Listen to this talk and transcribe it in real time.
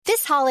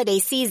holiday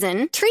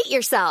season, treat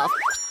yourself.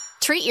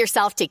 Treat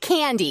yourself to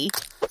candy.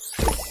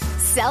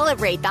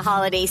 Celebrate the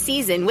holiday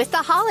season with the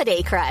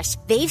Holiday Crush.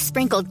 They've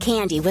sprinkled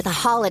candy with a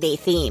holiday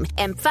theme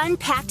and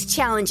fun-packed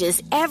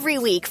challenges every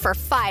week for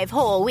 5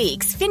 whole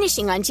weeks,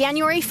 finishing on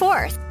January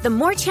 4th. The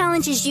more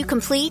challenges you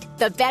complete,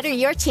 the better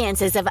your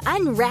chances of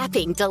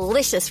unwrapping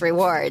delicious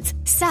rewards.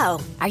 So,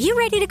 are you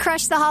ready to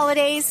crush the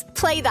holidays?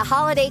 Play the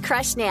Holiday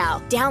Crush now.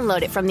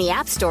 Download it from the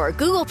App Store,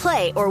 Google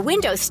Play, or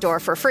Windows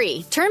Store for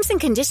free. Terms and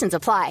conditions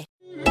apply.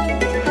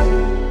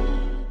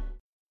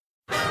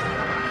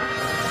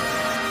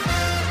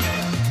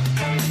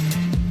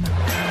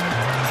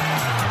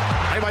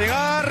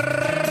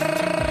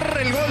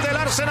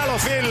 Arsenal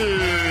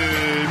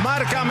Ozil,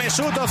 marca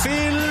Mesut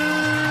Ozil.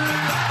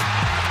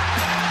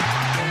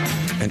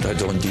 And I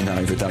don't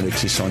deny that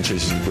Alexis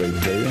Sanchez is a great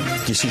player.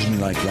 Decision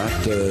like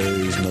that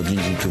is not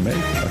easy to make,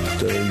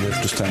 but you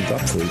have to stand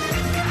up for it.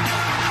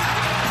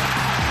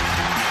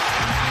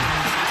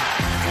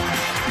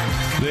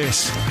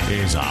 This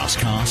is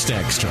Arsecast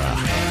Extra.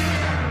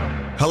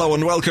 Hello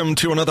and welcome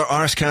to another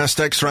Arsecast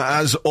Extra,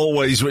 as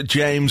always with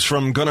James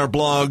from Gunner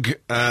Blog.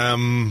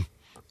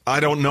 I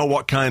don't know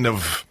what kind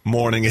of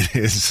morning it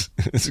is.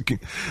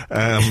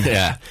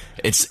 Yeah,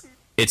 it's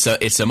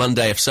a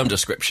Monday of some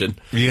description.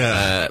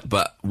 Yeah,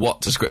 but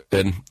what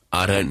description,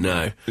 I don't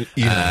know.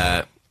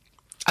 Yeah.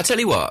 I tell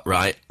you what,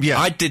 right? Yeah,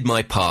 I did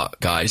my part,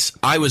 guys.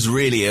 I was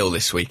really ill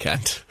this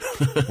weekend.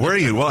 Were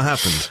you? What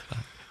happened?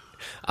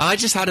 I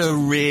just had a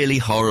really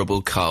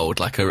horrible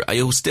cold.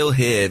 You'll still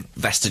hear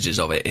vestiges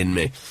of it in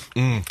me.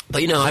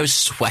 But I was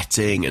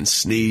sweating and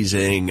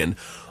sneezing and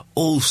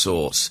all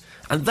sorts.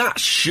 And that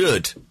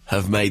should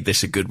have made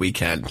this a good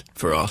weekend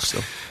for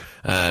Arsenal.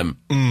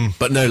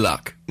 But no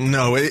luck.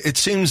 No, it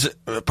seems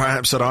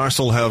perhaps that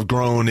Arsenal have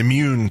grown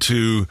immune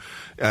to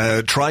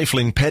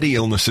trifling petty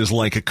illnesses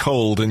like a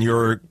cold, and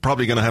you're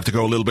probably going to have to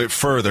go a little bit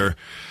further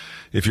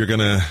if you're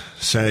going to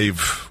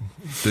save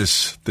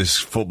this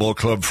football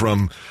club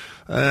from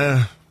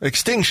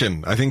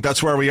extinction. I think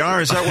that's where we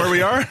are. Is that where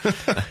we are?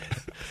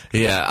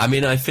 Yeah, I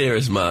mean, I fear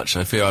as much.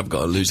 I fear I've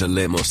got to lose a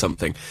limb or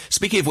something.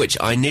 Speaking of which,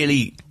 I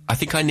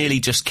think I nearly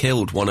just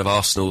killed one of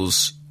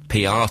Arsenal's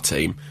PR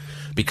team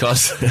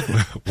because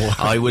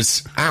I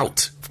was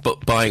out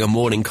buying a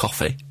morning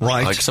coffee.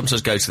 Right. I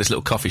sometimes go to this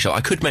little coffee shop.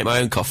 I could make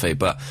my own coffee,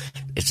 but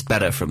it's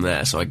better from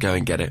there, so I go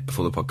and get it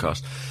before the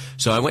podcast.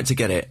 So I went to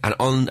get it,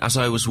 and as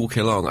I was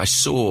walking along, I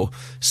saw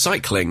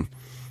cycling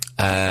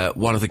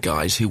one of the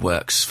guys who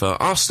works for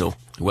Arsenal,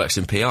 who works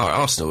in PR at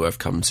Arsenal, who I've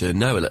come to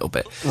know a little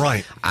bit.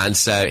 Right. And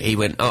so he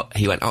went,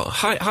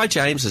 hi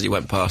James, as he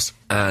went past,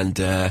 and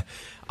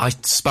I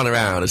spun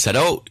around and said,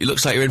 it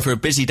looks like you're in for a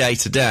busy day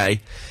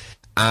today.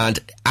 And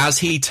as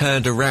he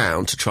turned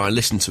around to try and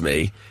listen to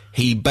me,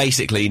 he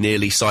basically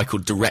nearly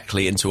cycled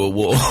directly into a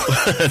wall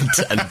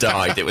and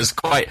died. It was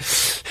quite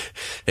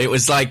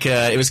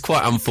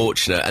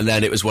unfortunate. And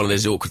then it was one of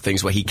those awkward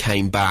things where he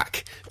came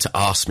back to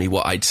ask me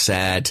what I'd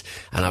said.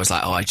 And I was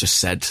like, I just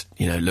said,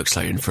 looks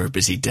like you're in for a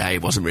busy day.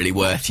 It wasn't really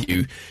worth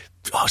you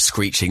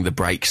screeching the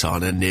brakes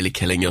on and nearly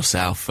killing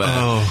yourself.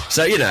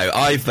 So,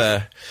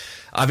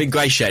 I've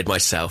ingratiated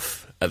myself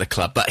at the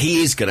club, but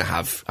he is going to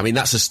have,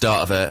 that's the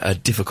start of a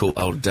difficult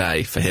old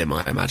day for him,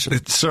 I imagine.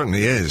 It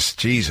certainly is.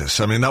 Jesus.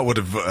 That would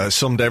have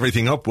summed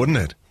everything up, wouldn't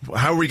it?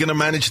 How are we going to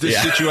manage this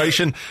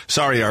situation?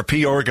 Sorry, our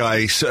PR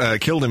guy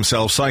killed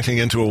himself cycling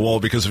into a wall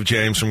because of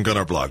James from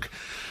Gunner Blog.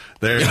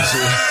 There's,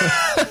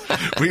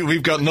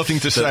 we've got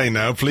nothing to say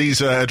now. Please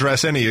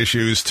address any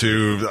issues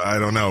to, I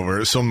don't know,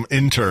 or some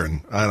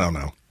intern. I don't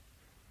know.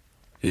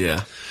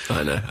 Yeah,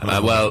 I know.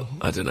 Well,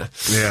 I don't know.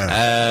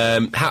 Yeah.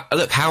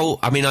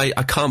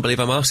 I can't believe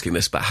I'm asking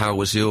this, but how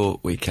was your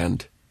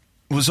weekend?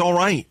 It was all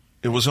right.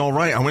 I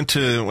went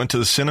to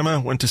the cinema,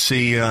 went to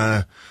see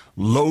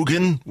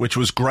Logan, which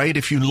was great.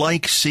 If you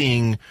like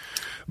seeing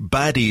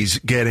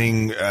baddies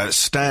getting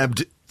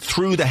stabbed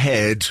through the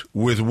head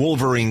with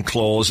Wolverine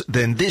claws,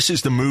 then this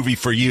is the movie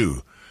for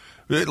you.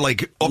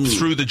 Up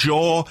through the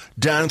jaw,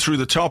 down through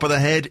the top of the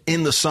head,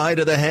 in the side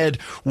of the head,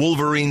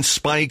 Wolverine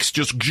spikes,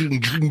 just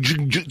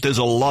there's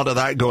a lot of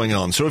that going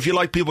on. So if you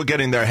like people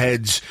getting their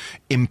heads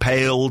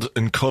impaled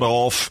and cut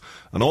off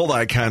and all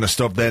that kind of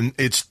stuff, then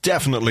it's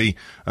definitely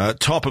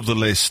top of the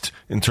list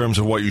in terms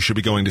of what you should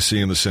be going to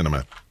see in the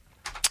cinema.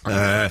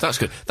 That's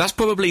good. That's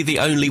probably the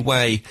only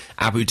way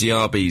Abu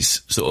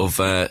Diaby's sort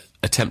of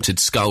attempted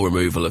skull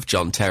removal of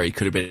John Terry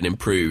could have been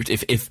improved.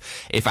 If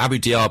Abu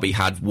Dhabi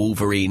had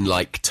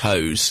Wolverine-like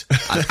toes,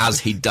 and as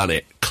he'd done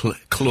it,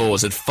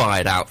 claws had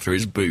fired out through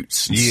his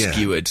boots and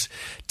skewered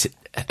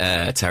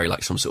Terry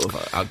like some sort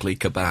of ugly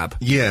kebab.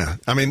 Yeah,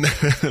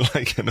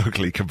 like an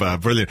ugly kebab.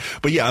 Brilliant.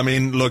 But yeah,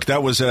 look,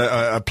 that was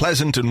a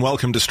pleasant and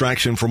welcome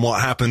distraction from what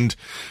happened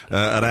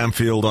at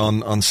Anfield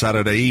on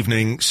Saturday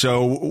evening.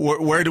 So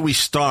where do we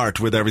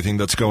start with everything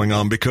that's going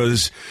on?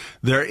 Because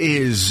there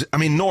is,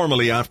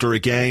 normally after a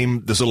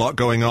game, there's a lot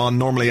going on.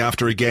 Normally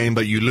after a game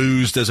that you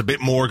lose, there's a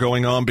bit more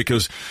going on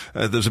because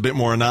there's a bit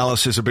more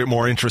analysis, a bit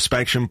more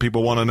introspection.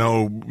 People want to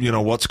know,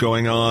 what's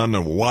going on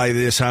and why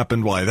this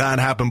happened, why that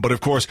happened. But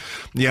of course,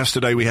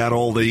 yesterday we had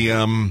all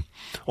the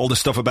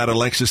stuff about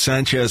Alexis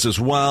Sanchez as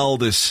well.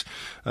 This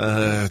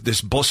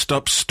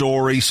bust-up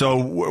story. So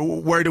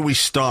where do we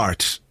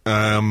start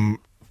in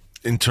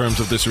terms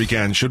of this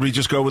weekend? Should we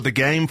just go with the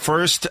game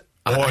first?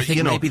 I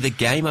think maybe the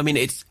game. I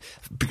mean,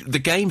 the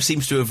game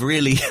seems to have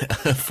really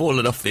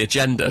fallen off the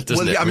agenda,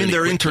 doesn't it? I mean, really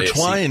they're quickly,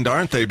 intertwined,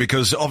 aren't they?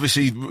 Because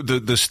obviously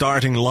the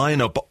starting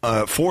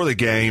lineup for the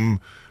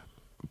game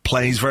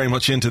plays very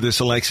much into this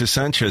Alexis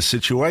Sanchez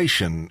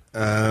situation.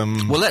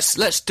 Well,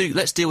 let's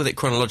deal with it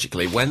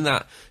chronologically. When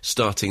that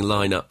starting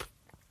lineup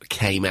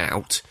came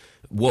out,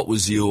 what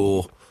was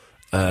your?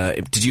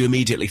 Did you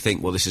immediately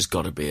think, well, this has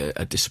got to be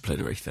a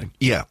disciplinary thing?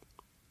 Yeah.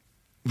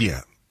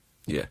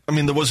 I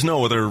mean, there was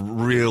no other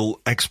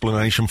real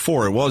explanation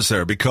for it, was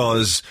there?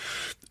 Because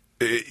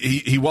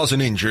he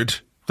wasn't injured.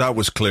 That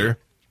was clear.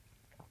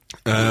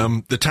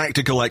 The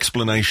tactical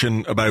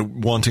explanation about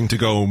wanting to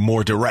go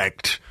more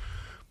direct,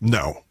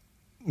 no.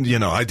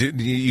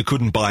 You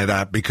couldn't buy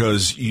that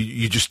because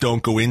you just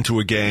don't go into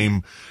a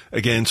game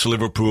against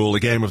Liverpool, a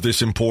game of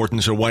this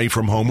importance away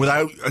from home,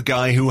 without a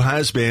guy who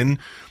has been,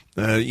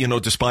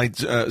 despite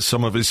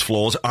some of his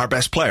flaws, our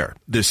best player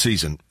this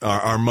season,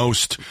 our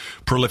most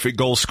prolific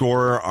goal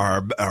scorer,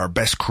 our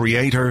best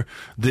creator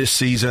this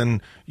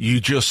season. You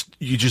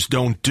just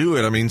don't do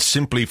it. I mean,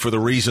 simply for the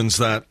reasons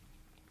that,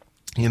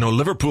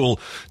 Liverpool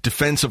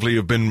defensively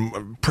have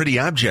been pretty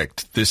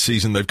abject this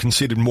season. They've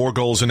conceded more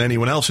goals than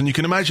anyone else, and you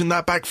can imagine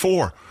that back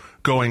four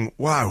going,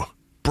 wow,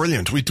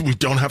 brilliant. We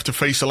don't have to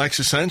face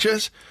Alexis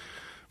Sanchez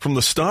from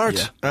the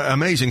start. Yeah.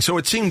 Amazing. So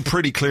it seemed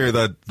pretty clear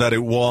that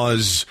it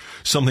was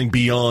something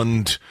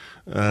beyond,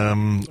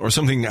 or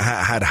something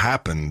had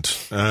happened.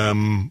 I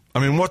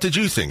mean, what did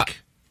you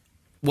think?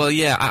 Well,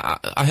 yeah,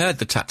 I heard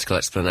the tactical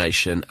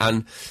explanation,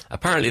 and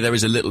apparently there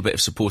is a little bit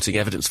of supporting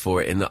evidence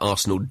for it in that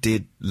Arsenal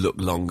did look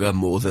longer,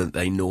 more than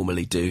they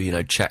normally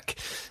do. Czech.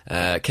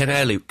 Ken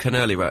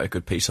Early wrote a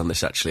good piece on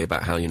this, actually,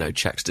 about how,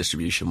 Czech's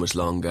distribution was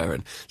longer,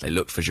 and they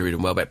looked for Giroud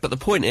and Welbeck. But the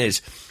point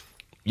is,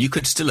 you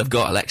could still have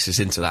got Alexis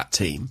into that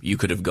team. You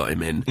could have got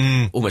him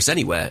in almost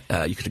anywhere.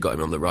 You could have got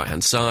him on the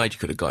right-hand side. You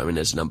could have got him in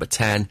as number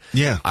 10.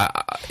 Yeah.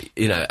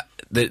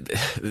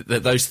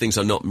 Those things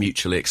are not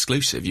mutually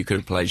exclusive. You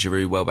could play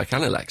Giroud, Welbeck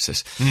and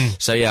Alexis.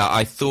 So, yeah,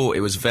 I thought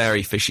it was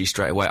very fishy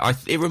straight away.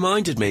 It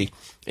reminded me,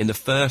 in the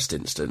first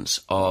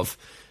instance, of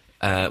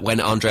when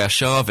Andreas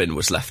Sharvin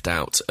was left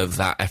out of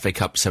that FA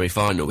Cup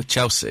semi-final with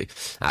Chelsea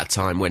at a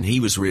time when he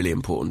was really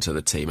important to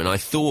the team. And I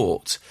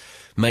thought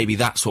maybe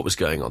that's what was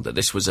going on, that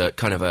this was a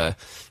kind of a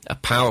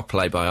power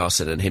play by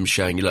Arsene and him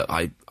showing, look,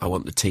 I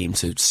want the team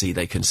to see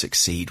they can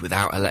succeed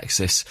without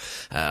Alexis.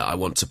 I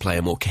want to play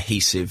a more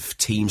cohesive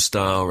team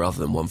style rather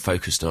than one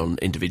focused on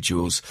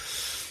individuals.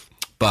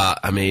 But,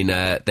 I mean,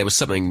 there was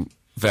something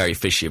very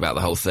fishy about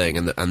the whole thing,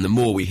 and the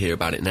more we hear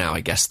about it now, I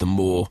guess, the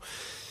more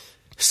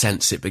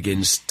sense it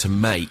begins to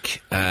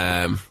make.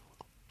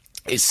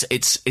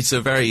 It's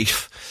a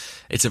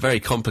very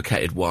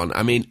complicated one.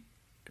 I mean,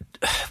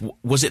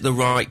 was it the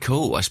right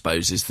call, I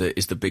suppose, is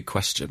the big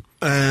question.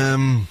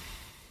 From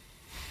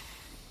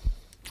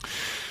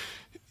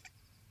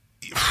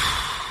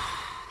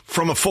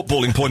a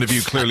footballing point of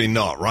view, clearly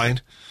not,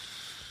 right?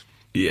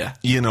 Yeah.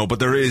 But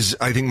there is,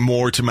 I think,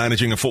 more to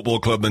managing a football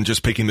club than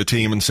just picking the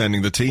team and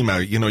sending the team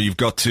out. You've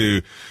got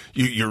to,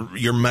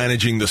 you're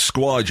managing the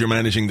squad, you're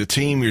managing the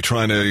team, you're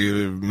trying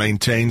to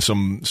maintain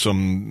some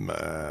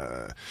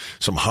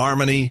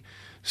harmony,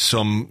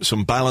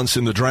 some balance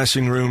in the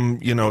dressing room.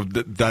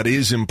 That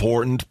is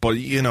important, but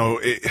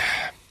it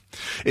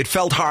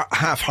felt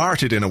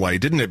half-hearted in a way,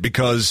 didn't it?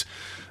 Because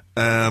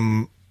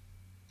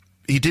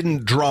he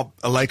didn't drop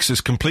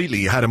Alexis completely.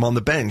 He had him on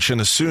the bench, and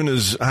as soon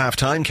as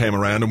half-time came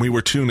around and we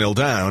were 2-0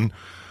 down,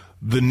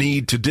 the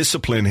need to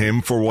discipline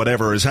him for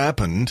whatever has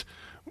happened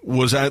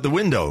was out the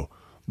window.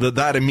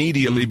 That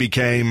immediately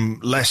became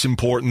less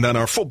important than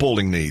our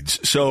footballing needs.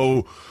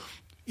 So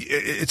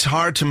it's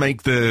hard to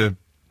make the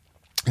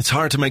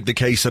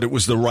case that it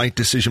was the right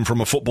decision from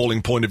a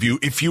footballing point of view.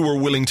 If you were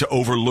willing to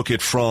overlook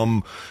it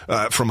from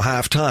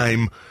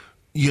half-time,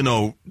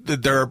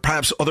 there are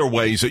perhaps other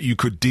ways that you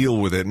could deal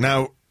with it.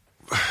 Now,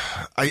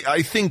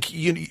 I think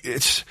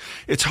it's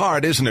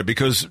hard, isn't it?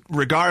 Because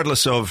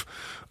regardless of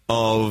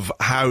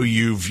how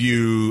you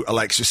view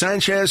Alexis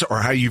Sanchez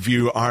or how you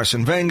view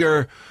Arsene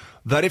Wenger,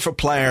 that if a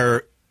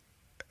player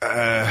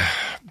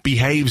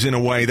behaves in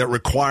a way that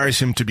requires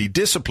him to be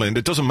disciplined,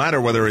 it doesn't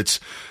matter whether it's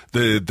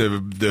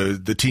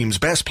the team's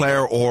best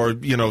player or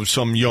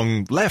some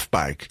young left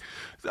back.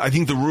 I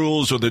think the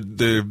rules or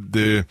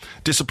the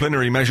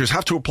disciplinary measures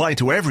have to apply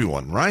to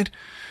everyone, right?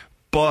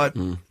 But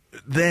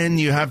then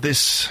you have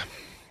this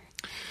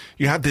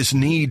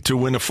need to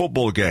win a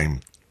football game,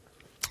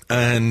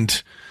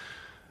 and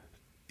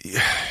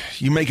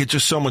you make it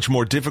just so much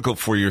more difficult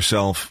for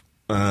yourself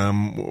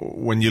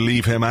when you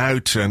leave him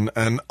out,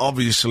 and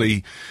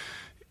obviously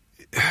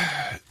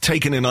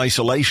taken in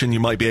isolation, you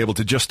might be able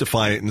to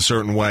justify it in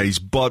certain ways,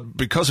 but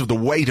because of the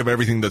weight of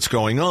everything that's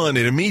going on,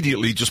 it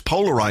immediately just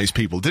polarized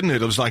people, didn't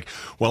it? It was like,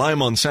 well,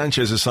 I'm on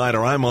Sanchez's side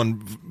or I'm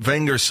on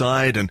Wenger's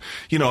side, and,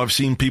 you know, I've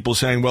seen people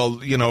saying,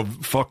 well, you know,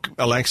 fuck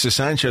Alexis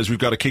Sanchez, we've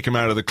got to kick him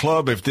out of the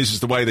club if this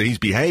is the way that he's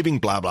behaving,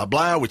 blah, blah,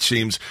 blah, which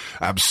seems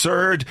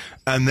absurd.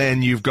 And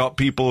then you've got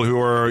people who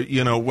are,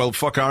 you know, well,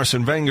 fuck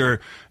Arsene Wenger,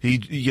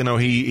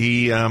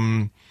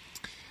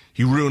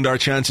 he ruined our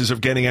chances of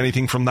getting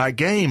anything from that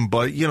game.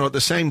 But, you know, at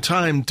the same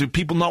time, do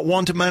people not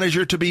want a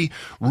manager to be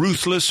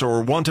ruthless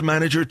or want a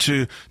manager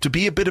to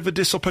be a bit of a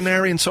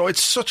disciplinarian? So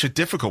it's such a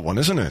difficult one,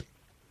 isn't it?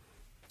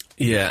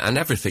 Yeah, and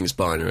everything's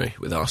binary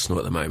with Arsenal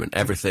at the moment.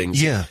 Everything's,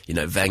 you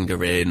know,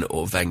 Wenger in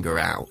or Wenger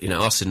out. You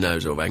know, Arsene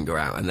knows or Wenger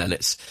out. And then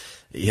it's,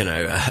 you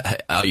know,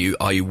 are you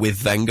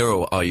with Wenger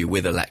or are you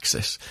with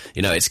Alexis?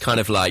 You know, it's kind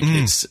of like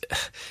it's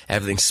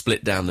everything's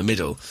split down the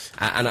middle.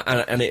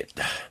 And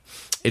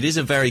it is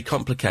a very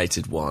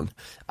complicated one.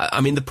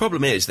 I mean, the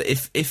problem is that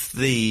if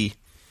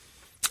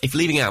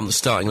leaving out on the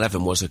starting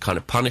 11 was a kind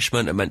of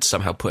punishment and meant to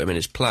somehow put him in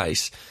his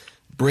place,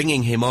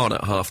 bringing him on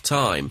at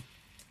half-time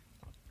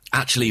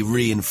actually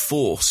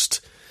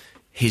reinforced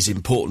his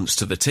importance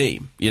to the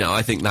team. You know,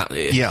 I think that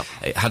it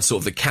had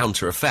sort of the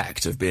counter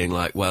effect of being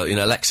like, well, you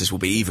know, Alexis will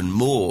be even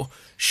more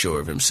sure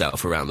of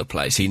himself around the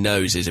place. He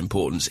knows his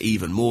importance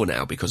even more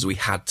now because we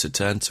had to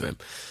turn to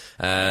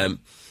him.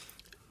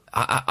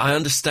 I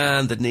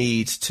understand the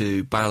need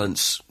to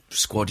balance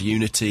squad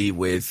unity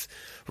with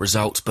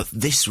results, but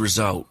this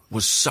result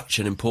was such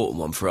an important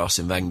one for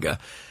Arsene Wenger.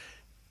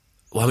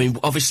 Well, I mean,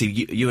 obviously,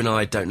 you and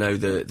I don't know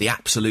the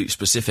absolute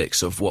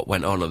specifics of what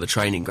went on the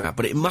training ground,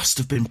 but it must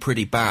have been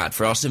pretty bad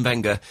for Arsene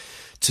Wenger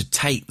to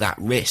take that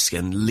risk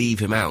and leave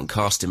him out and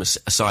cast him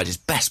aside, his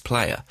best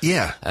player.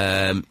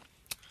 Yeah.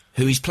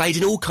 Who he's played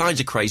in all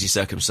kinds of crazy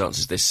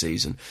circumstances this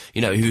season.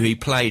 You know, who he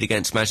played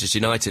against Manchester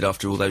United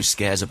after all those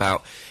scares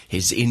about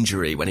his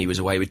injury when he was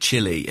away with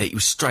Chile. He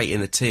was straight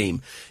in the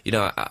team. You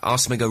know,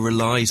 Arsene Wenger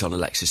relies on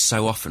Alexis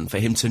so often. For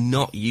him to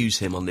not use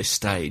him on this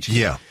stage,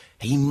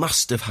 he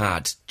must have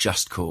had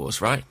just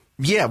cause, right?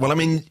 Yeah, well, I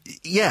mean,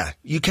 yeah,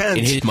 you can't...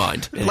 In his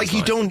mind.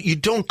 You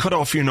don't cut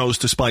off your nose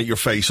to spite your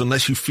face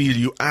unless you feel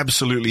you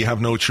absolutely have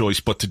no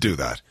choice but to do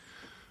that.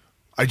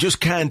 I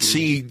just can't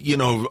see, you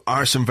know,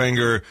 Arsene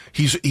Wenger.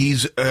 He's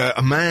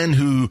a man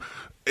who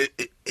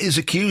is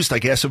accused, I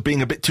guess, of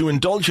being a bit too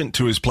indulgent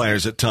to his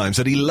players at times,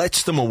 that he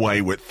lets them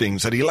away with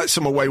things, that he lets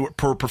them away with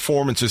poor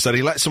performances, that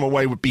he lets them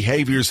away with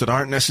behaviours that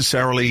aren't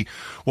necessarily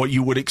what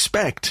you would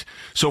expect.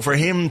 So for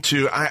him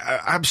to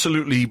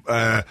absolutely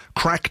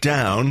crack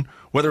down,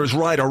 whether it's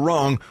right or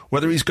wrong,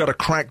 whether he's got to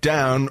crack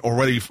down or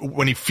whether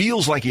when he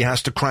feels like he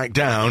has to crack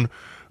down,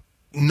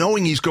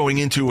 knowing he's going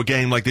into a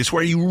game like this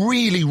where you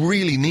really,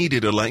 really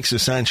needed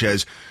Alexis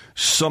Sanchez,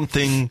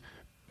 something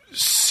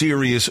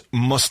serious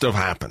must have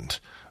happened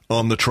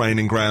on the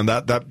training ground.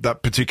 That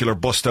particular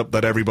bust-up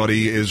that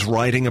everybody is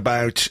writing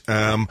about.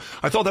 I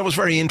thought that was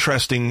very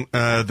interesting,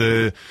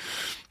 the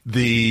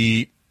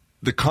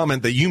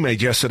comment that you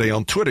made yesterday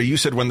on Twitter. You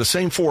said when the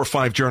same 4 or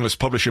 5 journalists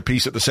publish a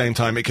piece at the same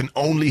time, it can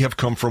only have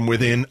come from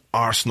within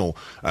Arsenal,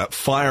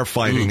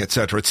 firefighting,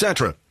 etc.,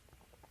 etc.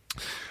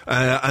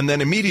 And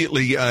then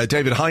immediately,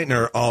 David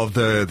Heitner of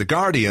the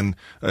Guardian,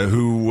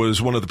 who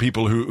was one of the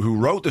people who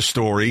wrote the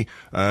story,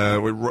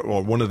 or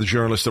one of the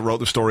journalists that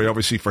wrote the story,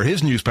 obviously for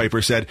his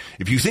newspaper, said,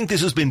 if you think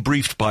this has been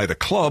briefed by the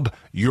club,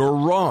 you're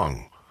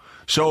wrong.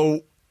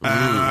 So,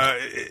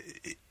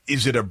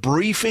 is it a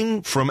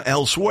briefing from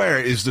elsewhere?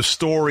 Is the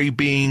story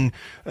being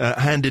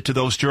handed to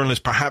those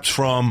journalists perhaps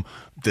from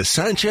the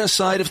Sanchez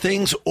side of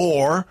things?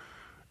 Or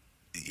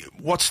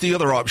what's the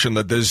other option,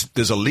 that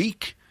there's a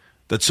leak?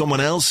 That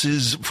someone else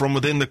is from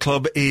within the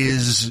club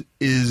is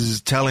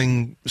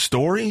telling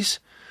stories?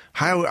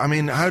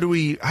 How do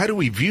we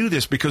view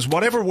this? Because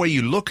whatever way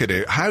you look at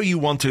it, how you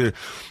want to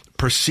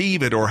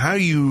perceive it, or how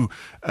you,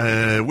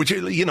 which,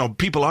 you know,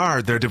 people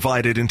they're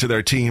divided into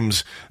their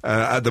teams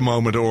at the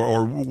moment,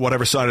 or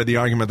whatever side of the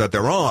argument that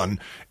they're on.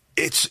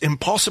 It's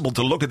impossible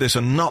to look at this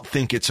and not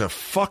think it's a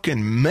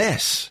fucking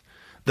mess,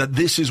 that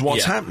this is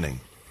what's happening.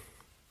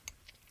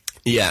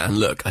 Yeah, and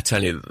look, I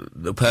tell you,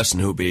 the person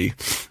who'll be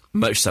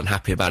most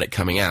unhappy about it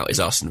coming out is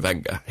Arsene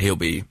Wenger. He'll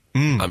be,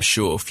 I'm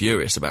sure,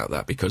 furious about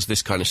that, because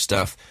this kind of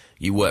stuff,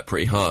 you work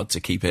pretty hard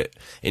to keep it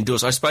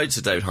indoors. I spoke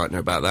to David Heitner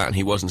about that, and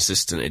he was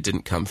insistent it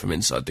didn't come from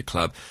inside the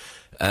club.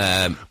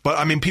 But,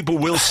 I mean, people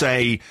will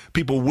say,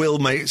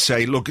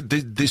 look,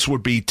 this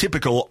would be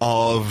typical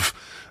of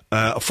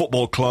a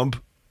football club,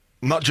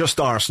 not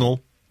just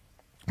Arsenal,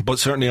 but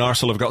certainly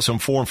Arsenal have got some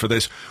form for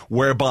this,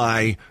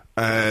 whereby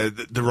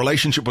the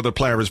relationship with the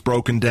player is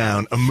broken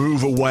down. A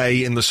move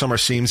away in the summer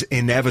seems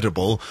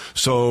inevitable.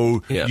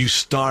 So you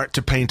start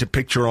to paint a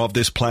picture of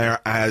this player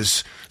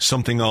as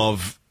something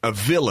of a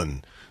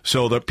villain,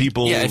 so that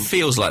people... Yeah, it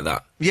feels like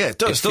that. Yeah, it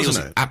does,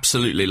 doesn't it?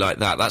 Absolutely like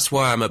that. That's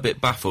why I'm a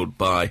bit baffled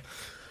by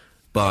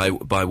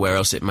where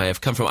else it may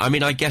have come from. I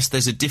mean, I guess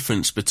there's a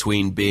difference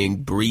between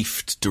being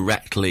briefed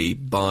directly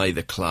by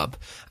the club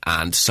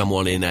and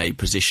someone in a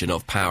position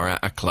of power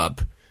at a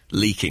club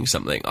leaking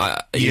something.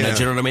 You know, do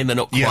you know what I mean? They're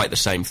not quite the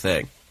same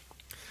thing.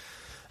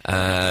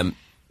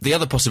 The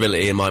other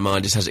possibility in my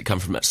mind is, has it come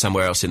from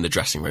somewhere else in the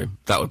dressing room?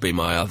 That would be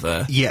my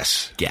other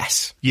guess.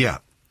 Yeah.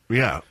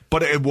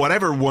 But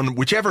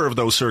whichever of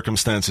those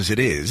circumstances it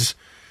is,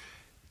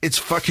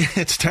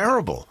 it's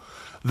terrible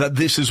that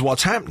this is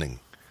what's happening.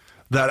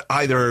 That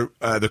either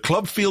the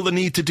club feel the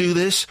need to do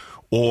this,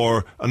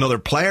 or another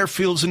player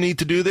feels the need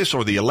to do this,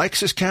 or the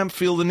Alexis camp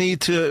feel the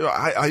need to.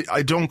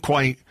 I don't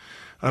quite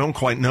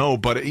know,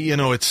 but you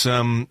know, it's.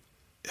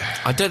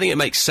 I don't think it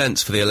makes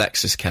sense for the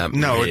Alexis camp.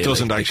 No, really, it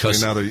doesn't actually.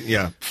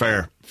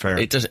 Fair.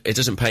 It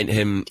doesn't paint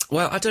him.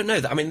 Well, I don't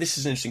know. I mean, this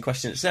is an interesting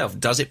question itself.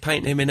 Does it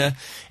paint him in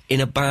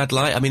a bad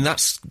light? I mean,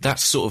 that's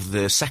sort of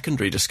the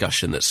secondary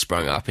discussion that's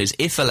sprung up. Is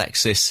if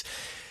Alexis,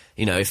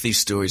 you know, if these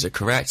stories are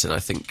correct, and I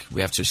think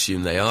we have to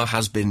assume they are,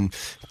 has been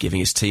giving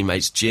his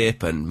teammates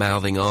jip and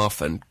mouthing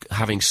off and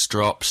having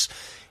strops,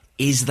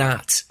 is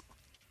that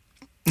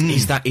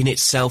in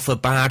itself a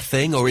bad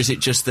thing, or is it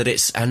just that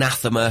it's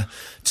anathema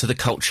to the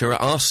culture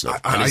at Arsenal?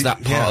 And is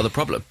that part of the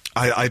problem?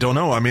 I don't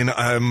know. I mean,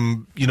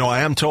 you know, I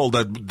am told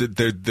that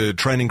the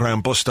training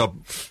ground bust-up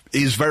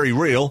is very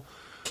real,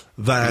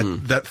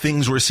 that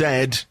things were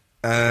said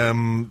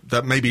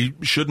that maybe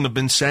shouldn't have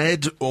been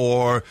said,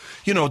 or,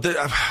 you know,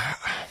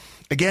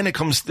 again, it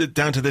comes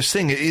down to this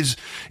thing. Is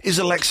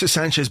Alexis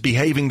Sanchez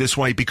behaving this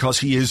way because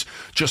he is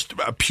just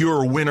a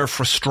pure winner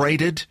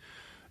frustrated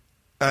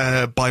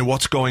by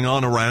what's going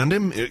on around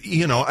him?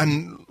 You know,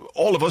 and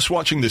all of us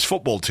watching this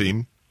football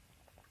team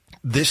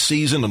this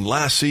season and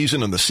last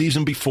season and the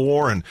season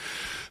before, and,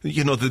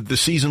 you know, the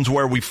seasons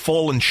where we've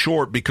fallen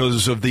short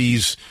because of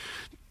these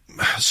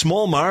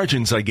small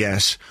margins, I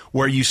guess,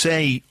 where you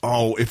say,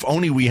 oh, if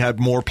only we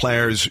had more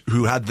players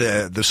who had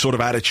the sort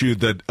of attitude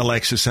that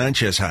Alexis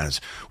Sanchez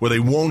has, where they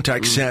won't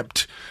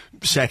accept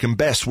second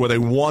best, where they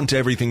want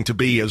everything to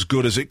be as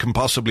good as it can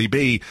possibly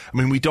be. I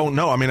mean, we don't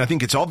know. I mean, I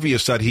think it's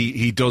obvious that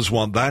he does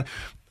want that.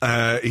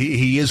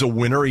 He is a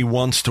winner. He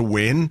wants to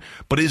win.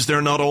 But is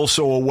there not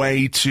also a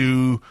way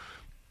to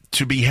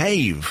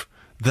behave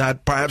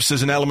that perhaps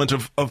there's an element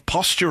of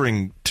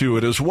posturing to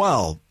it as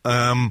well?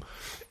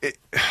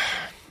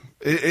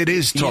 It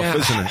is tough,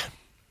 isn't it?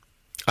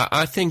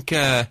 I think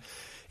it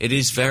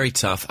is very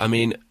tough. I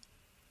mean,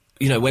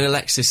 you know, when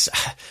Alexis,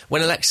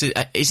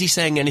 is he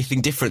saying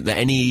anything different that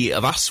any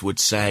of us would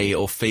say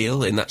or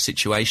feel in that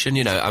situation?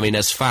 You know, I mean,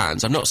 as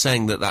fans, I'm not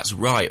saying that that's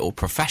right or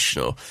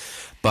professional,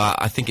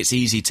 but I think it's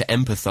easy to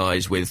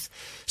empathise with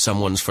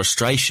someone's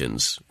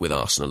frustrations with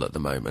Arsenal at the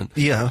moment.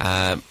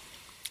 Yeah.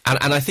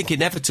 And I think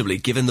inevitably,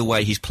 given the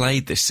way he's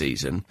played this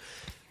season,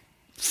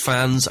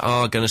 fans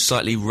are going to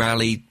slightly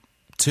rally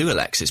to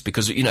Alexis,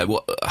 because, you know,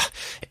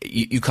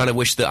 you kind of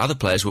wish that other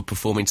players were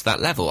performing to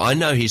that level. I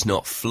know he's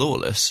not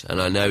flawless,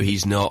 and I know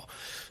he's not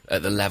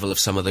at the level of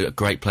some of the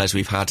great players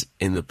we've had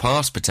in the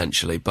past,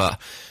 potentially, but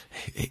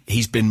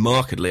he's been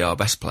markedly our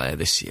best player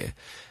this year.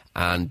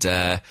 And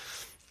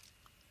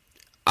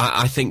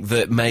I think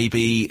that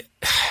maybe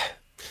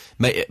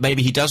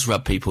he does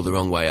rub people the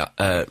wrong way,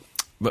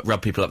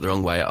 rub people up the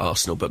wrong way at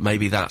Arsenal, but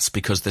maybe that's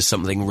because there's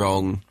something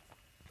wrong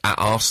at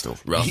Arsenal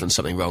rather than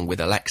something wrong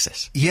with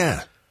Alexis.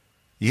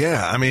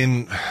 Yeah, I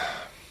mean,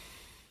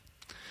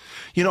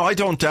 you know, I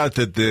don't doubt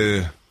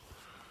that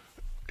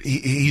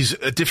he's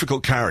a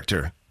difficult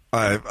character,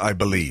 I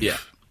believe. Yeah.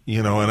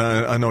 You know, and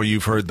I know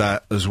you've heard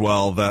that as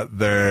well,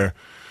 that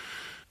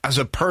as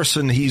a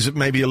person, he's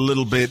maybe a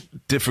little bit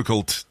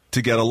difficult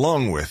to get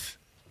along with.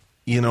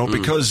 You know,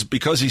 because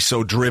he's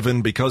so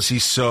driven, because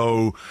he's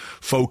so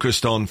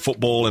focused on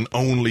football and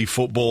only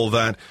football,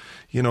 that,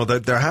 you know,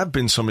 that there have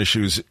been some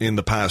issues in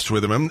the past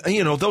with him. And,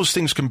 you know, those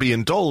things can be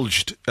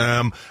indulged.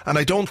 And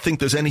I don't think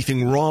there's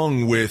anything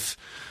wrong with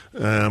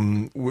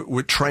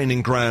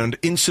training ground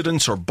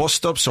incidents or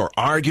bust-ups or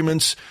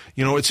arguments.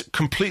 You know, it's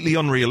completely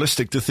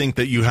unrealistic to think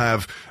that you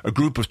have a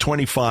group of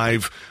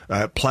 25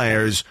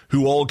 players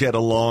who all get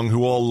along,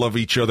 who all love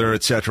each other,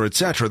 etc.,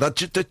 etc.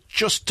 That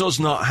just does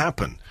not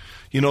happen.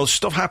 You know,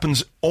 stuff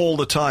happens all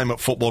the time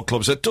at football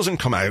clubs. It doesn't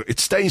come out. It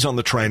stays on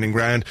the training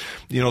ground.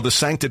 You know, the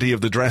sanctity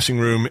of the dressing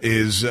room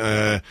is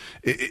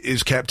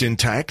kept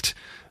intact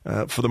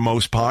for the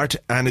most part.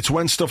 And it's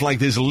when stuff like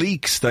this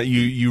leaks that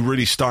you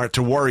really start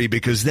to worry,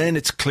 because then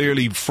it's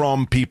clearly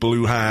from people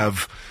who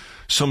have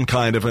some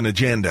kind of an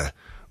agenda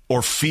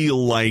or feel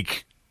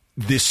like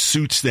this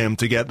suits them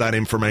to get that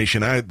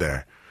information out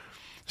there.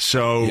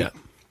 So,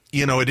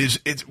 you know,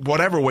 it's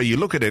whatever way you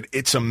look at it,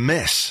 it's a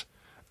mess.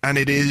 And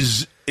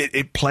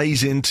it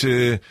plays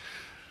into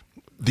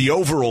the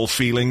overall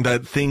feeling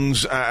that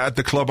things at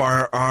the club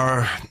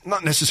are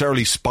not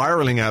necessarily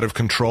spiraling out of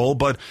control,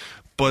 but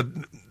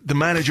the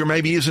manager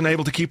maybe isn't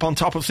able to keep on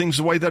top of things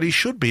the way that he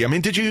should be. I mean,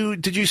 did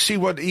you see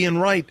what Ian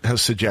Wright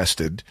has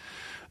suggested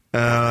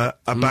about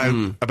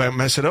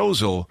Mesut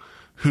Ozil,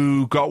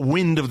 who got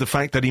wind of the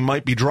fact that he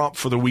might be dropped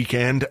for the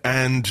weekend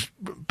and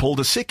pulled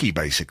a sickie,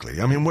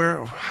 basically? I mean,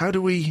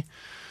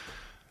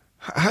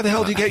 how the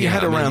hell do you get your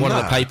head around that?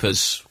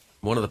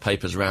 One of the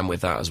papers ran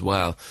with that as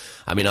well.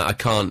 I mean, I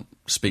can't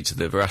speak to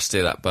the veracity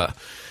of that, but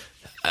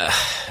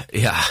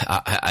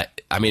I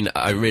mean,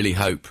 I really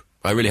hope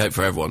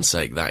for everyone's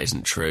sake that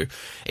isn't true.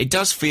 It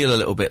does feel a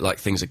little bit like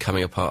things are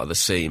coming apart at the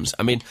seams.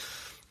 I mean,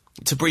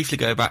 to briefly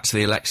go back to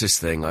the Alexis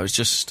thing, I was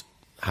just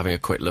having a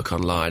quick look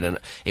online, and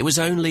it was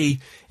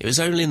only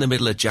in the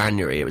middle of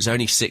January. It was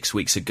only 6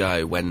 weeks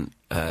ago when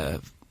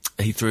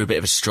he threw a bit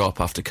of a strop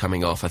after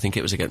coming off. I think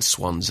it was against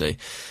Swansea,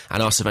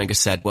 and Arsene Wenger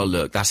said, well,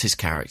 look, that's his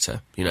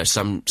character. You know,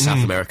 some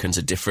South Americans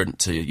are different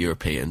to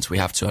Europeans. We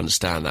have to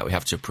understand that. We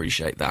have to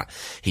appreciate that.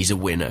 He's a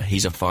winner.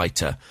 He's a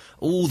fighter.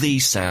 All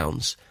these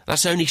sounds.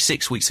 That's only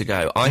 6 weeks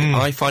ago.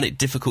 I find it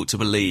difficult to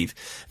believe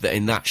that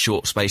in that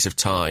short space of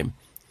time,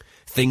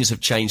 things have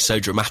changed so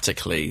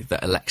dramatically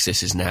that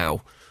Alexis is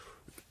now,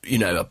 you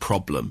know, a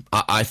problem.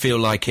 I feel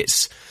like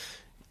it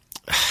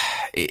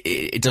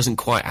doesn't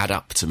quite add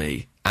up to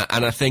me.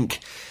 And I think,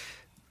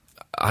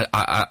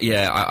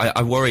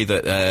 I worry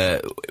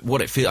that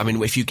what it feels. I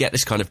mean, if you get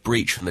this kind of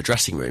breach from the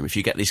dressing room, if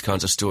you get these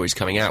kinds of stories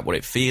coming out, what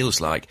it feels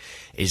like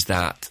is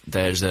that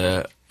there's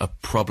a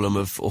problem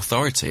of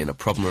authority and a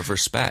problem of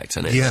respect,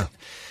 and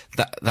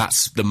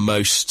that's the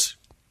most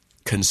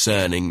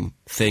concerning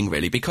thing,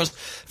 really, because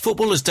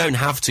footballers don't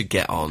have to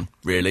get on,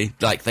 really.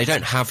 Like, they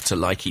don't have to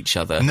like each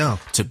other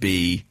to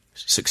be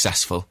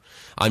successful.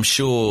 I'm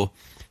sure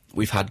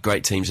we've had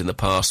great teams in the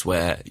past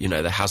where, you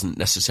know, they haven't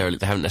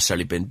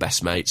necessarily been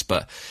best mates,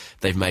 but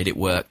they've made it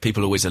work.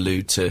 People always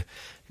allude to,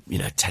 you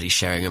know, Teddy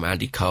Sheringham,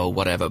 Andy Cole,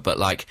 whatever, but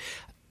like,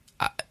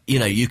 you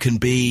know, you can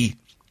be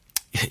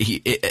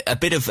a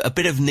bit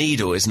of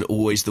needle isn't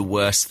always the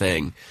worst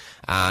thing.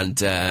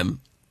 And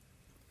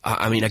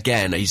I mean,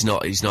 again, he's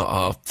not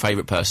our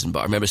favourite person, but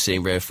I remember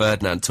seeing Rio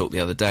Ferdinand talk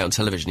the other day on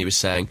television. He was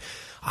saying,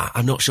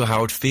 I'm not sure how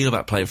I would feel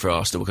about playing for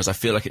Arsenal, because I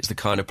feel like it's the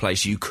kind of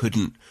place you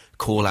couldn't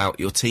call out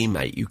your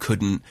teammate. You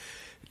couldn't,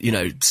 you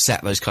know,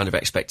 set those kind of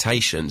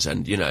expectations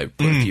and, you know,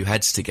 put a few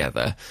heads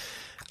together.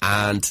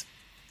 And,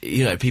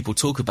 you know, people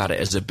talk about it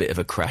as a bit of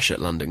a crash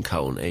at London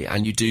Colney,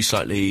 and you do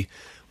slightly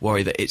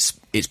worry that it's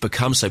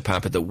become so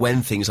pampered that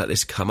when things like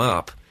this come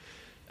up,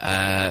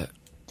 I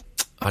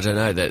don't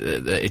know, that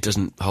it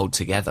doesn't hold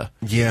together.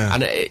 Yeah.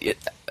 And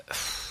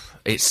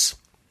it's...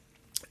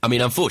 I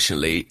mean,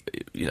 unfortunately,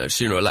 you know,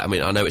 sooner or later, I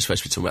mean, I know it's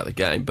supposed to be talking about the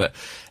game, but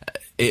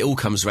it all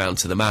comes round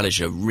to the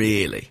manager,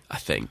 really, I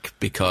think,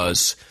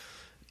 because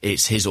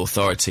it's his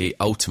authority,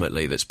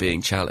 ultimately, that's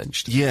being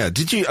challenged. Yeah.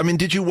 Did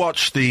you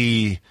watch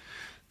the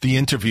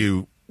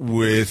interview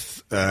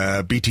with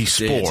BT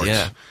Sport?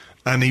 Yeah.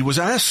 And he was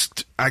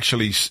asked,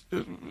 actually,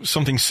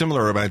 something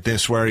similar about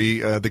this, where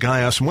the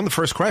guy asked him, one of the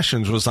first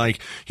questions was like,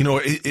 you know,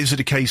 is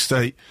it a case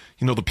that,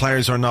 you know, the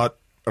players are not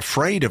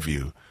afraid of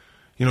you?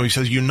 You know, he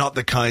says, you're not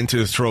the kind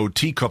to throw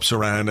teacups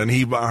around. And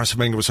Arsene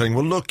Wenger was saying,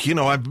 well, look,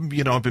 I've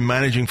been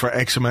managing for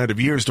X amount of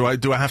years. Do I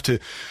have to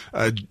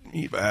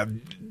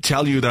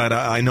tell you that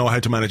I know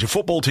how to manage a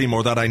football team,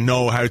 or that I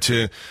know how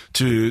to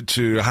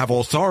have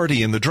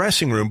authority in the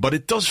dressing room? But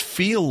it does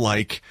feel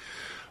like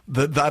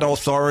that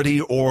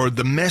authority, or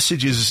the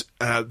messages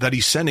that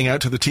he's sending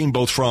out to the team,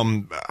 both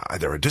from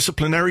either a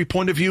disciplinary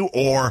point of view,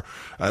 or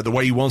the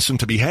way he wants them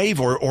to behave,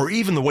 or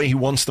even the way he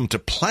wants them to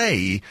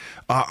play,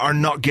 are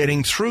not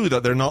getting through,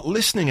 that they're not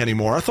listening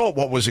anymore. I thought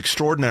what was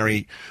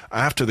extraordinary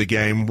after the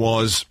game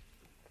was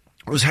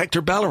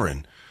Hector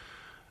Bellerin.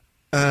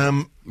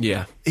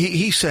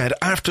 He said,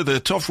 after the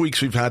tough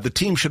weeks we've had, the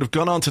team should have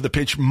gone onto the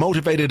pitch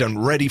motivated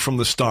and ready from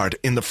the start.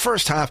 In the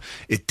first half,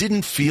 it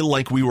didn't feel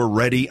like we were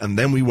ready, and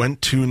then we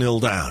went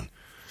 2-0 down.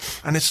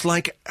 And it's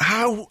like,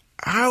 how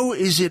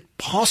is it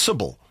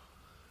possible,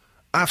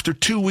 after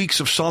 2 weeks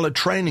of solid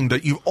training,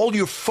 that all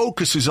your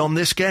focus is on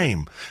this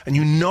game, and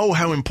you know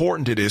how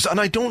important it is? And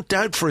I don't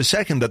doubt for a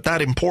second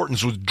that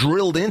importance was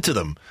drilled into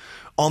them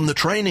on the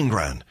training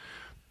ground.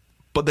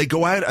 But they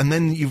go out, and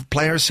then you've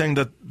players saying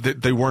that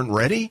they weren't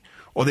ready,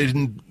 or they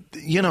didn't,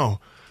 you know.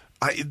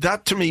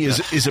 That to me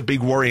is a big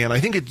worry. And I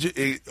think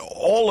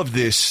all of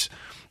this,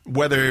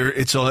 whether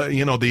it's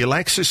the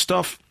Alexis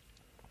stuff,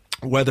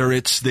 whether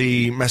it's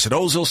the Mesut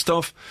Ozil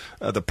stuff,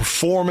 the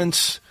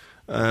performance,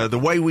 the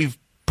way we've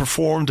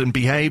performed and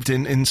behaved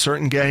in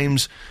certain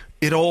games,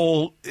 it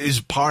all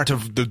is part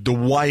of the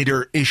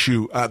wider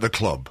issue at the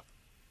club,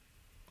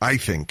 I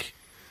think.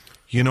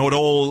 You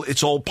know,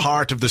 it's all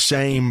part of the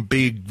same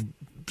big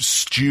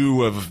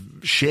stew of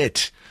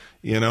shit,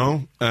 you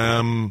know.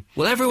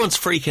 Well, everyone's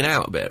freaking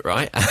out a bit,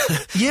 right?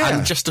 Yeah,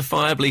 and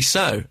justifiably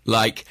so.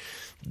 Like,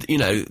 you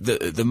know,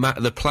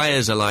 the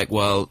players are like,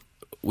 well,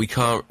 we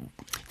can't.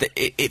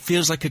 It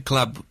feels like a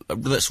club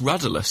that's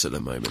rudderless at the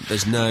moment.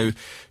 There's no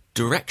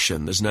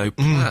direction. There's no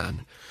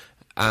plan.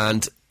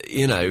 And,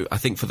 you know, I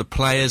think for the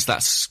players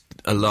that's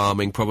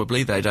alarming.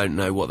 Probably they don't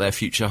know what their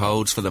future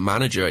holds. For the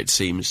manager, it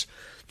seems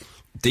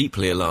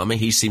deeply alarming.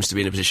 He seems to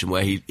be in a position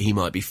where he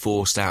might be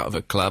forced out of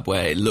a club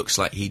where it looks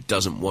like he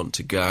doesn't want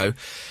to go.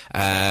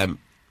 And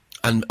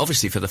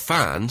obviously for the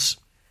fans,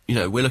 you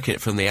know, we're looking at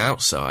it from the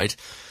outside,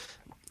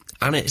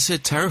 and it's a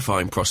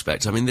terrifying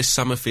prospect. I mean, this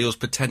summer feels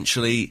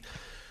potentially,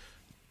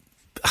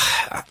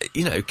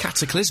 you know,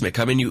 cataclysmic.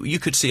 I mean, you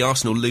could see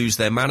Arsenal lose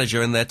their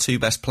manager and their two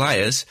best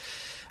players,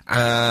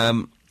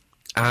 and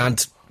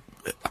And,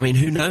 I mean,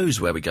 who knows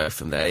where we go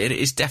from there? It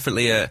is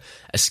definitely a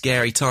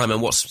scary time,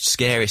 and what's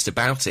scariest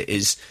about it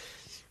is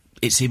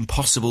it's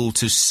impossible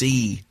to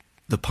see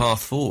the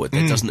path forward.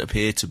 There doesn't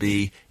appear to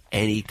be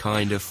any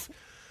kind of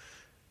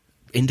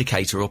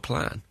indicator or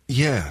plan.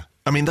 Yeah.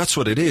 I mean, that's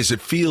what it is. It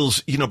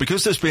feels,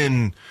 because there's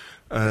been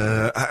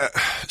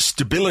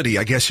stability,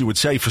 I guess you would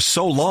say, for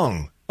so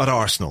long at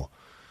Arsenal.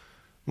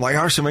 Like,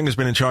 Arsene Wenger's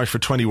been in charge for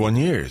 21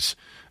 years.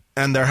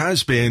 And there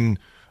has been,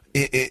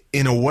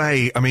 in a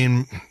way, I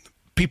mean,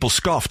 people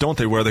scoff, don't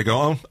they, where they go,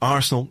 oh,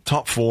 Arsenal,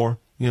 top four,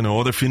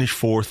 they finish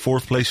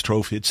fourth place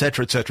trophy,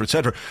 etc., etc.,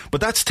 etc. But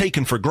that's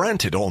taken for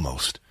granted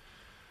almost.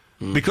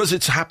 Because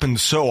it's happened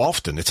so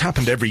often. It's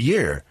happened every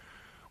year.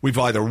 We've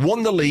either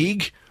won the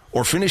league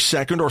or finished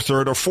second or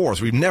third or fourth.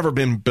 We've never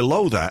been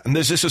below that. And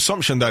there's this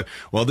assumption that,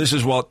 well, this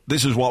is what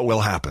will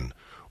happen.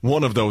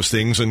 One of those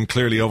things, and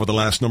clearly over the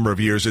last number of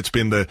years, it's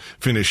been the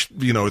finish,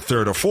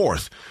 third or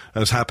fourth.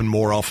 And it's happened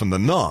more often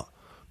than not.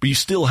 But you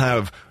still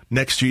have,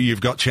 next year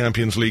you've got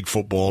Champions League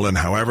football, and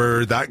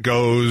however that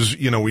goes,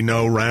 we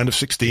know round of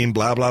 16,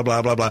 blah, blah,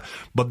 blah, blah, blah.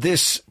 But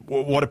this,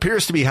 what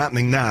appears to be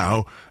happening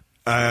now,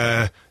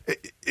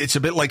 it's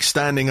a bit like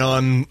standing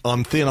on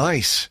thin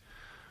ice.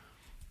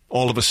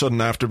 All of a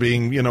sudden, after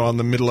being, on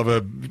the middle of a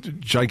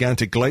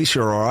gigantic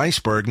glacier or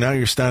iceberg, now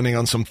you're standing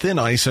on some thin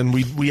ice, and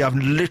we have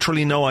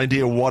literally no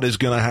idea what is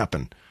going to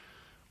happen.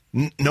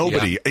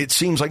 Nobody. Yeah. It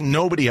seems like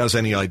nobody has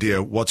any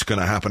idea what's going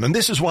to happen. And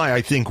this is why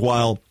I think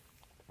while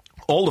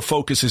all the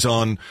focus is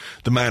on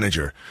the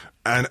manager,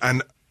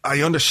 and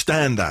I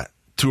understand that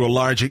to a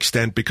large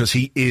extent because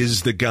he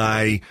is the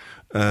guy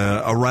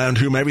around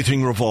whom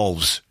everything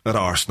revolves at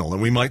Arsenal.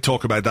 And we might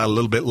talk about that a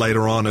little bit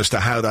later on as to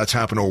how that's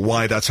happened or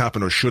why that's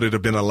happened or should it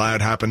have been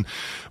allowed happen.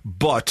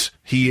 But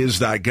he is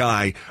that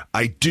guy.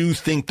 I do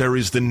think there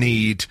is the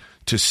need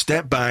to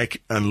step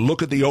back and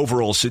look at the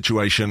overall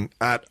situation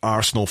at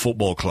Arsenal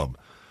Football Club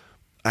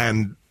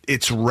and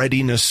its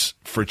readiness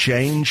for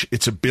change,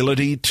 its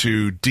ability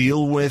to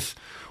deal with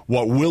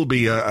what will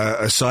be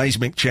a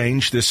seismic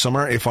change this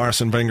summer if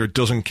Arsene Wenger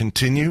doesn't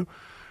continue.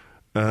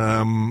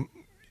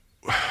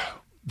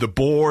 The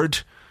board,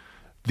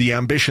 the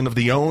ambition of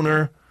the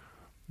owner,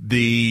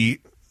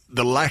 the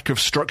lack of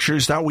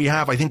structures that we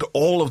have, I think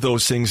all of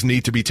those things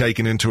need to be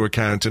taken into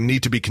account and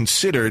need to be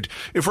considered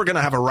if we're going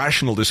to have a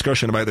rational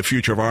discussion about the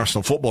future of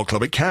Arsenal Football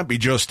Club. It can't be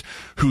just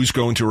who's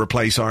going to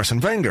replace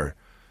Arsene Wenger.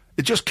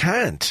 It just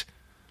can't.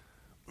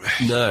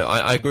 No,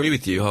 I agree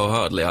with you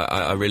wholeheartedly.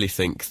 I really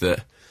think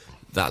that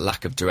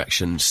lack of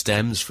direction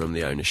stems from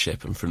the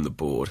ownership and from the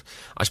board.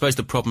 I suppose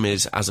the problem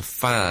is, as a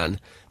fan,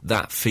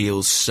 that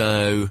feels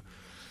so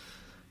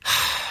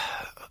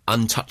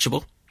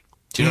untouchable.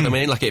 Do you know what I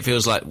mean? Like, it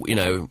feels like,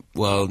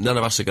 well, none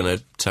of us are going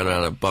to turn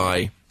around and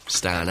buy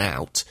Stan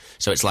out.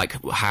 So it's like,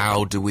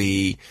 how do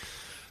we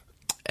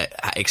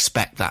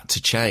expect that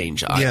to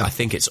change? I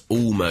think it's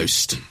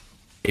almost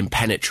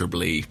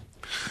impenetrably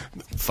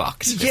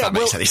fucked, if that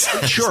makes any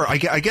sense. Sure, I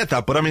get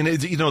that, but I mean,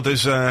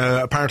 there's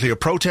apparently a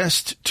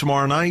protest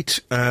tomorrow night,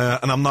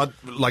 and I'm not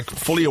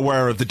fully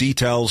aware of the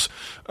details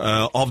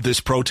of this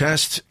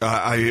protest.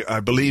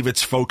 I believe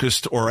it's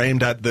focused or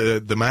aimed at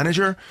the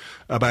manager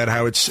about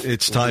how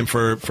it's time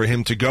for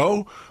him to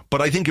go.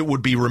 But I think it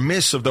would be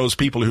remiss of those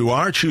people who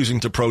are choosing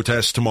to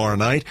protest tomorrow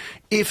night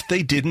if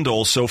they didn't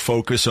also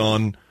focus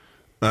on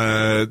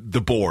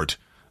the board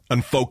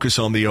and focus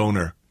on the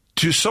owner.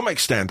 To some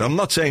extent, I'm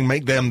not saying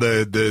make them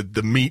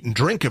the meat and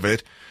drink of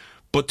it,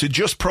 but to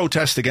just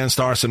protest against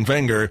Arsene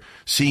Wenger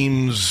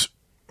seems,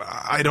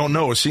 I don't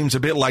know, it seems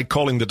a bit like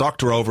calling the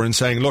doctor over and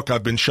saying, look,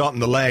 I've been shot in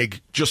the leg,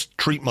 just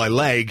treat my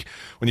leg,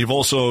 when you've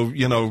also,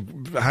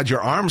 had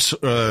your arms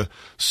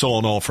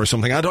sawn off or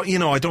something. I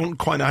don't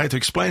quite know how to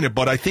explain it,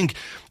 but I think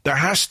there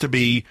has to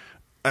be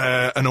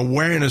an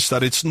awareness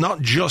that it's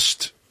not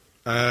just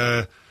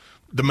the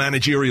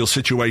managerial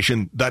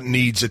situation that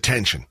needs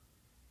attention.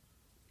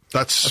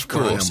 That's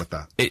where I am with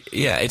that.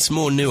 It's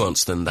more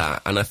nuanced than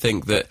that. And I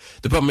think that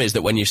the problem is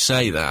that when you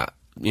say that,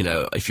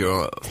 if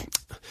you're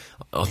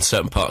on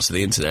certain parts of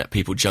the internet,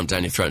 people jump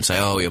down your throat and say,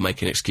 oh, you're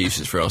making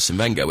excuses for Arsene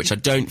Wenger, which I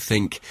don't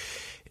think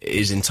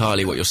is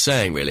entirely what you're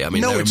saying, really. I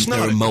mean,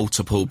 there are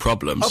multiple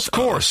problems. Of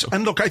course.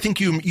 And look, I think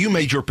you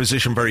made your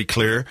position very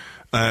clear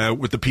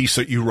with the piece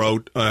that you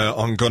wrote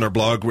on Gunner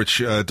blog, which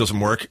doesn't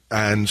work,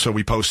 and so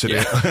we posted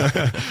it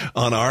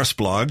on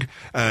Arsblog,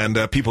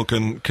 and people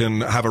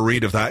can have a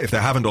read of that if they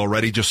haven't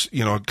already. Just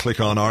click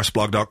on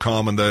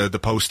arsblog.com, and the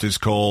post is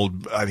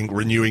called, I think,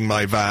 Renewing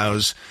My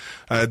Vows.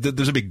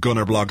 There's a big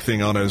Gunner blog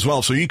thing on it as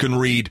well, so you can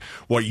read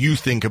what you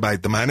think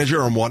about the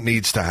manager and what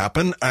needs to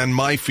happen. And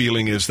my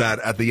feeling is that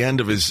at the end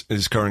of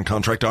his current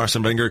contract,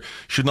 Arsene Wenger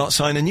should not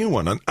sign a new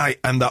one,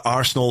 and that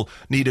Arsenal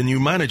need a new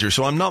manager.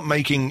 So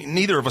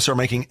neither of us are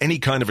making any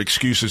kind of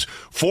excuses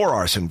for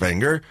Arsene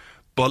Wenger,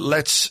 but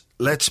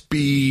let's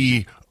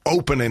be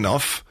open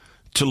enough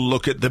to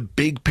look at the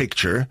big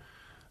picture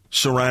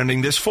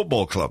surrounding this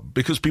football club,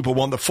 because people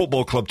want the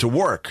football club to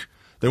work.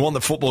 They want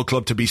the football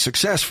club to be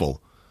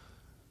successful.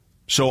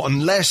 So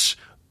unless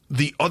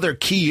the other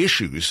key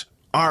issues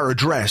are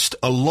addressed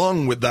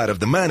along with that of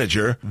the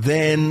manager,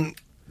 then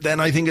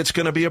I think it's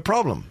going to be a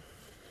problem.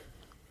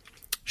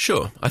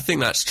 Sure, I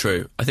think that's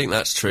true.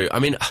 I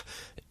mean,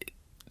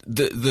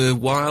 the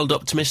wild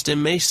optimist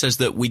in me says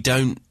that we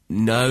don't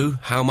know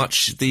how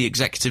much the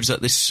executives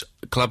at this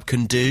club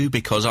can do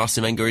because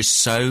Arsene Wenger is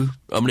so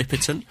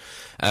omnipotent,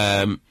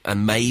 and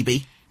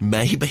maybe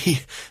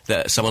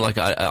that someone like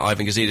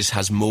Ivan Gazidis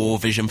has more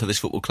vision for this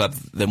football club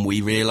than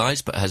we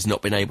realise, but has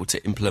not been able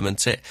to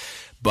implement it.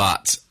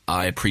 But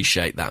I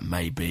appreciate that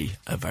may be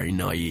a very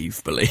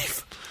naive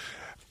belief.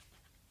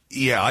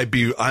 Yeah,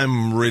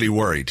 I'm really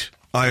worried.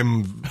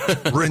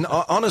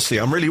 Honestly,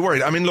 I'm really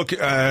worried. I mean, look,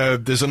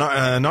 there's an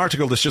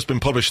article that's just been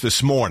published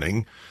this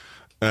morning.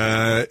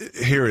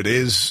 Here it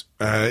is.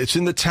 It's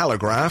in the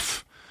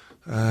Telegraph.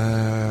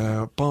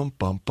 Let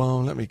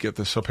me get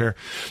this up here.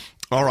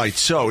 All right,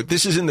 so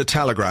this is in the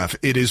Telegraph.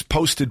 It is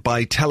posted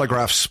by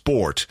Telegraph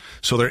Sport,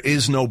 so there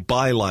is no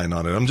byline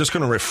on it. I'm just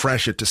going to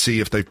refresh it to see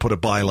if they've put a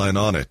byline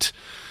on it.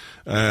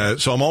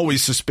 So I'm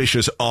always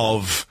suspicious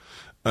of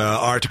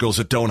articles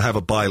that don't have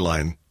a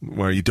byline,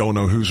 where you don't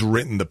know who's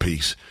written the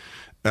piece.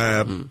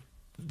 The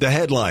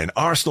headline,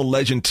 Arsenal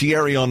legend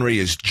Thierry Henry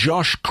is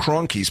Josh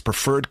Kroenke's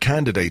preferred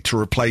candidate to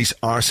replace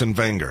Arsene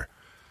Wenger.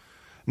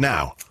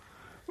 Now,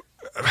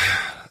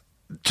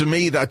 to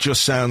me, that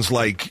just sounds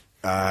like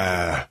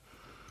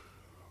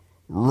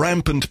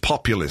rampant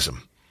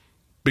populism,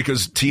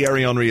 because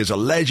Thierry Henry is a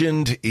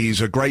legend,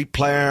 he's a great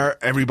player,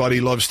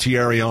 everybody loves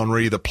Thierry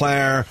Henry, the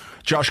player.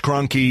 Josh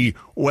Kroenke,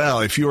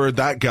 well, if you're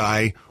that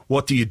guy,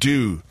 what do you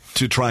do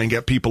to try and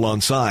get people on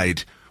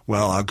side?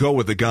 Well, I'll go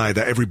with the guy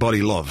that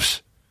everybody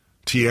loves,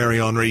 Thierry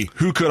Henry.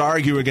 Who could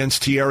argue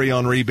against Thierry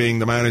Henry being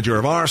the manager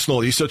of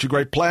Arsenal? He's such a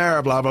great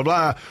player, blah, blah,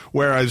 blah.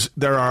 Whereas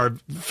there are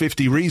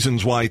 50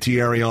 reasons why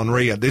Thierry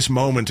Henry at this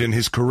moment in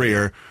his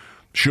career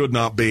should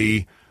not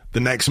be the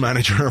next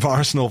manager of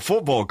Arsenal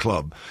Football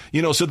Club.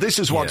 You know, so this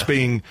is what's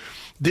coming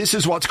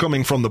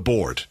from the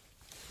board.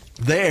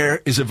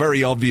 There is a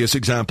very obvious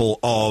example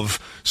of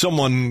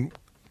someone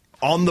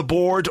on the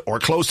board or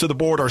close to the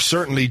board, or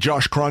certainly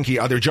Josh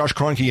Kroenke, either Josh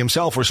Kroenke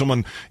himself or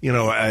someone,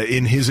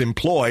 in his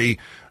employ,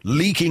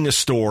 leaking a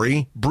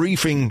story,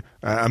 briefing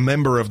a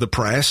member of the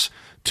press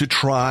to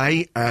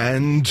try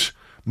and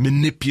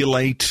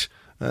manipulate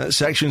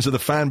sections of the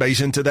fan base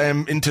into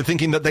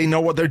thinking that they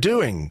know what they're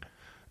doing.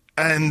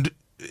 And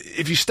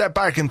if you step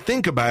back and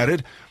think about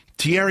it,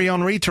 Thierry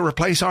Henry to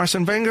replace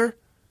Arsene Wenger?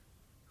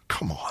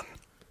 Come on.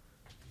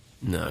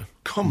 No.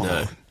 Come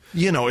on.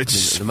 You know,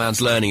 it's... The man's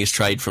learning his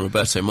trade from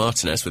Roberto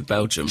Martinez with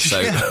Belgium, so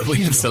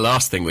it's the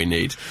last thing we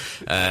need.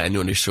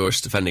 Anyone who saw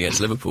us defend against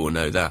Liverpool will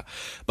know that.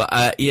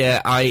 But,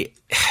 it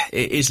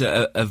is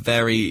a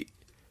very,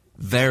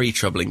 very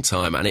troubling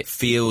time, and it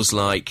almost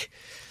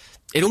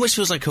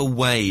feels like a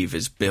wave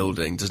is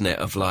building, doesn't it,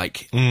 of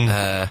like...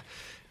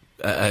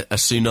 A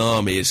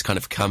tsunami is kind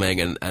of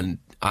coming, and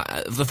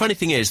the funny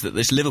thing is that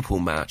this Liverpool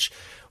match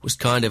was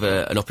kind of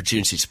an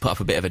opportunity to put up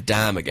a bit of a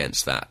dam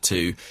against that,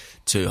 to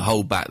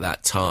hold back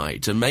that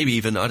tide, and maybe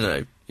even, I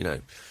don't know,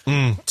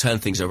 turn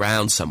things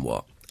around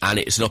somewhat. And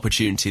it's an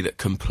opportunity that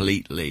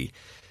completely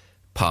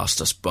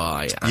passed us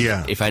by.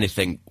 And if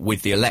anything,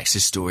 with the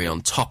Alexis story on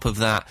top of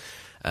that,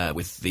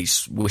 with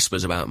these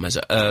whispers about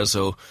Mesut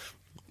Ozil,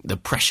 the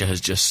pressure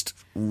has just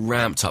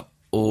ramped up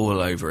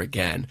all over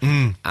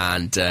again.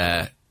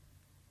 And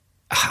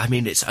I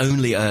mean, it's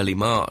only early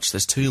March.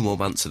 There's 2 more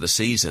months of the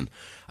season.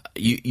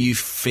 You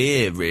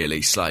fear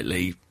really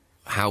slightly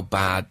how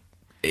bad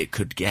it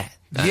could get.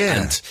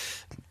 And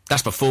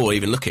that's before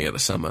even looking at the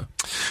summer.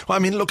 Well, I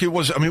mean, look, we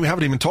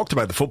haven't even talked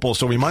about the football,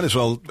 so we might as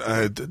well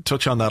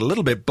touch on that a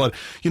little bit. But,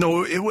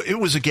 it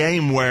was a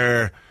game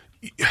where,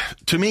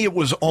 to me, it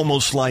was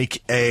almost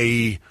like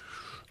the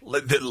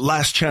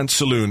last chance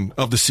saloon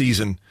of the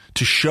season,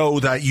 to show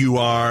that you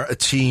are a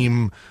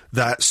team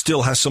that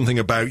still has something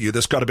about you,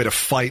 that's got a bit of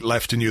fight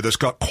left in you, that's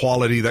got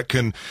quality, that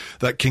can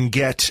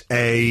get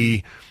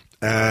a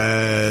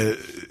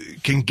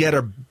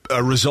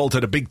result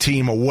at a big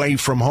team away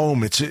from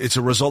home. It's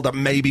a result that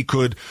maybe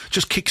could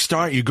just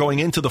kickstart you going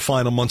into the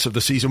final months of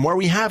the season, where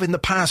we have in the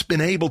past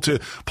been able to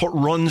put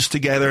runs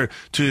together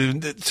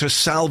to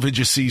salvage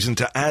a season,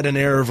 to add an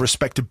air of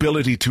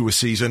respectability to a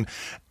season.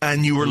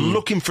 And you were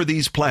looking for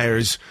these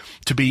players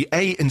to be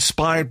A,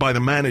 inspired by the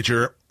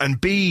manager,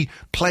 and B,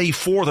 play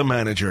for the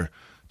manager,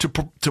 to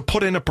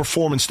put in a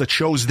performance that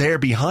shows they're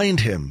behind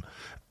him.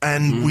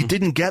 And we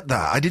didn't get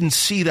that. I didn't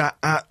see that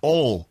at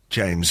all,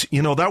 James.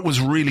 That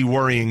was really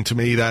worrying to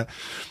me, that,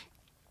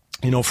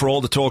 for all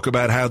the talk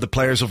about how the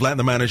players have let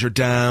the manager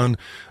down,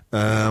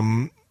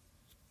 that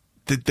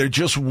there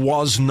just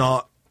was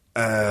not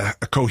a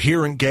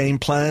coherent game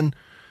plan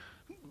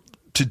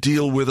to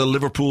deal with a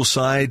Liverpool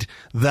side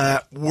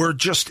that were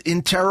just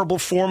in terrible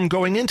form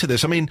going into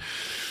this. I mean,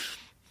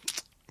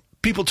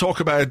 people talk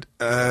about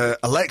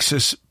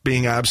Alexis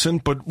being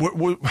absent, but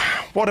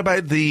what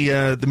about the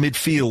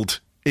midfield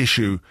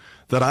issue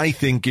that I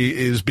think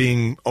is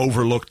being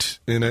overlooked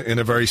in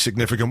a very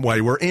significant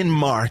way? We're in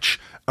March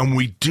and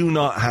we do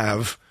not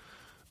have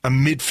a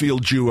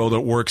midfield duo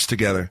that works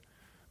together.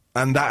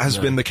 And that has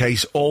been the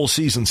case all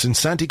season. Since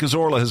Santi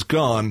Cazorla has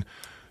gone,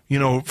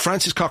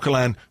 Francis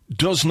Coquelin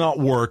does not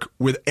work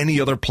with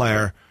any other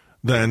player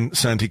than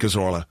Santi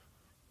Cazorla.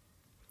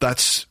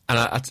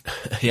 I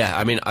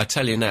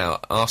tell you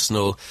now,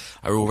 Arsenal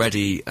are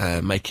already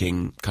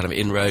making kind of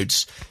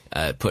inroads,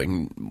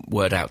 putting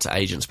word out to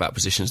agents about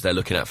positions they're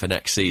looking at for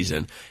next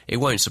season. It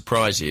won't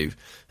surprise you,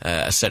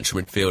 a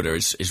central midfielder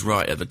is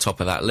right at the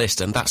top of that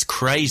list, and that's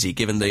crazy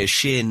given the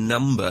sheer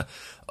number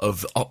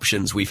of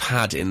options we've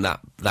had in that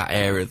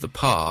area of the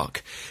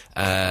park,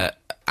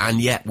 and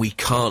yet we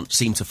can't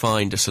seem to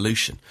find a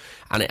solution.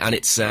 And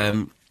it's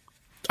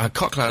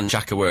Coquelin and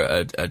Xhaka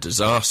were a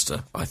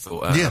disaster, I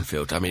thought, at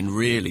Anfield. I mean,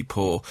 really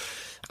poor.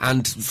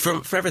 And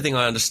for everything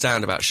I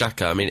understand about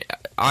Xhaka, I mean,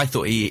 I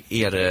thought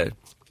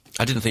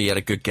I didn't think he had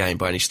a good game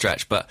by any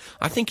stretch, but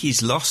I think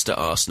he's lost at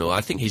Arsenal.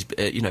 I think he's,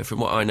 from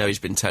what I know, he's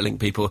been telling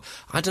people,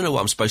 I don't know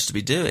what I'm supposed to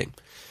be doing.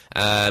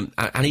 And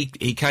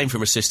he came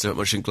from a system at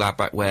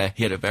Mönchengladbach where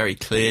he had a very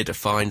clear,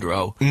 defined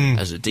role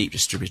as a deep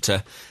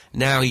distributor.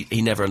 Now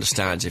he never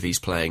understands if he's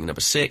playing number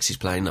 6, he's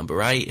playing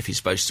number 8, if he's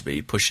supposed to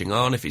be pushing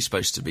on, if he's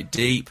supposed to be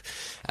deep.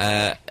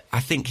 I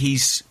think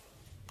he's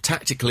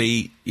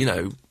tactically,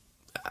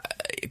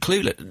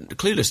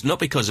 clueless, not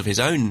because of his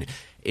own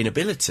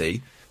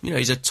inability.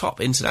 He's a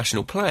top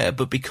international player,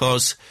 but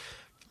because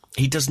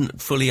he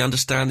doesn't fully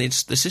understand the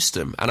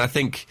system. And I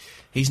think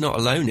he's not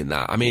alone in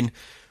that. I mean,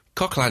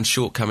 Coquelin's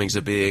shortcomings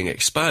are being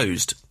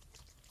exposed.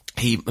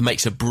 He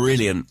makes a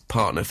brilliant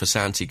partner for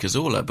Santi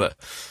Cazorla, but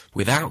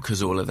without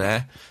Cazorla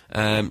there,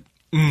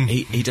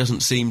 he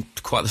doesn't seem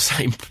quite the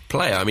same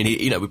player. I mean,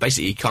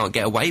 he can't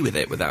get away with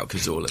it without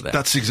Cazorla there.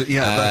 That's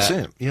that's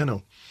it.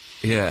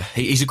 Yeah,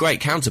 he's a great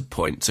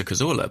counterpoint to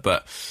Cazorla,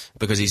 but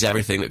because he's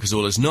everything that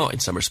Cazorla's not in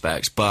some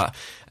respects. But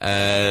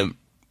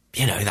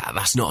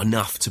that's not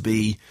enough to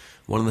be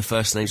one of the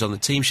first names on the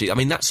team sheet. I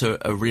mean, that's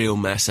a real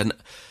mess. And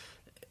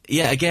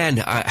yeah,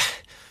 again,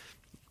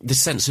 the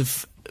sense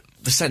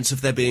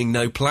of there being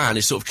no plan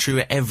is sort of true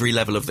at every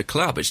level of the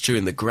club. It's true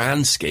in the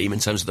grand scheme in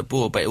terms of the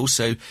board, but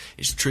also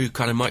it's true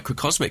kind of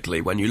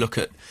microcosmically when you look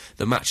at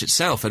the match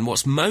itself. And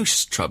what's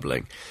most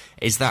troubling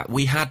is that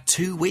we had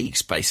 2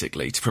 weeks,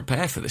 basically, to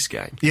prepare for this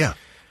game. Yeah.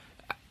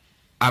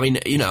 I mean,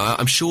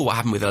 I'm sure what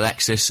happened with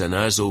Alexis and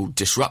Ozil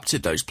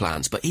disrupted those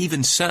plans, but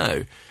even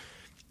so,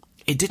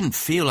 it didn't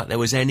feel like there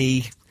was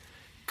any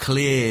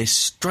clear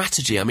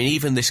strategy. I mean,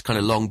 even this kind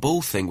of long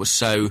ball thing was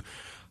so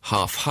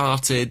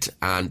half-hearted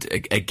and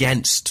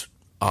against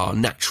our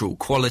natural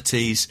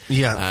qualities.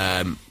 Yeah.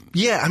 I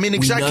mean,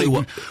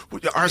 exactly.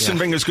 Arsene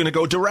Wenger's going to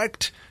go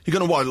direct. You're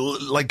going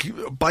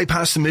to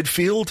bypass the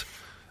midfield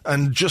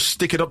and just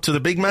stick it up to the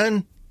big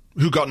man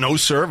who got no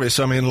service.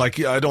 I mean,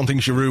 I don't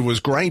think Giroud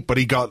was great, but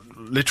he got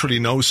literally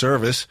no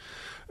service.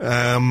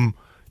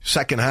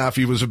 Second half,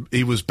 he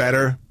was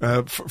better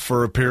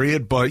for a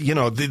period. But,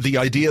 the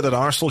idea that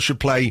Arsenal should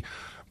play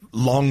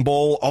long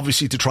ball,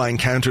 obviously to try and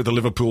counter the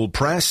Liverpool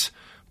press,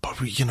 but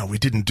we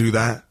didn't do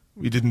that.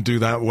 We didn't do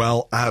that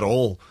well at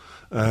all.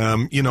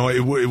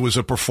 It was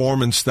a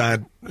performance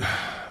that,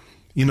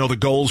 the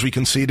goals we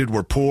conceded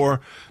were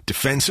poor.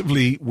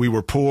 Defensively, we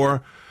were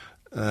poor.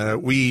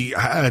 We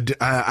had,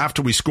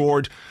 after we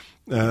scored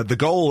the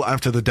goal,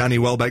 after the Danny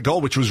Welbeck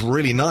goal, which was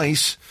really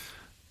nice,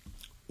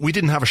 we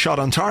didn't have a shot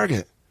on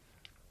target.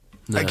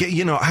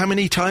 No. How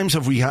many times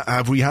have we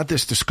had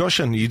this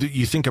discussion?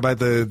 You think about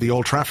the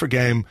Old Trafford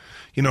game,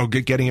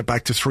 getting it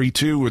back to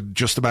 3-2 with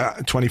just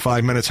about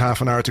 25 minutes, half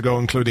an hour to go,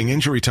 including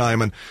injury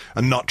time,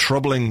 and not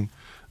troubling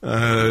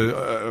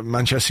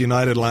Manchester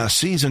United last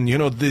season.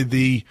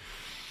 The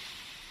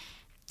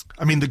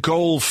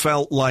goal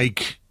felt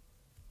like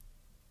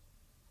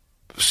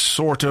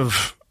sort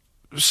of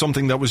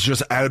something that was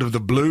just out of the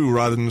blue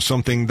rather than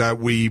something that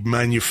we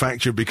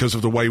manufactured because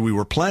of the way we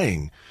were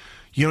playing.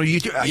 You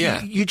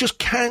just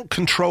can't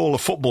control a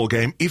football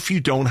game if you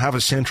don't have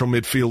a central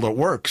midfield that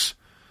works.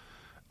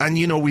 And,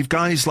 we've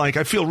guys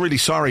I feel really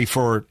sorry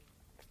for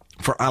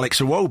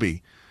Alex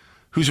Iwobi,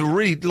 who's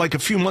a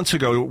few months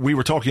ago, we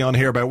were talking on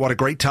here about what a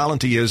great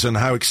talent he is and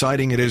how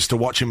exciting it is to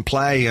watch him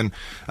play and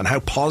how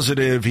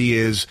positive he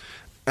is.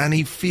 And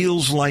he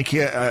feels like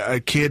a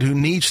kid who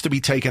needs to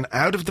be taken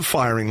out of the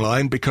firing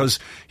line because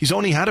he's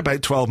only had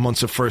about 12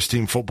 months of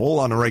first-team football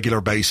on a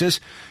regular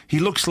basis. He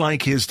looks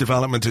like his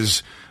development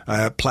is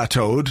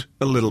plateaued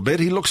a little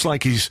bit. He looks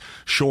like he's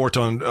short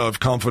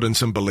of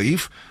confidence and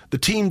belief. The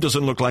team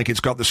doesn't look like it's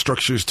got the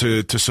structures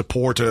to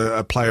support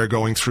a player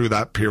going through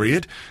that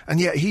period. And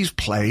yet he's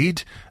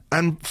played,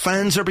 and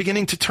fans are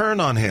beginning to turn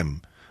on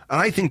him.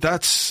 And I think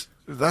that's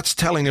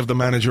telling of the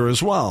manager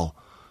as well.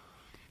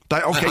 I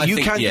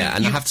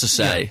have to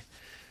say,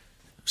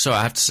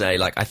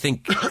 I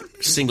think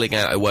singling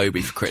out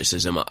Iwobi for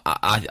criticism,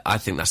 I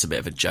think that's a bit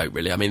of a joke,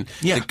 really. I mean,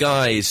 the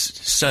guy's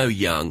so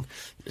young,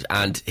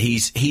 and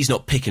he's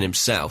not picking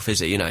himself, is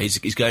he?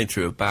 He's going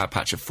through a bad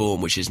patch of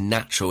form, which is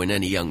natural in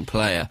any young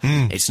player.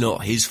 It's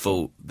not his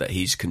fault that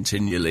he's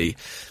continually,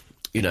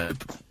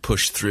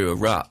 pushed through a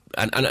rut.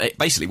 And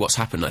basically what's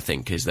happened, I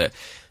think, is that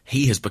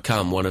he has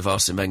become one of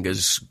Arsene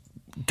Wenger's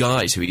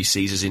guys who he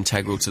sees as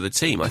integral to the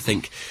team. I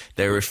think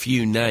there are a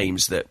few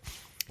names that...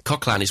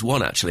 Coquelin is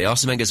one, actually.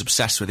 Arsene Wenger's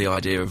obsessed with the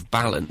idea of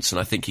balance,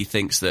 and I think he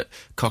thinks that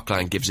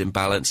Coquelin gives him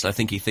balance, and I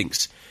think he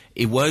thinks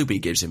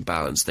Iwobi gives him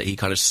balance, that he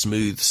kind of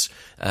smooths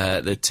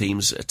the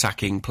team's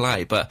attacking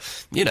play. But,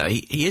 you know,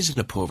 he is in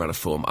a poor run of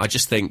form. I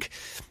just think...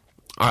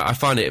 I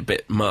find it a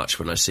bit much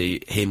when I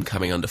see him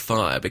coming under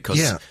fire, because...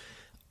 Yeah.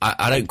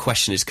 I don't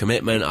question his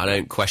commitment. I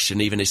don't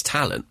question even his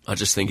talent. I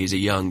just think he's a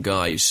young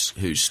guy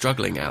who's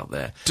struggling out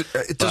there.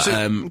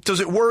 Does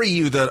it worry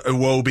you that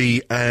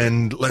Iwobi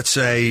and, let's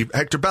say,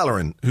 Hector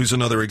Bellerin, who's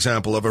another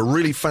example of a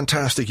really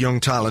fantastic young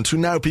talent, who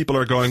now people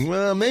are going,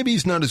 well, maybe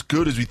he's not as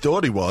good as we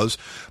thought he was,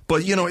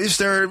 but, you know, is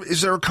there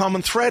a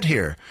common thread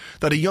here?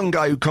 That a young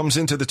guy who comes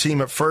into the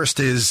team at first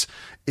is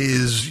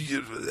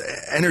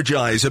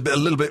energized, a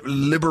little bit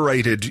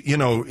liberated, you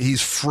know,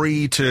 he's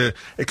free to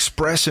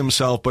express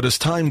himself, but as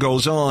time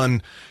goes on,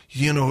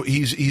 you know,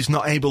 he's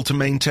not able to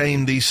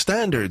maintain these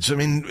standards. I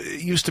mean,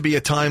 it used to be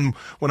a time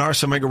when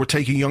Arsene Wenger would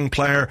take a young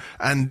player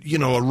and, you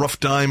know, a rough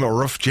dime or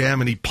rough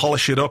gem, and he'd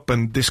polish it up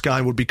and this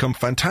guy would become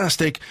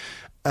fantastic,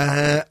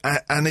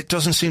 and it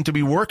doesn't seem to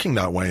be working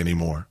that way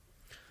anymore.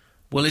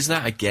 Well, is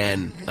that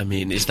again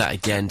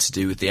to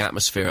do with the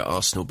atmosphere at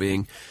Arsenal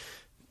being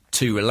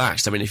too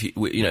relaxed? I mean, if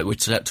we're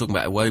talking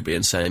about Iwobi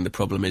and saying the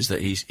problem is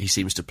that he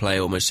seems to play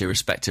almost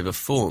irrespective of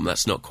form.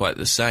 That's not quite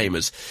the same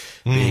as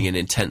being in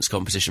intense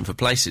competition for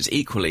places.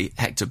 Equally,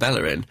 Hector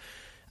Bellerin,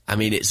 I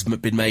mean, it's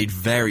been made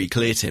very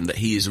clear to him that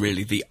he is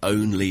really the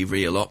only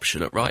real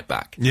option at right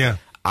back. Yeah.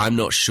 I'm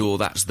not sure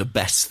that's the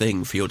best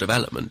thing for your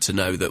development, to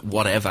know that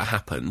whatever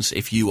happens,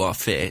 if you are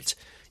fit,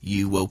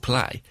 you will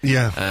play.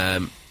 Yeah.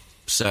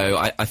 So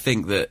I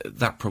think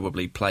that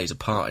probably plays a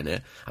part in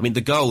it. I mean,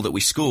 the goal that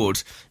we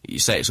scored, you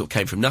say it sort of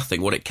came from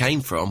nothing. What it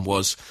came from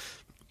was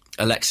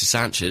Alexis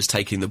Sanchez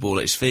taking the ball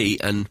at his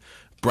feet and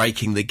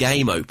breaking the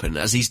game open,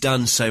 as he's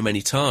done so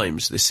many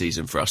times this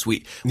season for us.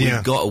 We've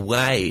got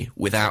away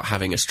without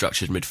having a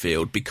structured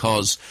midfield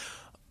because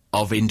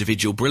of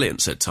individual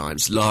brilliance at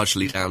times,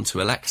 largely down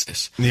to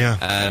Alexis.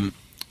 Yeah.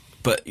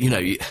 But, you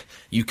know,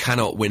 you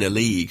cannot win a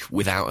league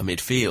without a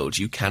midfield.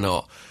 You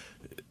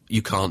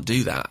can't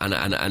do that,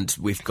 and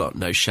we've got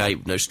no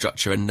shape, no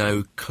structure, and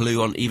no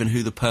clue on even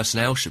who the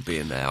personnel should be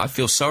in there. I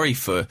feel sorry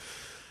for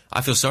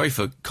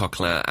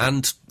Coquelin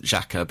and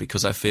Xhaka,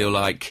 because I feel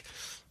like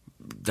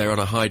they're on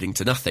a hiding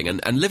to nothing.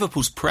 And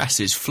Liverpool's press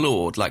is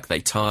flawed. Like,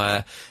 they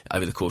tire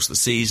over the course of the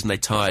season, they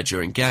tire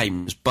during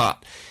games,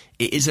 but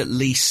it is at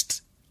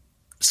least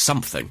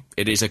something.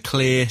 It is a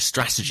clear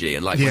strategy,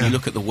 and when you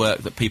look at the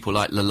work that people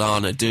like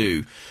Lallana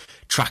do,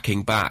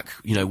 tracking back,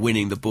 you know,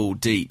 winning the ball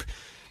deep,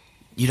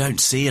 you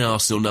don't see an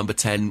Arsenal number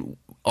 10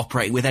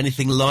 operating with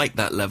anything like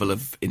that level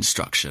of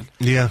instruction.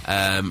 Yeah.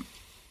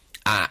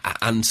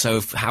 And so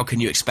how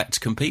can you expect to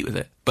compete with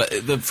it? But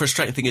the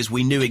frustrating thing is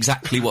we knew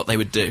exactly what they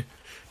would do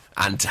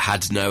and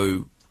had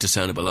no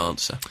discernible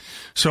answer.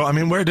 So, I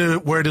mean, where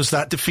does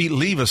that defeat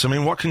leave us? I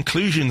mean, what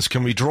conclusions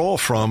can we draw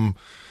from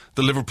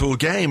the Liverpool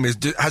game?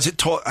 Has it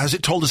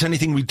told us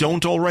anything we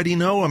don't already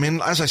know? I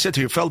mean, as I said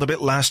to you, it felt a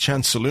bit last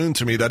chance saloon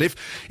to me, that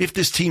if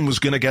this team was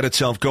going to get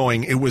itself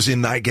going, it was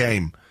in that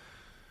game.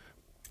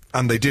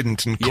 And they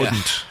didn't and couldn't.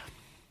 Yeah.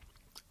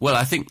 Well,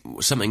 I think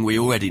something we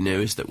already knew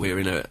is that we're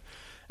in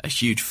a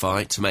huge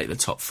fight to make the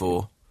top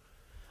four.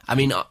 I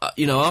mean,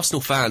 you know,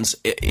 Arsenal fans,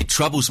 it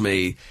troubles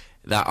me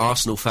that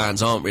Arsenal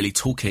fans aren't really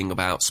talking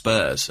about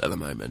Spurs at the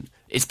moment.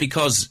 It's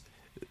because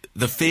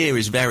the fear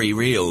is very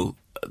real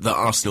that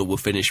Arsenal will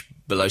finish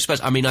below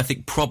Spurs. I mean, I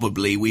think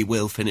probably we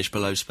will finish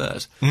below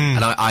Spurs.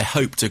 And I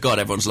hope to God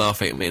everyone's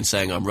laughing at me and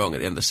saying I'm wrong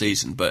at the end of the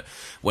season. But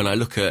when I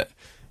look at,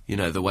 you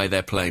know, the way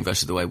they're playing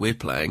versus the way we're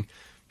playing,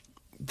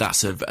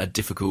 that's a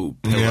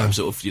difficult pill I'm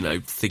sort of, you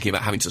know, thinking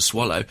about having to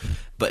swallow.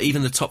 But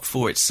even the top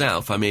four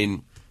itself, I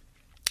mean,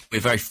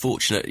 we're very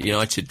fortunate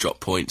United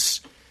dropped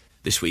points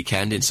this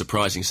weekend in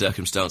surprising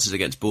circumstances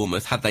against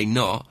Bournemouth. Had they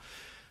not,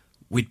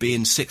 we'd be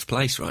in 6th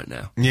place right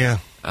now. Yeah.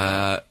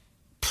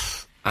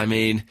 I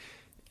mean,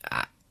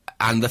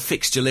 and the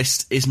fixture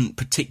list isn't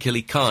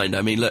particularly kind.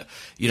 I mean, look,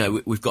 you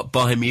know, we've got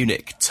Bayern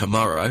Munich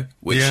tomorrow,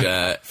 which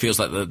feels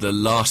like the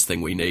last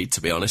thing we need,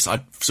 to be honest.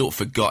 I sort of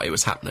forgot it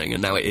was happening,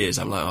 and now it is.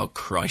 I'm like, oh,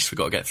 Christ, we've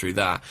got to get through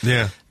that.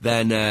 Yeah.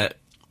 Then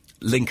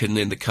Lincoln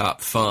in the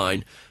Cup,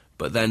 fine.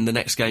 But then the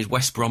next game's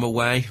West Brom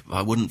away.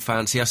 I wouldn't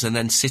fancy us. And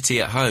then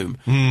City at home.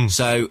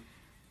 So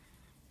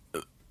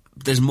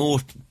there's more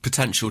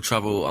potential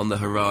trouble on the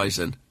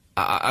horizon.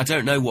 I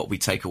don't know what we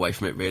take away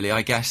from it, really.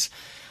 I guess,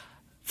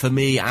 for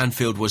me,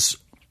 Anfield was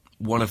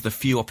one of the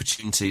few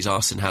opportunities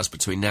Arsene has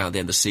between now and the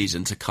end of the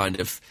season to kind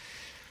of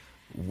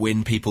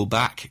win people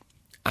back,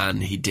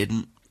 and he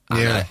didn't.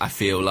 Yeah. I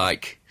feel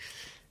like,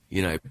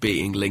 you know,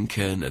 beating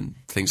Lincoln and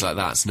things like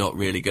that's not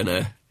really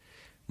gonna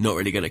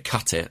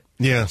cut it.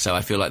 Yeah. So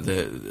I feel like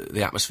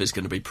the atmosphere's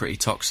going to be pretty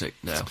toxic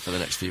now for the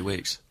next few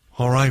weeks.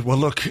 All right. Well,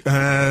 look,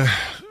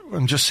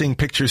 I'm just seeing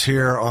pictures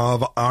here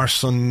of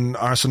Arsene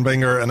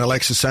Wenger and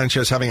Alexis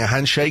Sanchez having a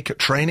handshake at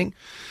training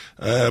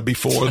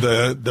before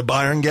the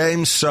Bayern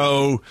game.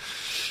 So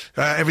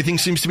everything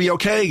seems to be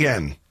okay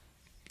again.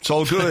 It's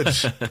all good.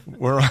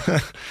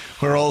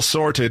 We're all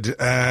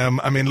sorted.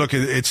 I mean, look,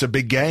 it's a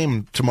big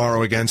game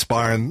tomorrow against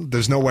Bayern.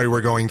 There's no way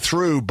we're going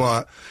through,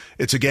 but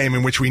it's a game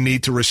in which we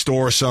need to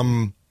restore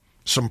some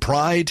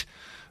pride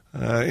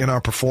in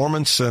our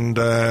performance. And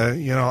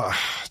I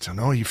don't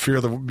know. You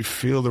feel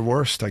the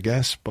worst, I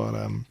guess. But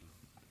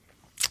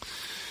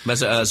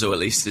Mesut Ozil at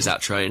least is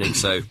at training,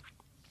 so.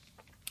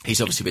 He's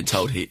obviously been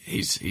told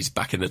he's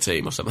back in the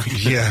team or something.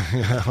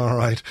 Yeah, all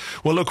right.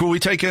 Well, look, will we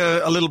take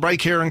a little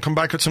break here and come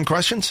back with some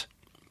questions?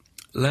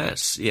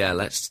 Let's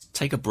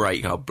take a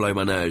break. I'll blow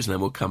my nose and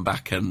then we'll come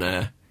back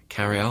and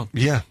carry on.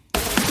 Yeah.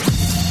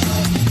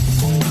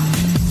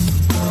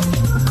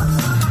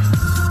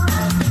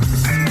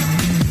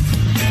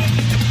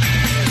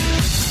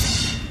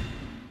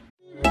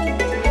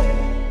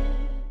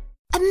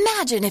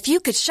 Imagine if you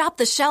could shop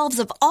the shelves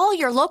of all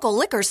your local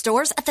liquor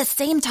stores at the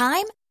same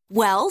time.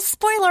 Well,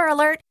 spoiler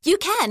alert, you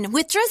can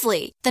with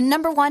Drizzly, the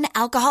 #1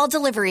 alcohol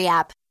delivery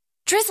app.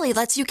 Drizzly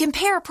lets you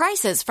compare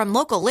prices from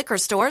local liquor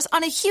stores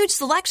on a huge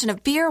selection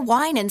of beer,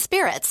 wine, and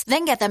spirits,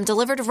 then get them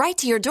delivered right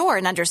to your door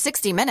in under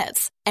 60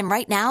 minutes. And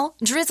right now,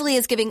 Drizzly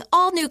is giving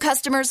all new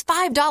customers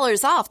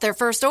 $5 off their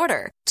first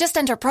order. Just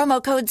enter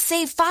promo code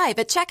SAVE5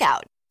 at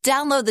checkout.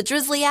 Download the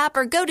Drizzly app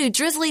or go to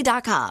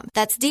drizzly.com.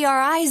 That's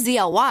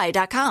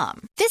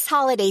DRIZLY.com. This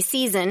holiday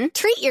season,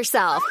 treat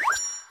yourself.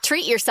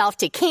 Treat yourself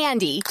to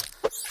candy.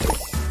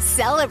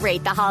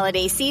 Celebrate the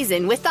holiday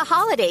season with the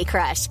Holiday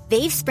Crush.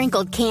 They've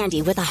sprinkled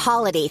candy with a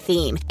holiday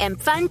theme and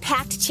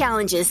fun-packed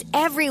challenges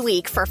every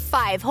week for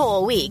 5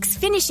 whole weeks,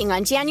 finishing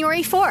on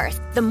January 4th.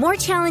 The more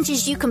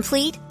challenges you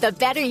complete, the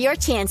better your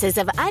chances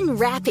of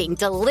unwrapping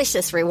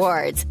delicious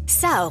rewards.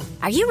 So,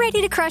 are you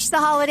ready to crush the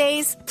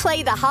holidays?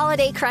 Play the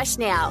Holiday Crush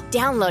now.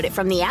 Download it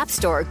from the App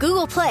Store,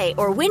 Google Play,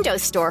 or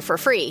Windows Store for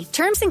free.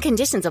 Terms and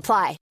conditions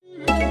apply.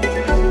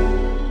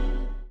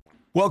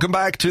 Welcome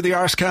back to the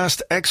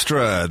Arsecast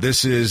Extra.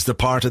 This is the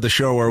part of the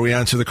show where we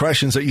answer the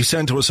questions that you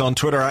send to us on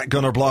Twitter at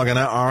Gunnerblog and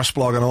at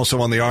Arseblog, and also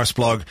on the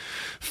Arseblog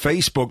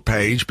Facebook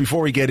page.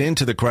 Before we get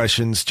into the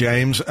questions,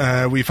 James,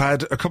 we've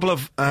had a couple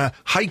of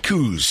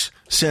haikus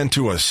sent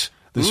to us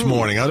this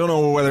morning. I don't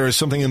know whether it's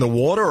something in the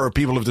water or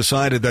people have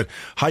decided that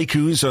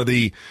haikus are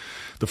the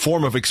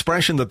form of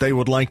expression that they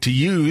would like to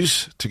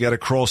use to get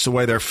across the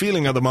way they're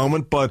feeling at the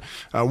moment. But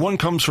one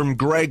comes from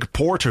Greg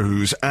Porter,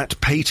 who's at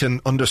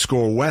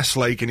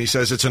Peyton_Westlake, and he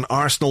says it's an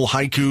Arsenal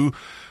haiku.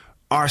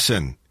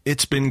 Arsen,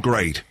 it's been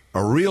great.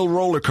 A real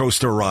roller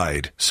coaster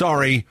ride.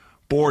 Sorry,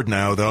 bored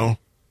now though.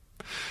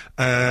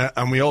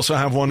 And we also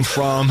have one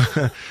from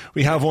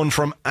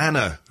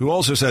Anna, who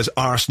also says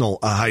Arsenal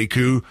a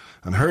haiku,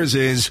 and hers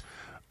is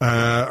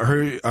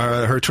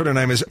her Twitter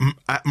name is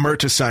at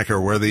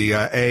Mertesacker, where the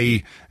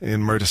A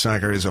in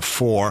Mertesacker is a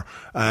 4.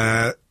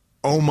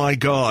 Oh my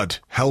God,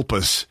 help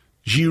us.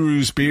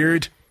 Giroud's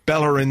beard,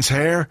 Bellerin's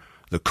hair,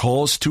 the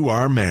cause to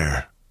our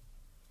mare.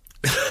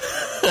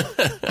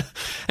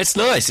 It's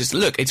nice.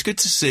 It's good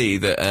to see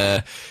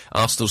that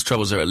Arsenal's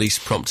troubles are at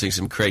least prompting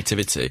some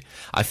creativity.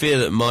 I feel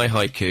that my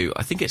haiku,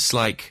 I think it's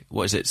like,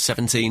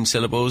 17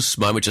 syllables?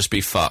 Mine would just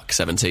be fuck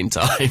 17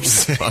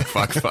 times. Fuck,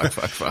 fuck, fuck,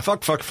 fuck, fuck.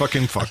 Fuck, fuck,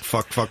 fucking fuck,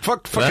 fuck, fuck,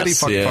 fuck, fuckity,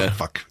 fuck, fuck,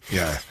 fuck.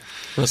 Yeah.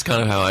 That's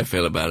kind of how I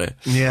feel about it.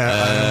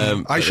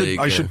 Yeah, I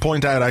should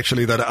point out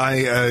actually that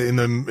I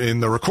in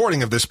the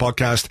recording of this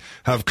podcast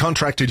have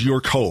contracted your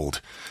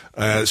cold.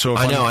 So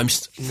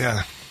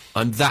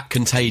I'm that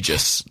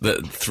contagious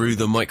that through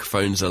the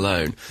microphones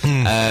alone.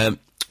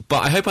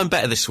 But I hope I'm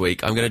better this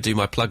week. I'm going to do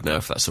my plug now,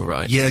 if that's all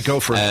right. Yeah, go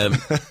for it.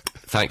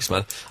 Thanks,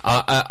 man.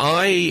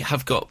 I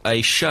have got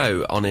a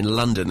show on in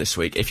London this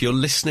week. If you're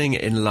listening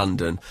in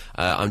London,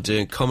 I'm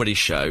doing a comedy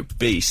show.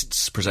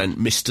 Beasts present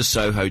Mr.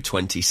 Soho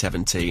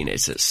 2017.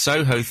 It's at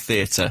Soho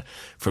Theatre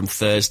from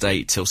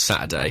Thursday till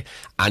Saturday.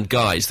 And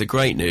guys, the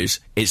great news,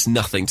 it's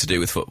nothing to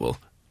do with football.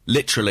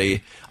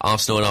 Literally,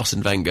 Arsenal and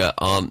Arsene Wenger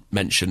aren't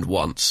mentioned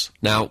once.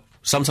 Now,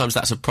 sometimes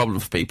that's a problem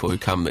for people who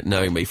come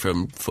knowing me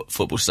from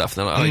football stuff.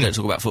 And they're like, you don't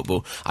talk about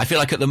football. I feel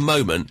like at the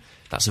moment,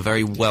 that's a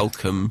very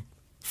welcome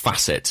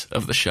facet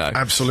of the show.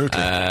 Absolutely.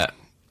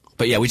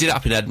 But yeah, we did it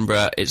up in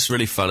Edinburgh. It's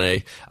really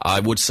funny. I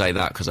would say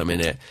that because I'm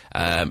in it.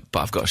 But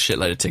I've got a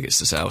shitload of tickets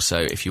to sell. So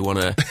if you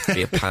want to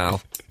be a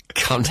pal,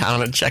 come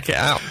down and check it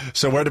out.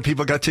 So where do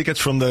people get tickets?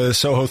 From the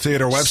Soho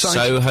Theatre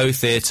website?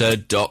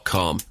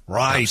 SohoTheatre.com.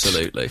 Right.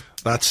 Absolutely.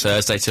 That's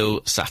Thursday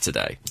till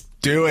Saturday.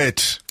 Do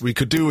it. We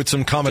could do with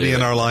some comedy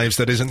in our lives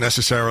that isn't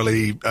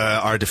necessarily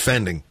our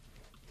defending.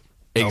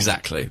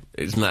 Exactly.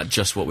 Isn't that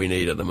just what we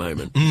need at the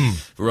moment?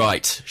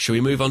 Right. Shall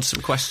we move on to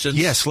some questions?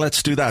 Yes,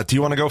 let's do that. Do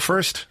you want to go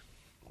first?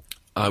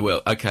 I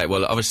will. Okay,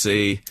 well,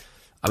 obviously,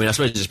 I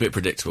suppose it's a bit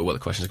predictable what the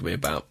question's going to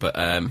be about, but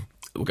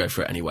we'll go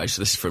for it anyway.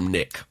 So this is from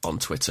Nick on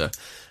Twitter.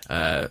 We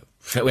had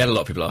a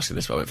lot of people asking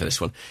this, but I went for this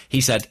one.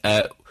 He said,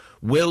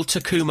 will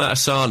Takuma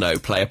Asano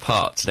play a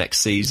part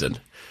next season?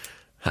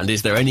 And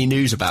is there any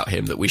news about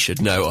him that we should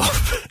know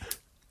of?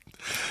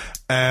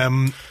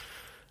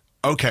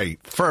 Okay,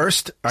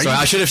 first...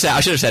 I should have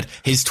said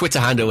his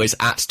Twitter handle is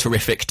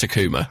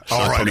 @TerrificTakuma. So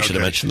I probably should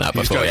have mentioned that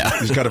before,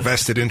 He's got a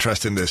vested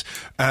interest in this.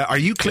 Are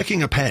you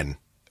clicking a pen?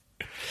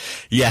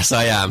 Yes,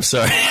 I am.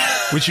 Sorry.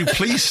 Would you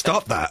please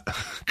stop that?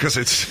 Because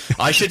it's...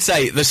 I should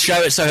say the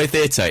show at Soho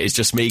Theatre is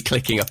just me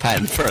clicking a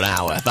pen for an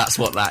hour. That's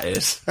what that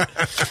is.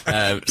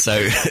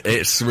 So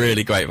it's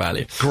really great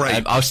value.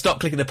 Great. I'll stop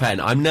clicking the pen.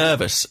 I'm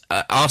nervous.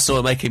 Arsenal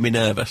are making me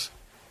nervous.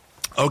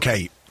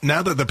 Okay.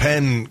 Now that the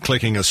pen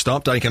clicking has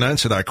stopped, I can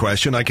answer that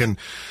question. I can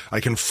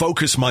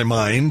focus my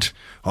mind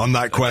on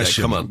that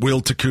question. Come on.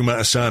 Will Takuma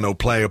Asano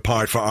play a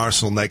part for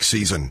Arsenal next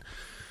season?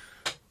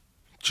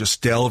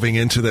 Just delving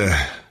into the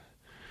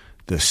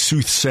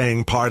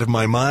soothsaying part of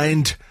my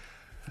mind.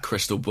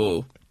 Crystal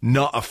ball.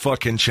 Not a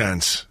fucking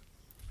chance.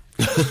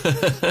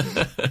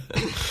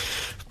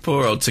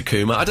 Poor old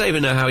Takuma. I don't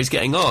even know how he's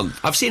getting on.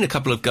 I've seen a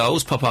couple of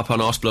goals pop up on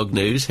Arsblog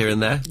News here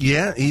and there.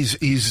 Yeah,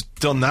 he's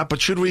done that.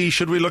 But should we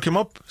look him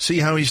up? See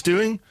how he's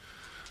doing?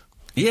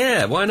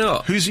 Yeah, why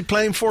not? Who's he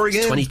playing for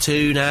again? He's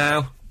 22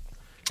 now.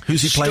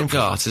 Who's he playing for?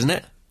 Stuttgart, isn't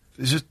it?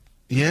 Is it?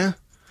 Yeah.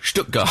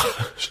 Stuttgart.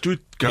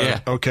 Yeah.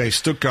 Okay,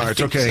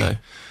 Stuttgart. Okay. So.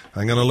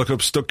 I'm going to look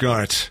up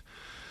Stuttgart.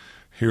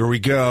 Here we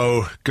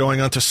go. Going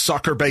on to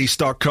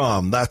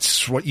soccerbase.com.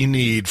 That's what you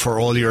need for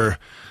all your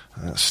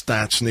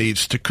stats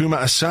needs. Takuma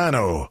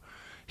Asano.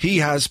 He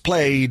has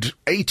played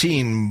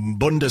 18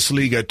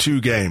 Bundesliga 2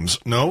 games.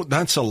 No,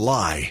 that's a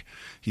lie.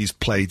 He's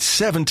played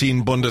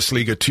 17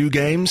 Bundesliga 2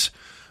 games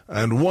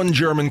and 1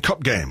 German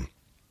Cup game.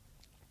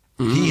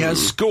 He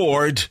has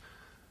scored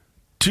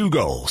 2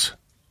 goals.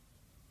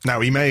 Now,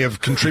 he may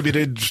have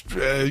contributed,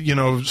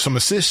 some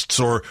assists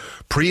or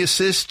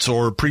pre-assists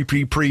or pre-assists.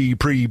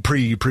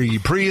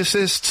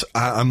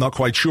 I'm not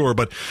quite sure.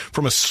 But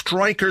from a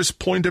striker's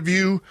point of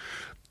view,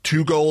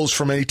 2 goals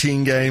from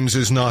 18 games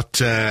is not,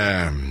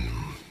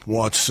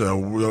 what's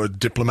a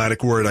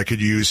diplomatic word I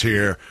could use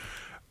here?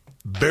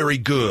 Very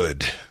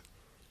good.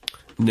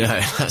 No,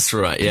 that's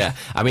right, yeah.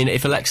 I mean,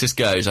 if Alexis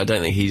goes, I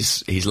don't think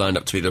he's lined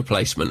up to be the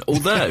replacement.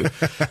 Although,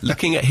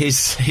 looking at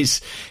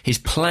his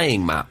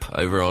playing map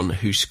over on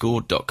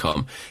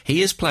whoscored.com,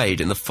 he has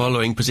played in the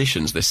following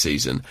positions this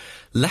season: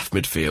 left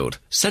midfield,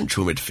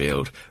 central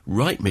midfield,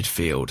 right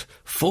midfield,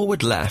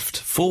 forward left,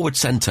 forward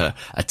centre,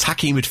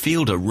 attacking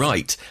midfielder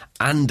right,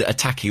 and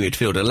attacking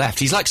midfielder left.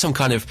 He's like some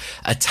kind of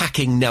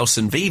attacking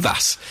Nelson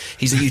Vivas.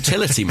 He's a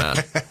utility man.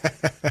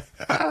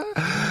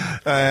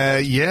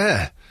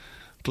 Yeah.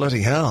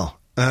 Bloody hell.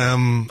 I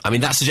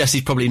mean, that suggests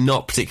he's probably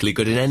not particularly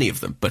good in any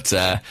of them. But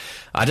I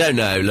don't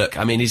know. Look,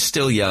 I mean, he's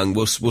still young.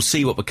 We'll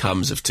see what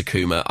becomes of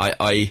Takuma.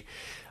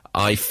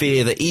 I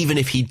fear that even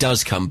if he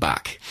does come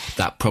back,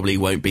 that probably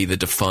won't be the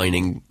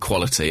defining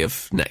quality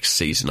of next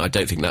season. I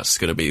don't think that's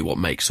going to be what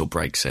makes or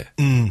breaks it.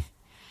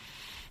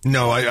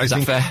 No, I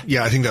think that fair?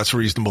 Yeah, I think that's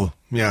reasonable.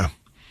 Yeah.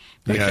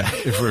 Okay. Yeah,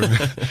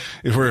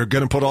 if we're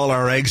going to put all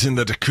our eggs in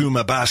the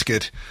Takuma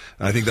basket,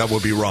 I think that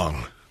would be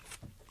wrong.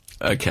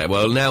 Okay,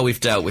 well, now we've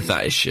dealt with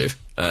that issue.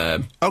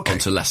 Okay. On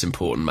to less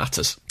important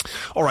matters.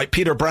 All right,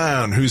 Peter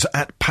Brown, who's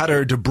at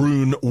Patter De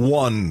Bruyne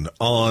 1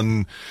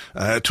 on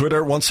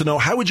Twitter, wants to know,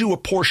 how would you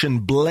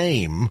apportion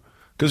blame?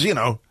 Because,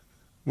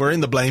 we're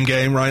in the blame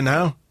game right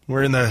now.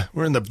 We're in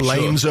the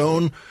blame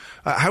zone.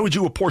 How would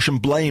you apportion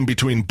blame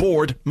between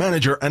board,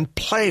 manager, and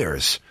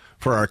players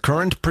for our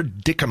current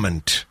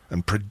predicament?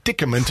 And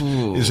predicament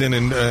is in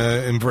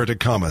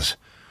inverted commas.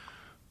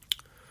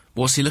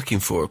 What's he looking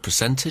for? A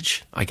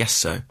percentage? I guess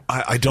so.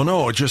 I don't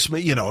know. Just,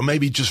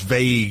 maybe just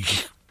vague,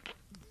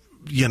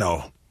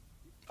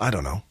 I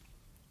don't know.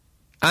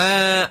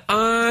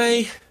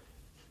 I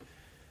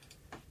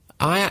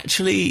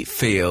actually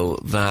feel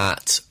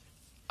that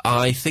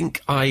I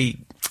think I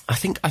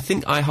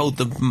hold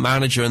the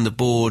manager and the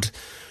board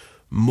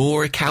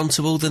more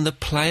accountable than the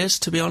players,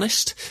 to be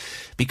honest.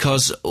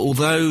 Because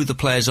although the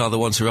players are the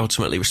ones who are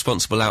ultimately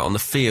responsible out on the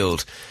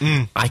field,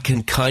 I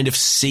can kind of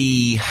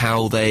see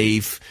how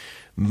they've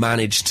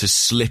managed to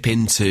slip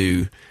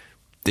into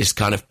this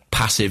kind of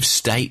passive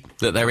state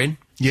that they're in.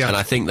 Yeah. And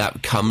I think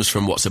that comes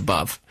from what's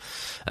above.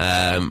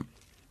 I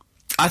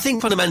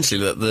think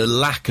fundamentally that the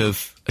lack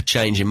of a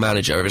change in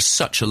manager over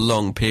such a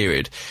long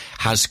period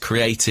has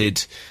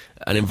created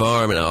an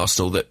environment at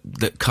Arsenal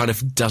that kind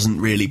of doesn't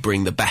really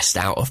bring the best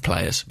out of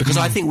players. Because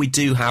I think we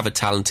do have a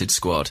talented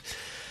squad.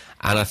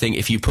 And I think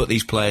if you put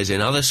these players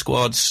in other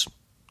squads,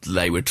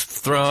 they would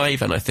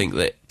thrive. And I think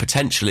that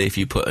potentially if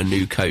you put a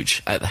new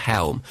coach at the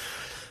helm,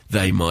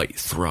 they might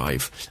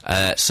thrive.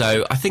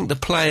 So I think the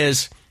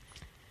players,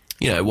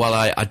 while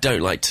I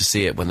don't like to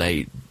see it when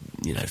they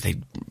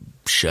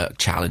shirk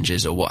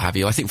challenges or what have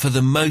you, I think for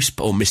the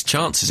most, or miss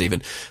chances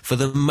even, for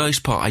the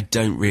most part, I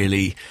don't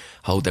really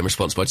hold them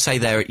responsible. I'd say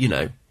they're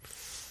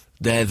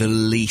the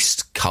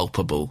least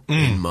culpable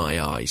in my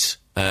eyes.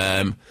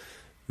 Then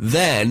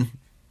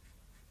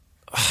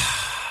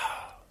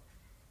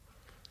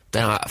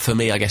for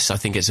me, I guess I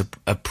think it's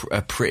a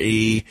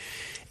pretty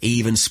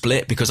even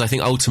split, because I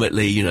think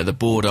ultimately, the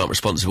board aren't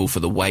responsible for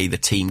the way the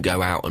team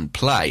go out and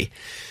play,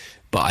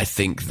 but I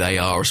think they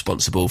are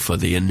responsible for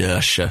the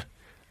inertia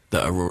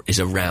that is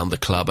around the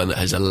club and that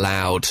has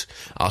allowed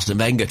Arsene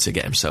Wenger to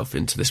get himself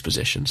into this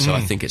position. So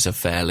I think it's a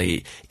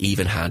fairly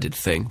even-handed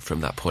thing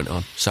from that point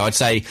on. So I'd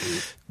say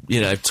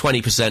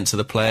 20% to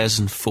the players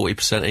and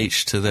 40%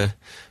 each to the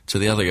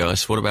other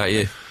guys. What about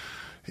you?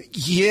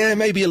 Yeah,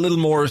 maybe a little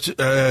more,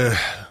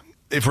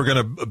 if we're going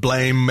to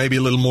blame, maybe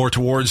a little more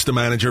towards the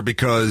manager,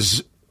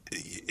 because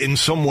in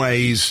some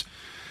ways,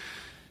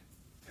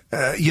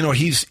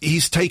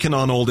 he's taken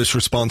on all this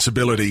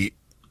responsibility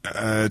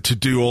to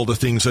do all the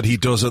things that he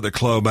does at the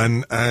club,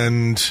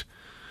 and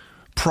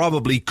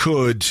probably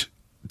could,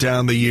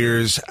 down the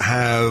years,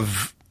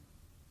 have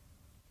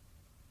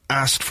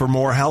asked for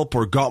more help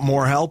or got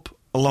more help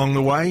along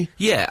the way.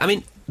 Yeah, I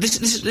mean, this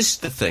is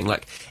the thing.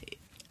 Like,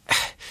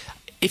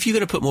 if you're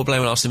going to put more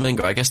blame on Arsene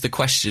Wenger, I guess the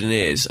question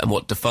is, and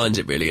what defines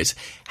it really is,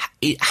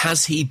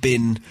 has he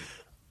been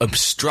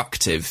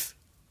obstructive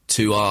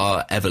to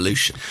our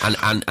evolution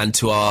and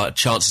to our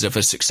chances of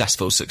a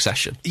successful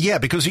succession? Yeah,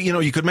 because,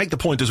 you could make the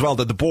point as well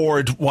that the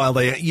board, while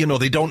they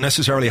don't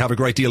necessarily have a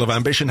great deal of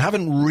ambition,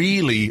 haven't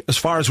really, as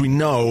far as we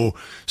know,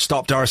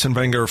 stopped Arsene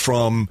Wenger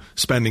from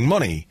spending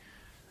money.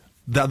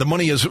 That the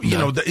money is,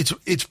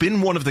 it's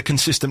been one of the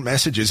consistent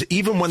messages,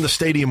 even when the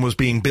stadium was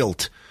being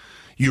built.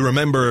 You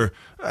remember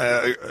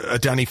a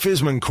Danny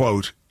Fisman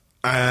quote,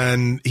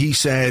 and he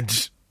said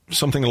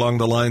something along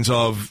the lines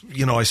of,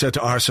 I said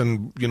to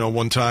Arsene,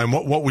 one time,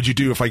 what would you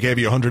do if I gave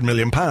you £100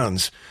 million?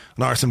 And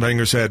Arsene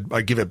Wenger said,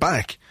 I'd give it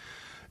back.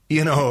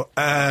 So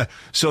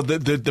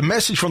the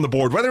message from the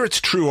board, whether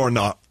it's true or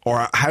not,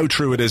 or how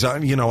true it is,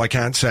 I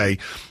can't say,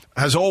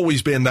 has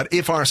always been that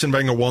if Arsene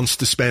Wenger wants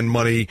to spend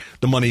money,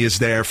 the money is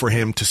there for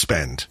him to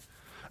spend.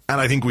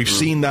 And I think we've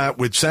seen that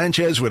with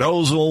Sanchez, with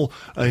Ozil.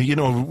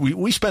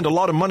 We spent a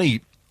lot of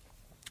money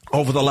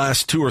over the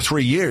last 2 or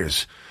 3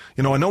 years.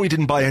 I know he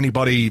didn't buy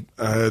anybody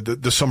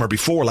the summer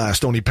before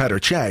last, only Petr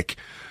Cech.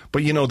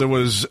 But, there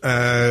was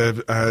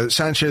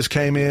Sanchez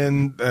came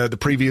in the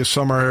previous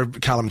summer,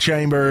 Callum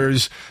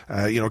Chambers,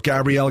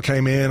 Gabriel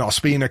came in,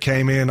 Ospina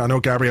came in. I know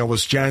Gabriel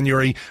was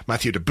January.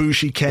 Mathieu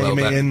Debuchy came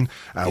in.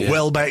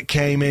 Welbeck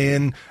came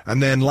in.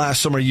 And then last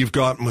summer you've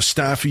got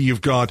Mustafi,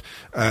 you've got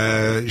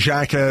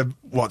Xhaka,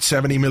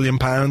 £70 million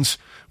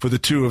for the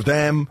two of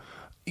them.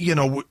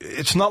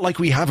 It's not like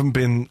we haven't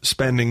been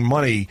spending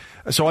money.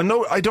 So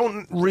I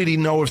don't really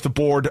know if the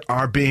board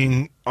are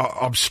being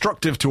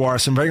obstructive to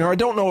Arsene Wenger. I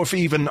don't know if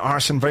even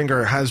Arsene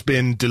Wenger has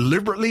been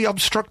deliberately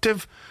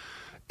obstructive.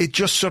 It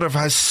just sort of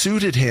has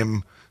suited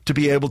him to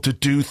be able to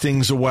do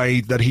things the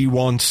way that he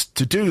wants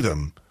to do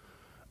them.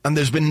 And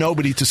there's been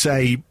nobody to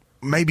say,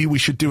 maybe we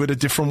should do it a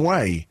different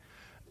way.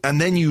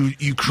 And then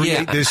you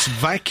create this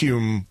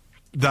vacuum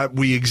that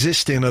we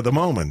exist in at the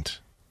moment.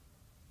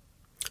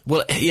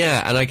 Well,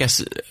 yeah, and I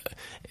guess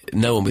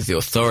no one with the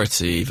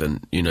authority even,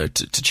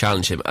 to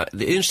challenge him.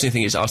 The interesting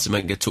thing is Arsene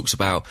Wenger talks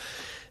about,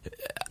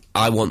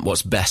 I want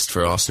what's best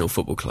for Arsenal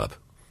Football Club.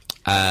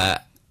 And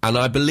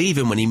I believe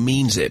him when he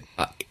means it.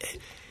 I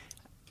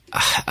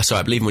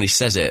believe him when he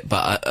says it,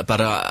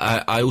 but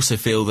I also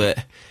feel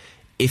that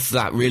if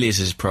that really is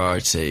his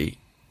priority,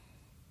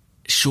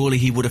 surely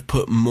he would have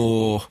put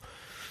more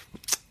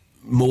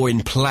in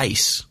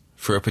place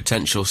for a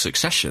potential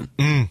succession,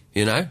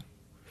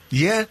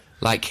 Yeah.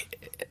 Like,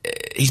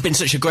 he's been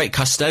such a great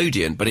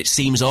custodian, but it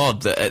seems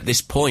odd that at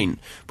this point,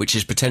 which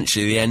is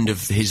potentially the end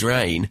of his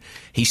reign,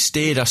 he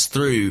steered us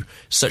through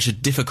such a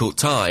difficult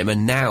time,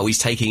 and now he's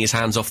taking his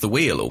hands off the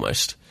wheel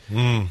almost.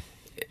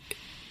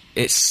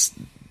 It's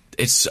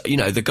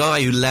the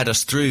guy who led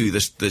us through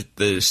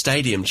the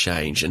stadium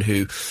change and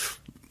who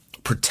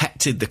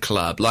protected the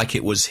club like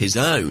it was his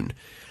own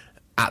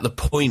at the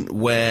point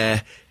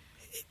where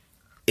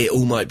it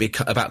all might be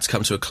about to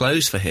come to a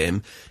close for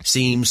him,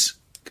 seems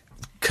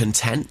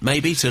content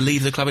maybe to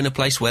leave the club in a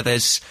place where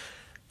there's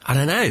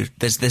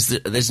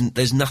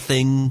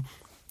nothing,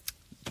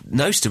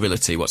 no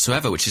stability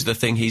whatsoever, which is the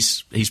thing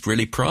he's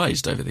really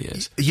prized over the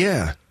years.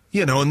 Yeah,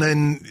 and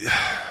then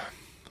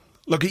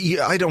look,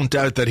 I don't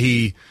doubt that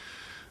he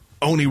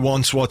only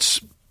wants what's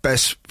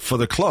best for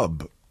the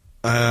club.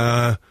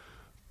 But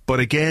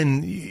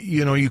again,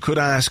 you could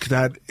ask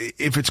that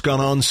if it's gone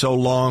on so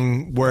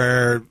long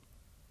where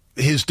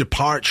his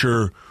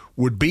departure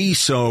would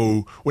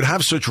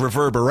have such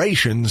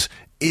reverberations,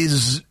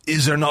 is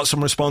there not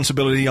some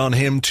responsibility on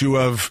him to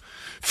have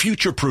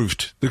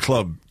future-proofed the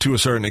club to a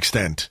certain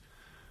extent?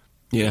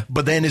 Yeah.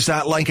 But then is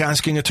that like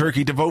asking a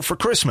turkey to vote for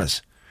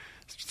Christmas?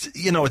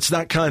 It's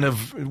that kind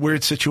of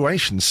weird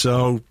situation.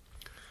 So,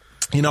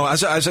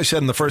 as I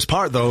said in the first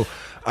part, though,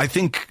 I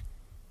think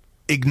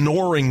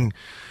ignoring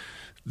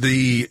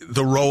the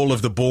role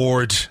of the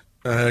board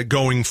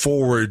going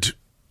forward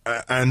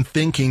and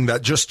thinking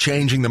that just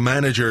changing the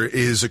manager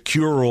is a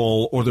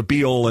cure-all or the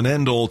be-all and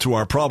end-all to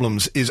our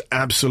problems is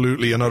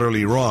absolutely and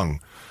utterly wrong.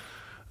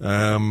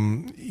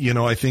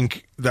 I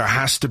think there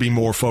has to be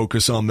more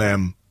focus on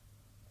them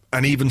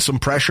and even some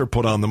pressure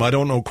put on them. I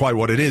don't know quite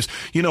what it is.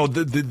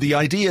 The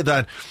idea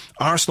that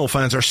Arsenal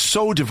fans are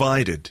so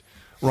divided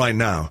right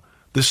now.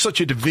 There's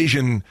such a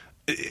division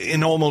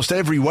in almost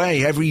every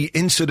way. Every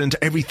incident,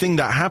 everything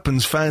that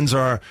happens, fans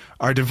are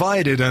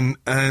divided,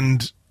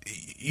 and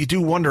you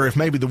do wonder if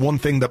maybe the one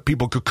thing that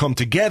people could come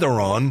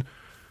together on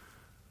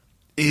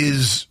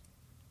is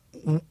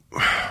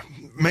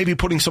maybe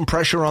putting some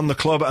pressure on the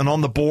club and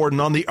on the board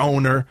and on the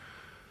owner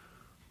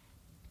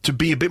to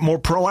be a bit more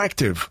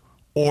proactive,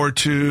 or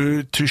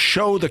to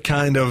show the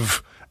kind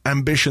of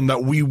ambition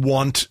that we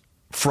want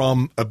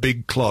from a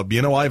big club.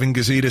 You know, Ivan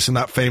Gazidis in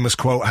that famous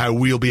quote, how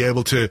we'll be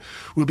able to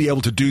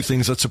do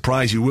things that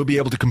surprise you. We'll be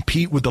able to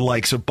compete with the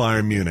likes of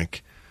Bayern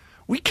Munich.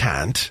 We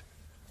can't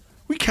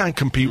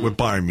compete with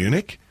Bayern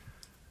Munich.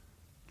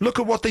 Look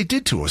at what they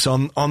did to us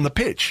on the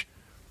pitch.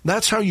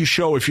 That's how you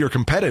show if you're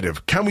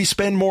competitive. Can we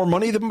spend more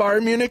money than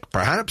Bayern Munich?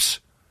 Perhaps.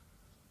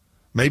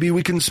 Maybe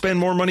we can spend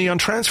more money on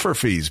transfer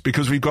fees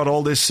because we've got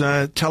all this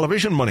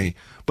television money.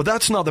 But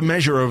that's not the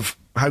measure of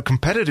how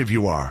competitive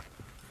you are.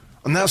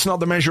 And that's not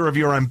the measure of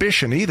your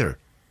ambition either.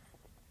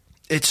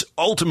 It's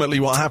ultimately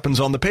what happens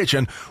on the pitch.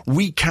 And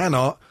we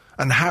cannot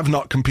and have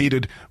not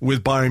competed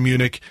with Bayern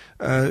Munich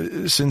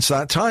since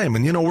that time.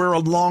 And, you know, we're a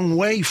long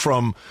way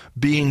from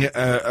being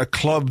a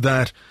club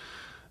that...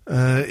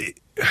 the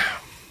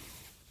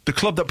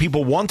club that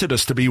people wanted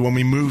us to be when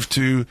we moved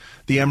to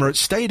the Emirates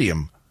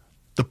Stadium.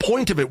 The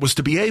point of it was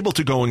to be able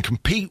to go and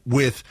compete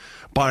with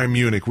Bayern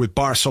Munich, with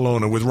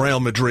Barcelona, with Real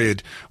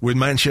Madrid, with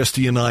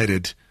Manchester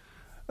United,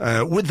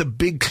 with the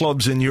big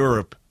clubs in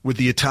Europe, with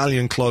the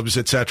Italian clubs,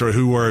 etc.,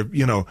 who were,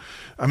 you know,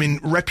 I mean,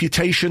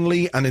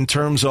 reputationally and in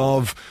terms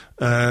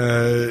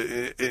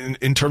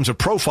of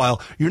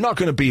profile, you're not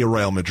going to be a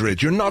Real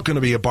Madrid, you're not going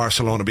to be a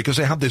Barcelona because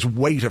they have this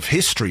weight of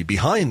history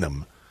behind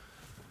them.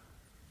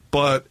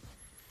 But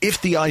if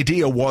the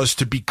idea was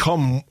to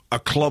become a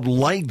club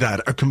like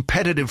that, a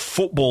competitive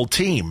football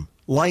team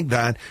like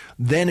that,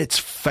 then it's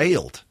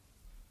failed.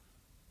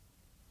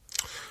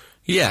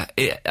 Yeah,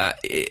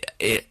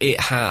 it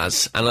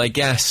has. And I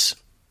guess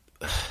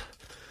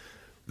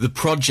the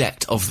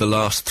project of the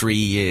last 3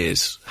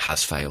 years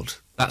has failed.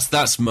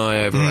 That's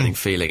my overriding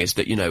feeling, is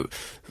that, you know,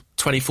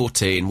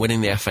 2014,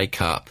 winning the FA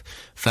Cup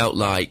felt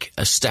like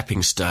a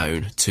stepping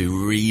stone to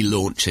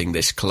relaunching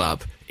this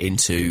club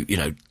into, you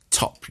know,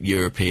 top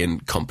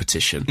European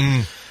competition.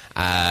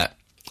 And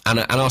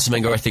Arsene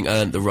Wenger, I think,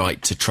 earned the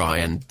right to try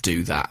and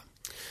do that.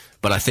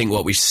 But I think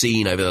what we've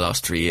seen over the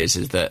last 3 years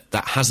is that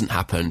hasn't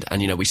happened. And,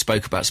 you know, we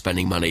spoke about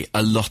spending money.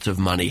 A lot of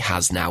money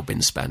has now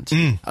been spent.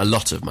 A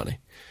lot of money.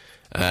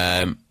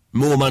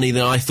 More money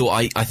than I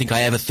think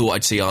I ever thought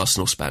I'd see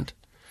Arsenal spend.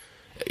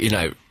 You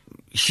know,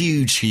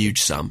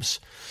 huge sums.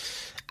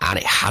 And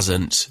it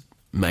hasn't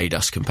made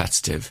us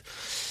competitive.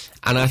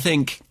 And I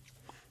think...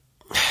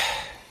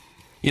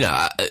 You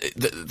know,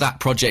 that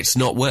project's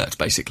not worked,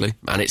 basically,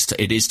 and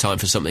it is time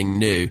for something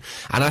new.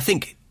 And I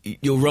think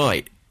you're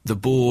right. The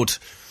board,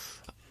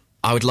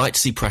 I would like to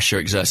see pressure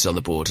exerted on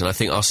the board, and I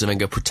think Arsene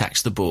Wenger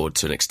protects the board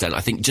to an extent.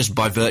 I think just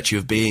by virtue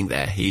of being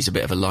there, he's a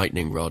bit of a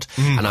lightning rod.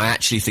 And I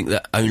actually think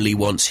that only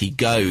once he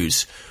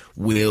goes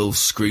will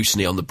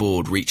scrutiny on the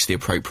board reach the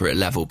appropriate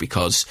level,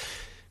 because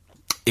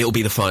it'll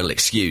be the final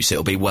excuse.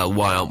 It'll be, well,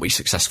 why aren't we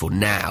successful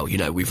now? You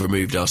know, we've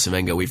removed Arsene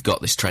Wenger, we've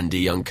got this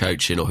trendy young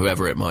coach in, or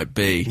whoever it might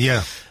be.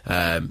 Yeah.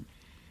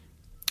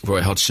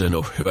 Roy Hodgson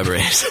or whoever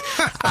it is.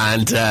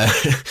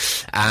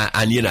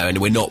 and, you know, and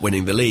we're not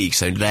winning the league.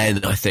 So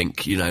then I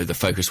think, you know, the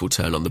focus will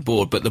turn on the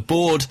board. But the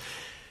board,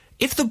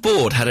 if the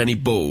board had any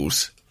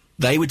balls,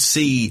 they would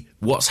see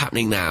what's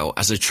happening now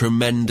as a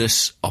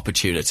tremendous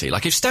opportunity.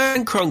 Like if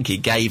Stan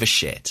Kroenke gave a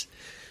shit,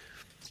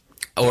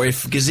 or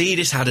if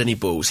Gazidis had any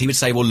balls, he would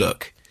say, well,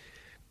 look,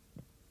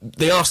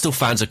 the Arsenal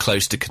fans are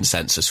close to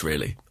consensus,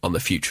 really, on the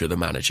future of the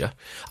manager.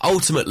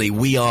 Ultimately,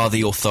 we are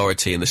the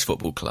authority in this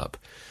football club.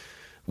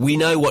 We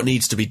know what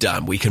needs to be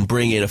done. We can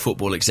bring in a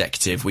football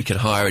executive. We can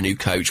hire a new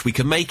coach. We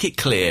can make it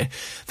clear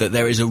that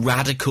there is a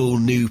radical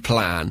new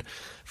plan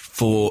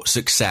for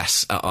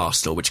success at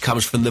Arsenal, which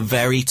comes from the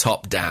very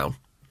top down.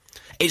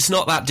 It's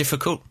not that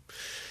difficult.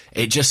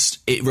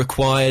 It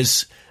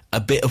requires a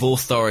bit of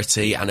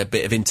authority and a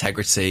bit of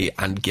integrity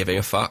and giving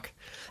a fuck.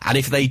 And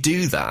if they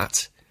do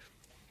that,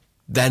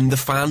 then the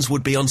fans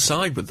would be on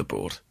side with the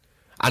board.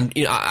 And,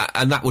 you know,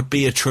 and that would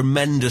be a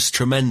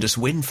tremendous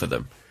win for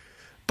them.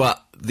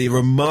 But the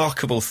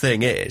remarkable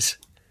thing is,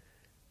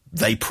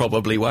 they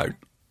probably won't.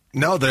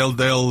 No, they'll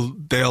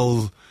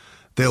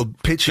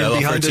pitch in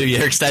behind a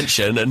 2-year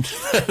extension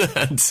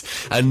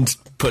and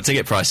put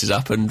ticket prices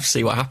up and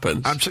see what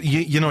happens.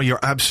 You know, you're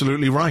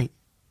absolutely right.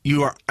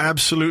 You are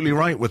absolutely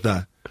right with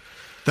that.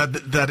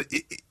 That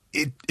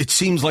it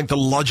seems like the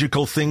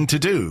logical thing to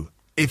do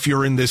if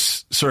you're in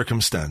this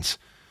circumstance.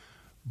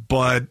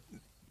 But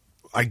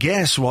I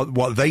guess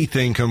what they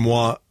think and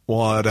what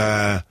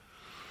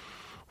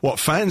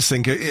fans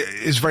think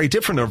is very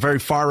different or very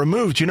far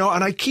removed, you know.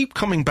 And I keep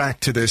coming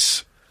back to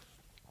this.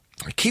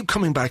 I keep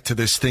coming back to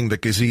this thing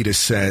that Gazidis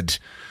said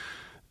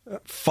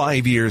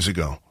 5 years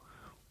ago,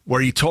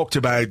 where he talked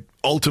about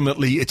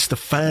ultimately it's the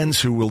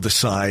fans who will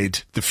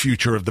decide the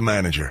future of the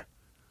manager.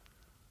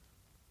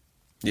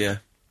 Yeah.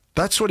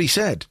 That's what he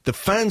said. The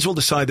fans will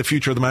decide the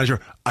future of the manager.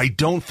 I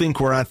don't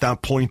think we're at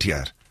that point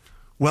yet.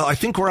 Well, I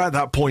think we're at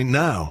that point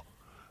now.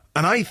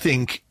 And I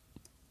think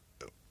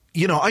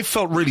I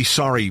felt really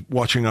sorry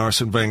watching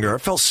Arsene Wenger. I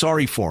felt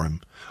sorry for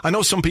him. I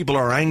know some people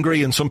are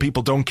angry and some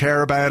people don't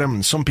care about him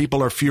and some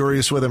people are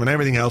furious with him and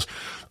everything else.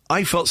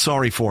 I felt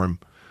sorry for him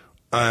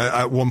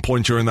at one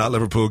point during that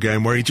Liverpool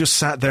game where he just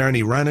sat there and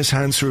he ran his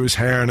hands through his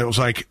hair and it was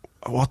like,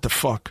 what the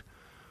fuck?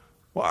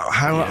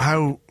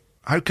 How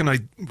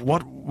can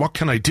what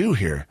can I do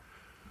here?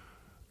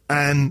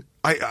 And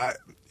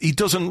he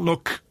doesn't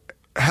look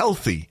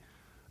healthy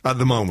at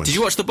the moment. Did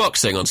you watch the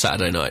boxing on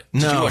Saturday night?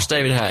 No. Did you watch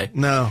David Hay?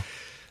 No.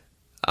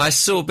 I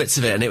saw bits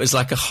of it and it was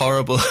like a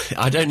horrible...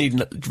 I'd only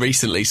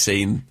recently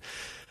seen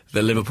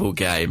the Liverpool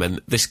game and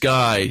this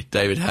guy,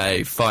 David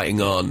Hay, fighting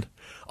on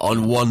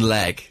one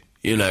leg,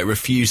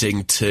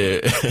 refusing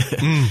to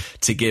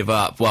to give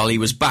up while he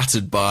was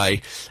battered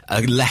by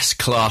a less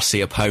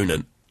classy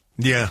opponent.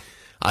 Yeah.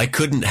 I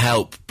couldn't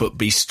help but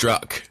be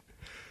struck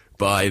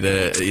by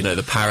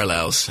the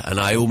parallels, and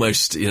I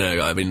almost,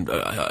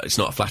 it's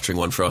not a flattering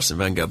one for Arsene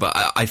Wenger, but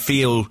I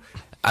feel,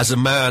 as a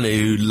man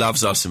who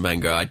loves Arsene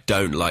Wenger, I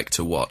don't like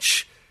to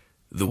watch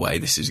the way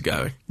this is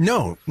going.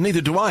 No, neither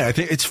do I. I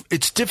think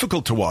it's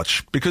difficult to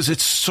watch because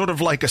it's sort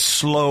of like a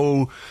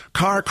slow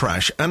car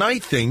crash, and I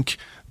think,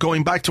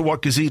 going back to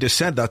what Gazidis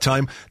said that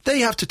time,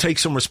 they have to take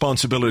some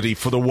responsibility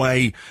for the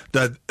way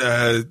that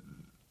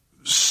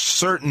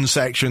certain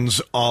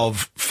sections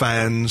of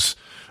fans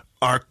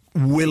are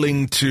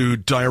willing to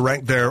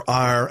direct their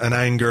ire and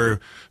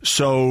anger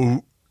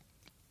so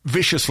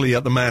viciously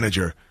at the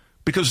manager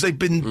because they've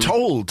been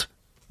told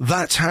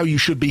that's how you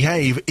should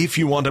behave if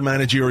you want a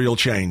managerial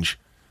change.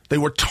 They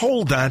were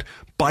told that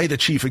by the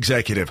chief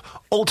executive.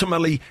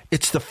 Ultimately,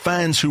 it's the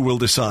fans who will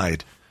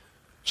decide.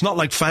 It's not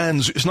like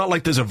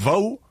there's a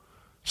vote.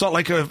 It's not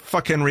like a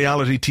fucking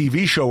reality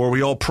TV show where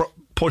we all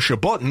push a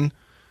button.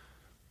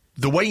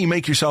 The way you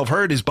make yourself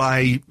heard is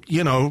by,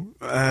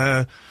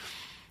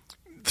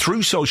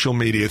 through social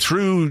media,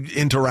 through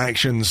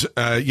interactions,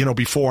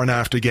 before and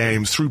after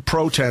games, through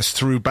protests,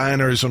 through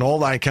banners and all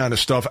that kind of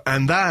stuff.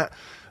 And that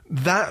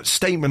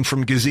statement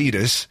from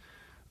Gazidis,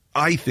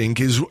 I think,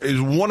 is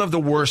one of the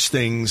worst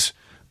things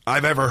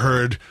I've ever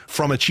heard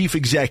from a chief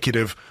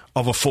executive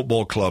of a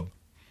football club.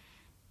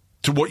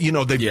 To what,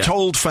 they've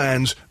told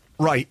fans,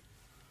 right,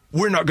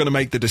 we're not going to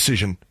make the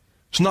decision.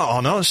 It's not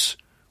on us.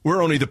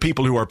 We're only the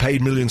people who are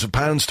paid millions of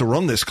pounds to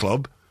run this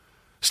club.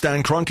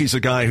 Stan Kroenke's a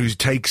guy who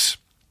takes,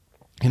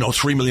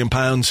 £3 million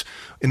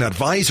in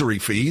advisory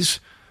fees,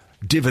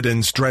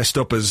 dividends dressed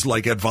up as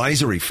like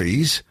advisory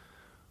fees.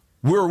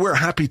 We're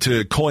happy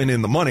to coin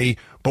in the money,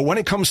 but when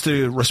it comes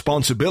to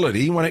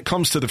responsibility, when it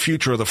comes to the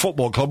future of the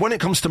football club, when it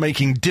comes to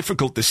making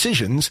difficult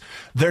decisions,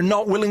 they're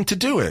not willing to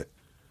do it.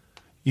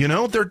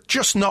 They're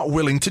just not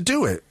willing to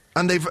do it.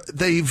 And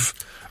they've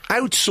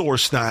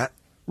outsourced that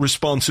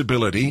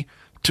responsibility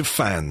to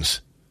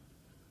fans.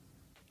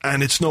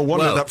 And it's no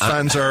wonder that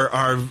fans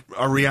are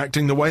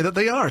reacting the way that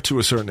they are to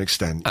a certain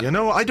extent.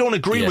 I don't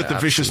agree with the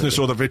viciousness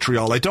or the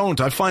vitriol. I don't.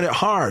 I find it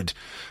hard.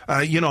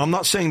 I'm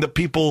not saying that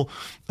people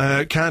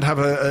can't have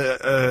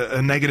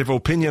a negative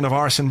opinion of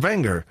Arsene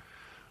Wenger.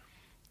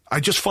 I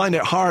just find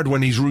it hard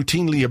when he's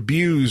routinely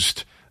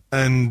abused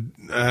and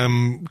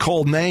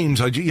called names.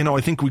 I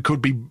think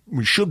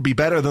we should be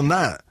better than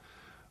that.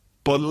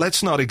 But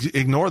let's not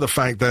ignore the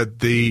fact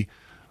that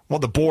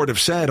what the board have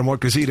said and what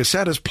Gazidis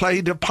said has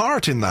played a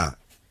part in that.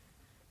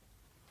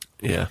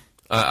 Yeah,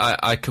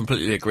 I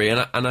completely agree.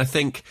 And I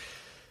think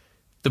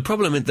the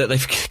problem that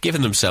they've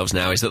given themselves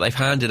now is that they've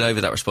handed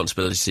over that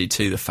responsibility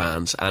to the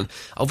fans. And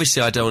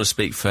obviously I don't want to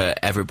speak for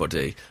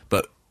everybody,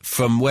 but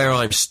from where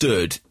I'm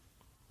stood,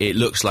 it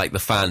looks like the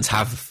fans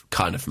have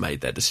kind of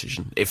made their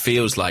decision. It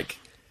feels like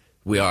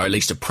we are at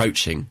least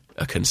approaching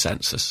a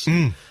consensus.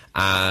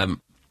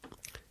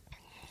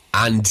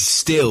 And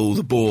still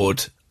the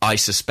board, I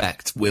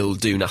suspect, will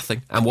do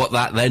nothing. And what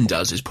that then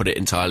does is put it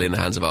entirely in the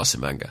hands of Arsene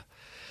Wenger.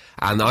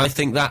 And I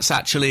think that's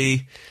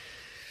actually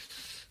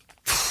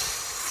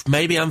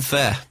maybe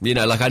unfair.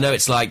 I know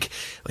it's like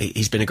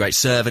he's been a great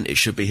servant, it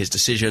should be his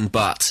decision,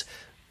 but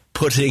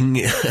putting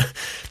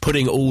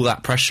all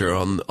that pressure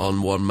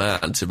on one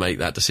man to make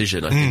that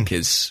decision, I think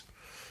is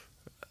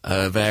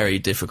a very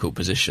difficult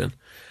position.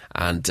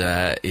 And,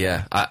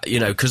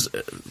 because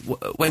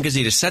when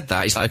Gazidis said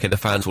that, he's like, okay, the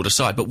fans will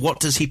decide. But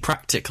what does he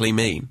practically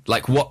mean?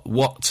 Like,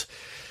 what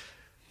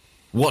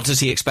does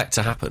he expect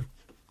to happen?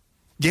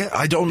 Yeah,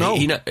 I don't know.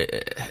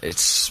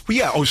 It's...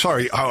 Yeah,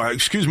 sorry.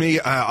 Excuse me,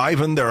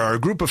 Ivan, there are a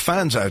group of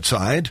fans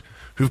outside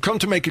who've come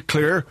to make it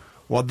clear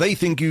what they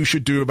think you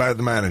should do about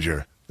the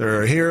manager.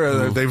 They're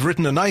here, they've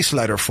written a nice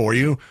letter for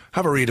you.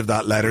 Have a read of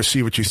that letter,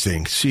 see what you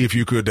think. See if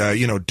you could,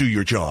 do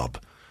your job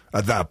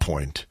at that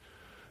point.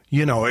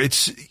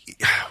 It's...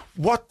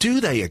 What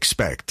do they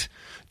expect?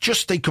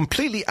 Just they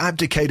completely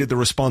abdicated the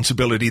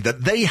responsibility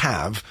that they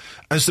have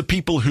as the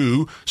people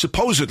who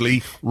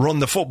supposedly run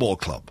the football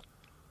club.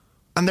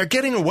 And they're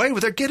getting away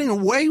with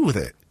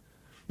it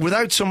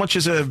without so much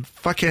as a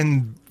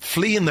fucking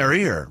flea in their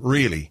ear,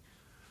 really.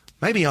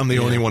 Maybe I'm the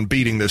only one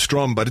beating this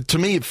drum, but to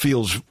me it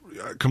feels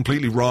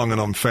completely wrong and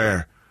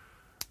unfair.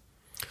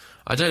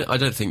 I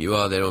don't think you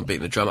are there on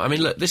beating the drum. I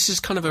mean, look, this is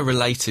kind of a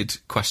related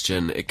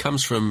question. It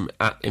comes from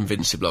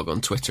 @Invinciblog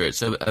on Twitter.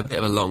 It's a bit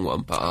of a long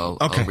one, but I'll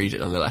read it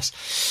nonetheless.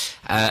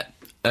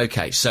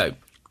 Okay, so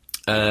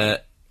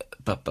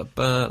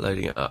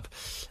loading it up.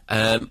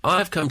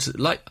 I've come to,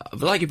 like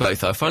you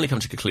both, I've finally come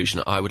to the conclusion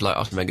that I would like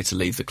Arsene Wenger to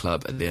leave the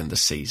club at the end of the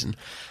season.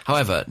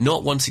 However,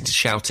 not wanting to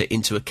shout it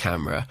into a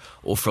camera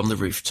or from the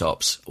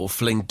rooftops or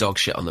fling dog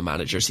shit on the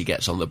manager as he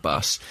gets on the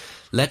bus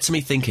led to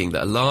me thinking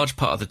that a large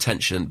part of the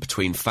tension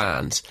between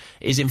fans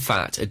is in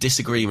fact a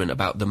disagreement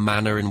about the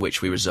manner in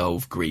which we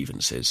resolve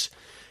grievances.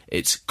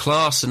 It's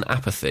class and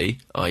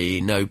apathy,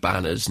 i.e. no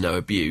banners, no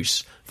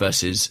abuse,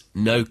 versus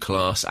no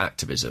class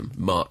activism,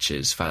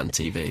 marches, fan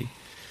TV.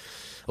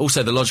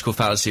 Also, the logical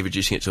fallacy of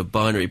reducing it to a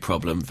binary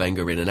problem,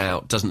 Wenger in and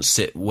out, doesn't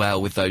sit well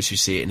with those who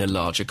see it in a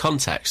larger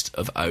context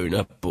of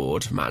owner,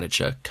 board,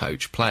 manager,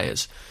 coach,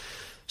 players.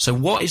 So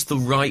what is the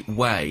right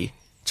way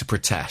to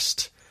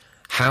protest?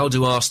 How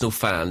do Arsenal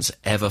fans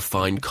ever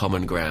find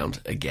common ground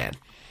again?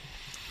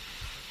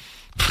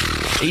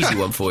 Easy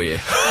one for you.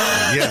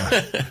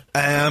 Yeah.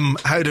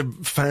 How do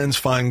fans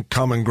find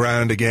common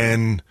ground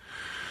again?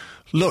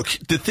 Look,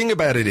 the thing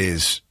about it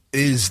is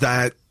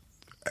that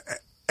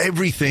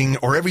everything,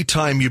 or every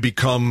time you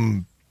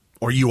become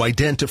or you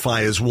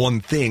identify as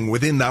one thing,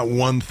 within that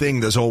one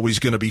thing there's always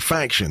going to be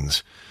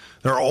factions.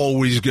 There are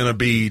always going to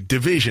be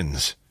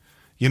divisions.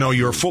 You know,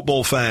 you're a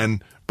football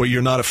fan, but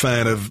you're not a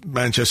fan of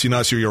Manchester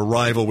United, so you're a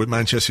rival with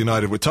Manchester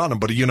United with Tottenham.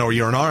 But, you know,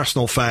 you're an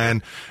Arsenal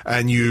fan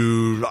and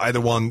you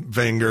either want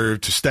Wenger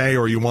to stay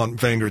or you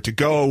want Wenger to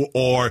go,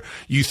 or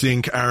you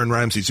think Aaron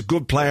Ramsey's a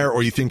good player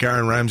or you think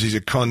Aaron Ramsey's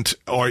a cunt,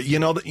 or you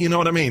know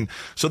what I mean?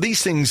 So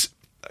these things,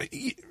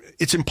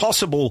 it's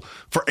impossible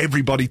for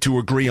everybody to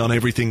agree on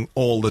everything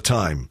all the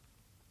time.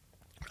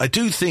 I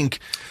do think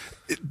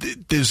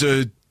there's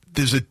a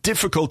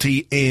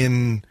difficulty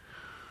in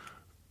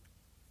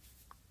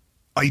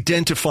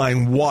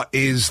identifying what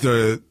is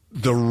the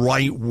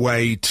right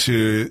way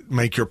to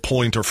make your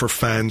point, or for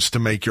fans to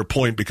make your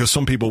point, because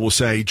some people will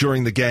say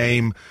during the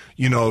game,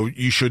 you know,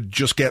 you should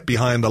just get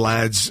behind the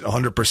lads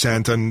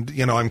 100%, and,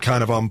 you know, I'm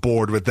kind of on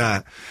board with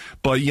that.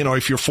 But, you know,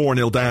 if you're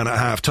 4-0 down at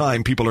half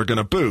time, people are going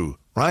to boo,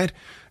 right?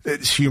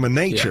 It's human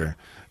nature.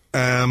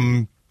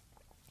 Yeah.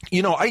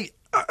 You know,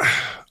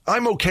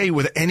 I'm okay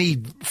with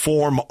any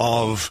form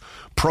of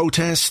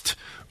protest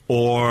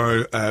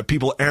or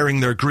people airing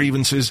their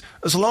grievances,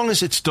 as long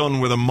as it's done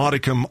with a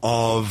modicum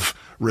of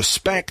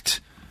respect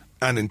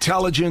and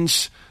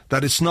intelligence,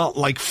 that it's not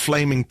like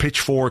flaming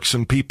pitchforks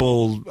and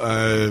people,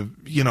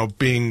 you know,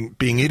 being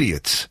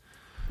idiots.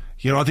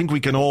 You know, I think we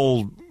can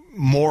all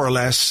more or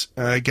less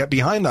get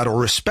behind that or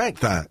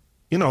respect that.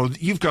 You know,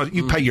 you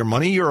pay your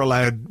money, you're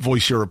allowed to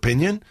voice your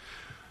opinion.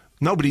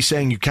 Nobody's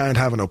saying you can't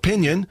have an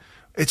opinion.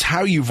 It's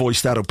how you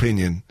voice that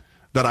opinion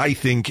that I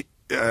think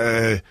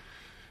is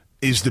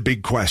the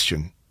big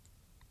question.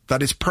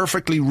 That it's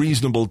perfectly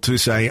reasonable to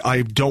say,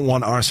 I don't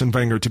want Arsene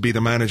Wenger to be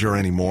the manager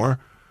anymore.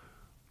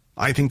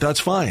 I think that's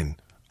fine.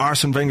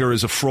 Arsene Wenger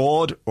is a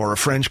fraud or a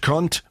French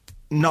cunt.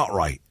 Not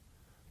right.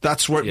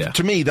 That's where,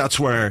 to me, that's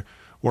where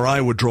I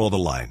would draw the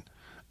line.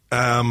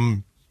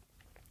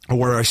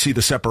 Where I see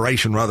the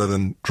separation rather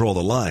than draw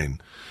the line.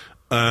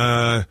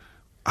 How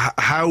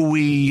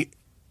we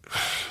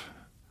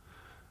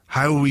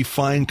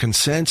find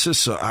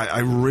consensus, I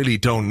really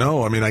don't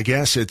know. I mean, I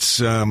guess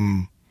it's,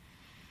 I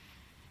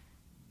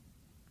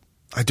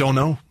don't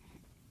know.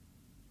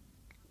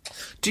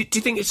 Do you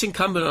think it's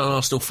incumbent on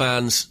Arsenal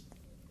fans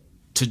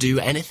to do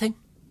anything?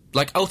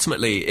 Like,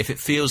 ultimately, if it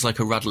feels like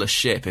a rudderless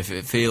ship, if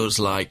it feels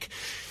like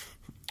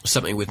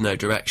something with no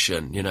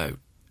direction, you know,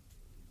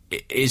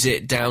 is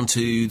it down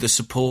to the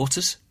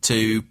supporters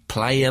to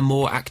play a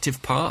more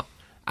active part?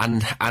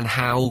 And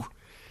how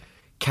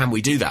can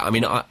we do that? I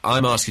mean,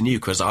 I'm asking you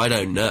because I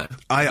don't know.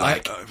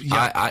 We're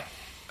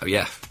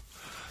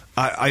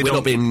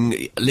not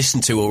being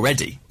listened to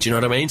already. Do you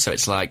know what I mean? So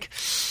it's like,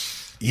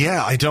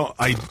 yeah, I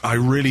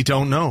really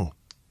don't know.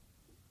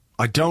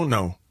 I don't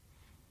know.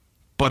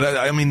 But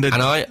I mean,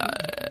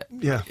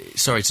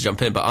 sorry to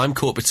jump in, but I'm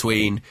caught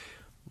between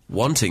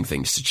wanting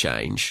things to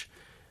change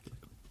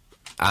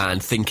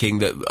and thinking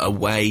that a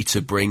way to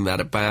bring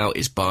that about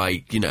is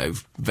by, you know,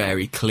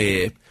 very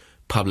clear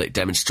public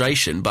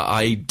demonstration, but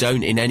I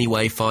don't in any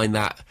way find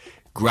that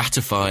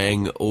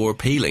gratifying or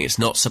appealing. It's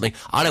not something...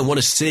 I don't want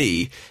to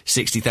see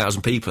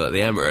 60,000 people at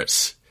the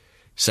Emirates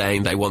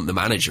saying they want the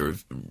manager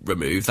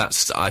removed.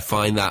 I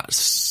find that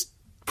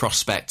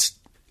prospect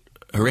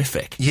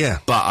horrific. Yeah.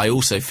 But I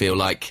also feel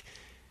like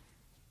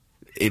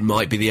it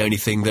might be the only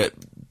thing that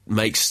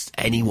makes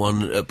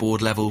anyone at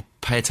board level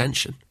pay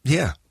attention.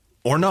 Yeah.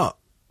 Or not.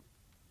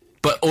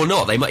 Or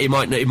not.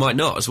 It might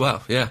not as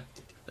well, yeah.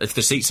 If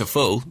the seats are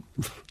full...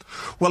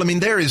 Well, I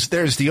mean, there's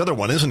the other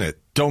one, isn't it?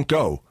 Don't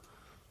go.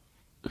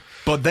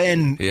 But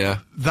then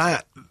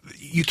that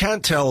you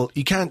can't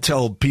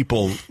tell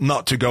people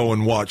not to go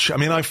and watch. I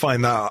mean, I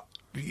find that,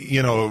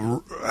 you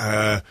know,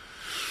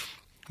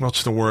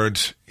 what's the word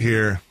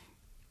here?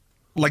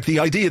 like the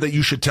idea that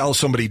you should tell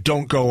somebody,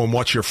 don't go and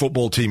watch your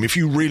football team. If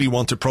you really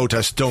want to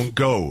protest, don't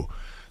go.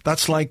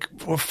 That's like,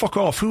 well, fuck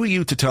off. Who are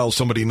you to tell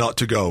somebody not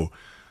to go?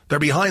 They're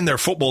behind their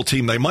football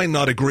team. They might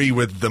not agree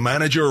with the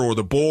manager or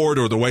the board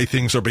or the way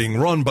things are being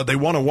run, but they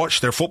want to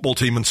watch their football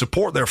team and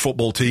support their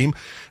football team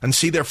and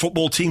see their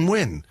football team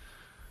win.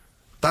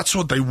 That's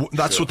what they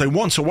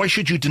want. So why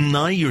should you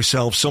deny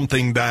yourself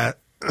something that,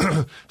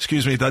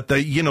 excuse me, that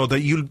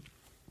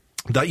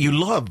you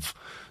love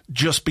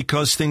just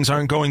because things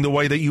aren't going the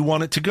way that you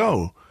want it to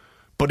go?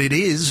 But it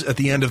is, at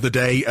the end of the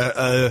day,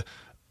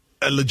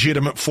 a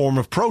legitimate form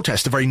of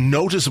protest, a very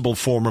noticeable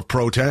form of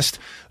protest,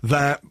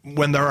 that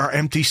when there are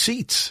empty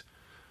seats.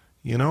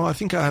 You know, I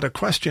think I had a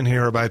question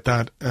here about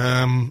that.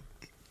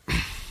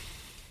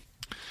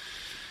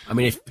 I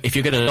mean, if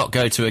you're going to not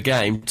go to a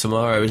game,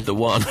 tomorrow is the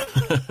one.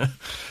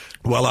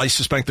 Well, I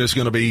suspect there's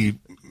going to be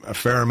a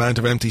fair amount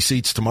of empty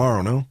seats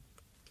tomorrow, no?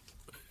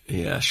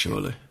 Yeah,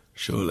 surely.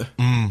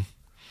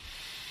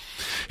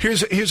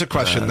 Here's a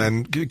question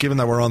then, given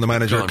that we're on the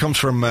manager. It comes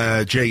from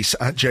Jace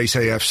at Jace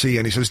AFC,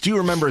 and he says, do you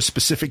remember a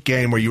specific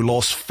game where you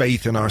lost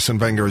faith in Arsene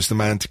Wenger as the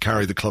man to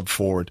carry the club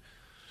forward?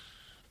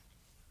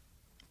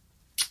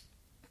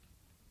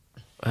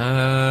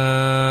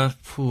 No,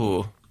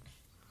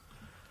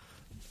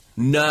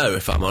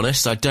 if I'm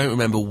honest. I don't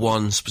remember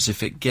one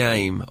specific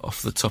game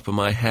off the top of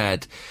my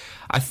head.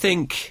 I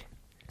think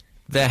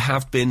there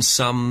have been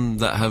some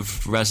that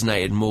have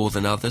resonated more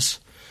than others.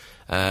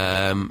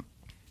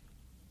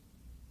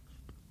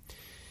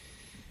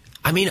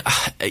 I mean,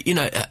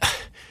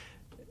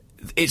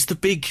 it's the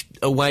big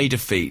away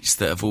defeats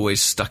that have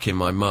always stuck in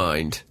my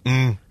mind.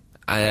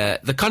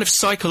 The kind of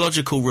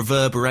psychological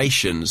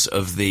reverberations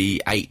of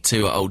the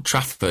 8-2 at Old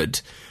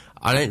Trafford,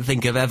 I don't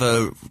think have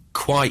ever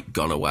quite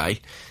gone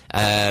away.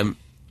 Again,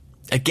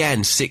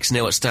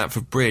 6-0 at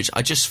Stamford Bridge.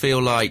 I just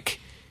feel like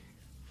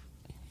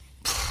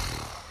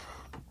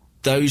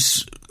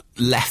those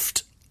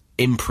left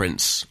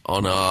imprints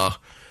on our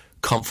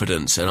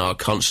confidence and our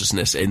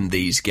consciousness in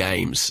these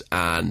games,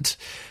 and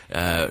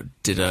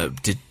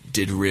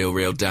did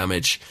real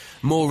damage.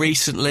 More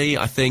recently,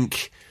 I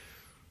think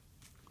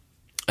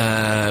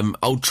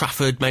Old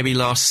Trafford, maybe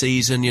last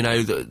season, you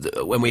know,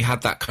 when we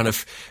had that kind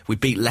of, we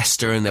beat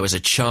Leicester and there was a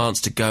chance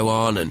to go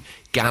on and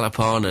gallop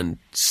on and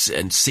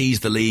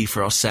seize the lead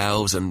for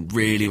ourselves, and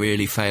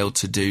really failed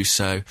to do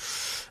so.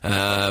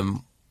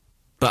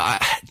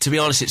 But to be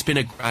honest, it's been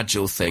a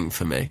gradual thing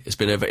for me. It's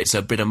been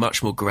a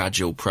much more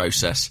gradual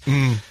process,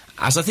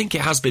 as I think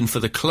it has been for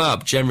the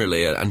club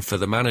generally, and for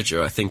the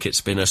manager. I think it's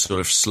been a sort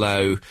of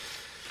slow,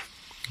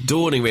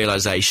 dawning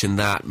realisation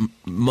that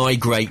my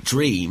great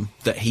dream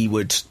that he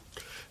would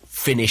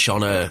finish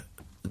on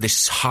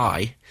this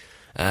high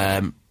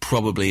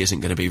probably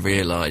isn't going to be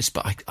realised.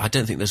 But I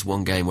don't think there's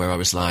one game where I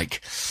was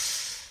like,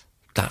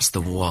 that's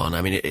the one.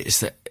 I mean,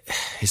 is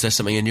there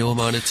something in your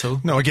mind at all?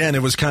 No, again,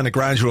 it was kind of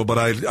gradual, but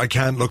I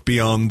can't look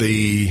beyond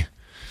the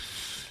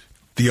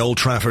Old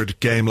Trafford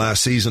game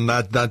last season.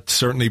 That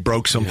certainly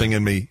broke something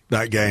in me,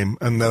 that game.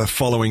 And the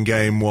following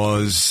game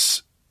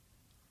was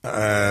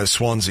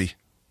Swansea.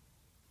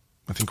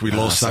 I think we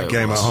lost that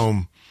game at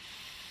home.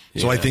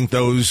 So I think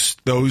those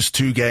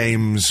two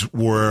games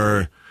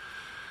were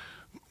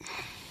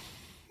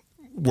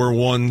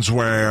ones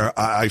where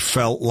I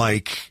felt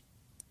like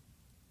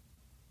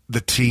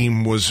the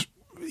team was,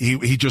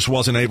 he just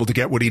wasn't able to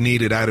get what he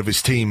needed out of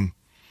his team.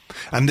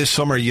 And this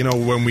summer, you know,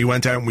 when we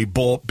went out and we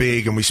bought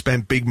big and we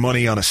spent big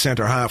money on a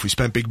centre half, we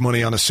spent big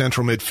money on a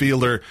central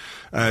midfielder,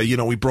 you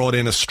know, we brought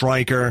in a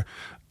striker,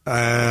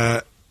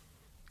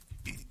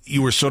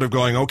 you were sort of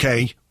going,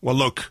 okay, well,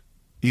 look,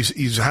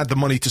 he's had the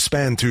money to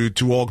spend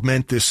to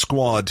augment this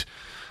squad.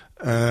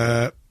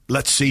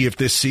 Let's see if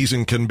this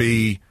season can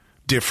be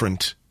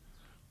different.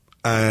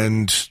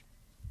 And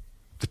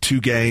the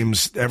two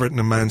games, Everton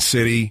and Man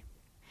City,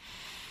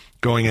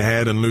 going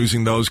ahead and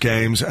losing those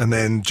games, and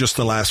then just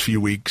the last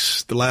few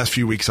weeks. The last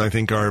few weeks, I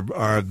think,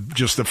 are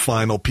just the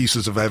final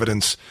pieces of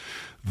evidence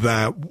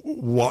that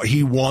what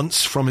he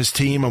wants from his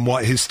team and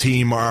what his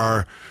team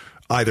are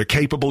either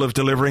capable of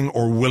delivering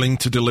or willing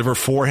to deliver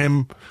for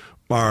him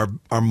are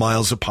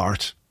miles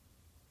apart.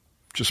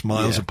 Just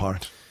miles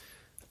apart.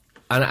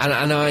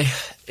 And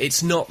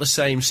it's not the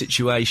same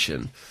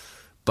situation,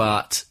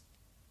 but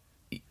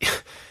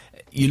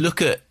you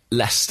look at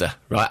Leicester,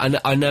 right?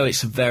 I know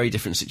it's a very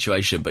different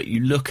situation, but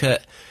you look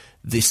at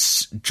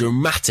this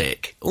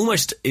dramatic,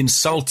 almost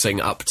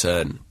insulting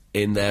upturn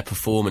in their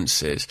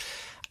performances,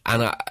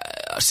 and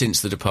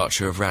since the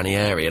departure of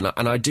Ranieri, and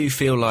I do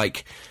feel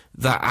like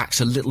that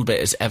acts a little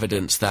bit as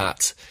evidence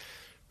that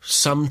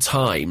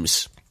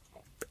sometimes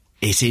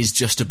it is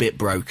just a bit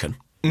broken,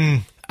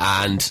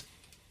 and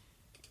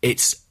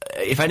it's,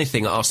 if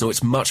anything, at Arsenal,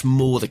 it's much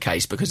more the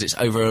case because it's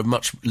over a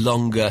much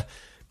longer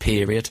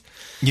period.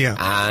 Yeah.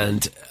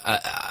 And,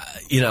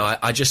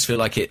 I just feel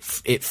like it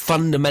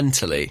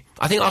fundamentally,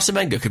 I think Arsene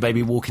Wenger could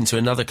maybe walk into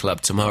another club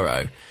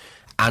tomorrow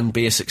and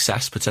be a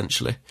success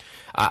potentially.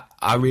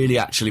 I really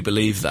actually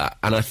believe that.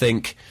 And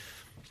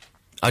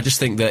I just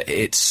think that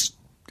it's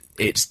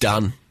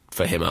done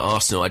for him at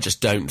Arsenal. I just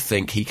don't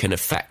think he can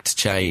affect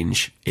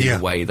change in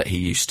the way that he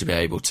used to be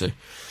able to.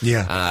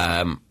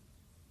 Yeah. And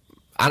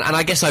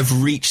I guess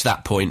I've reached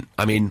that point.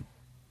 I mean,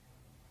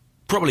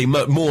 probably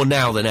more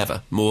now than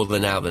ever,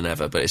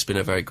 but it's been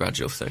a very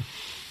gradual thing.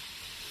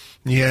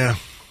 Yeah.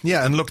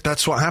 Yeah, and look,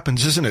 that's what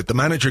happens, isn't it? The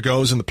manager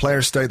goes and the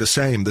players stay the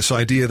same. This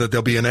idea that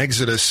there'll be an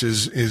exodus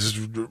is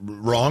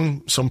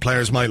wrong. Some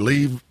players might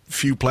leave,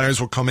 few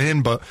players will come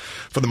in, but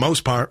for the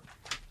most part,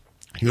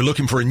 you're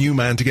looking for a new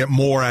man to get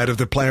more out of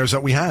the players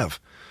that we have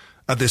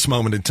at this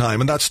moment in time.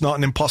 And that's not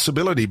an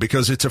impossibility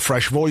because it's a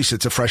fresh voice,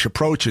 it's a fresh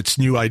approach, it's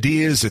new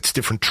ideas, it's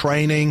different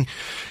training.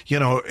 You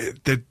know,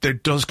 there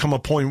does come a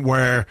point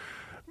where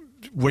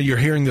you're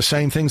hearing the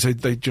same things,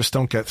 they just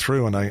don't get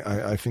through. And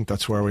I think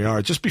that's where we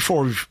are. Just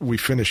before we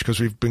finish, because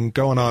we've been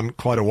going on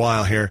quite a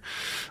while here,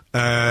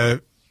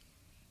 at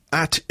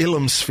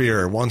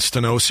Ilumsphere wants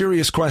to know,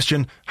 serious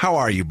question, how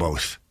are you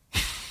both?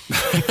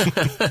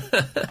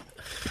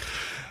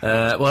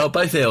 Well,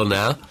 both ill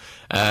now,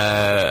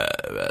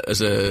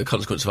 as a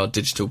consequence of our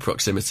digital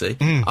proximity.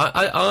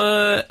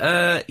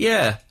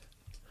 Yeah,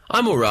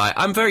 I'm all right.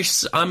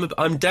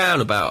 I'm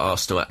down about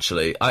Arsenal,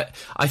 actually.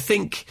 I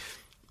think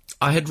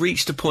I had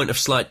reached a point of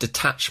slight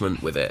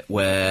detachment with it,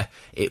 where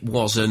it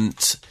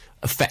wasn't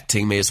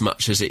affecting me as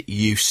much as it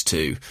used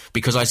to,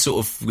 because I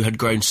sort of had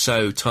grown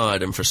so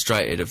tired and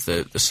frustrated of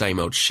the same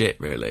old shit,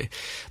 really.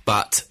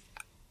 But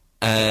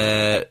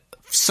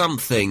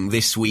something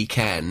this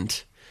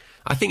weekend,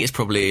 I think it's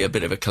probably a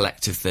bit of a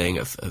collective thing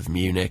of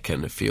Munich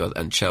and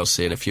and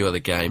Chelsea and a few other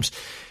games,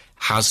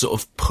 has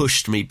sort of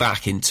pushed me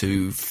back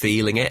into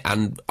feeling it.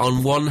 And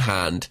on one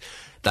hand,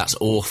 that's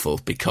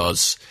awful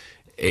because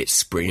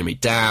it's bringing me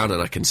down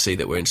and I can see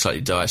that we're in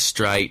slightly dire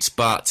straits.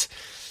 But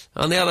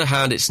on the other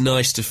hand, it's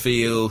nice to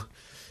feel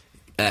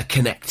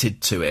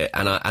connected to it.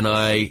 And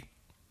I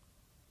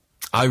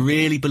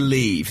really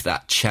believe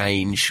that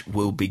change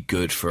will be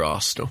good for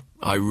Arsenal.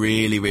 I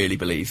really, really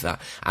believe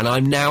that. And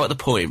I'm now at the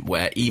point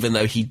where, even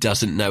though he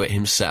doesn't know it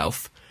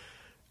himself,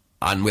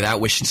 and without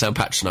wishing to sound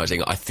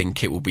patronising, I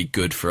think it will be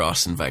good for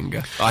Arsene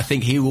Wenger. I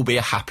think he will be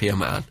a happier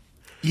man.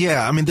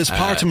 Yeah, I mean, there's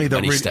part of me that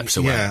when he steps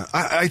away.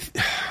 Yeah,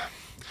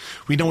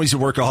 we know he's a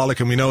workaholic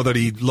and we know that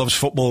he loves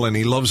football and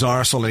he loves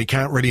Arsenal and he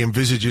can't really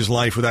envisage his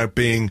life without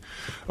being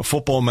a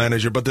football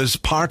manager. But there's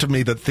part of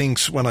me that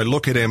thinks, when I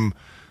look at him,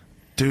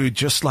 dude,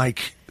 just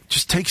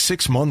take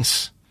 6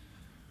 months.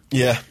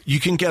 Yeah. You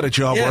can get a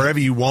job wherever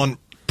you want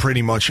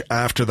pretty much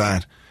after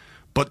that.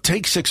 But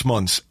take 6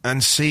 months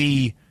and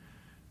see,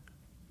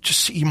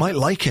 you might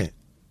like it.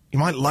 You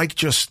might like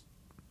just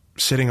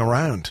sitting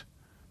around.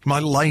 You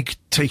might like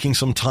taking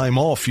some time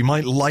off. You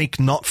might like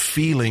not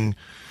feeling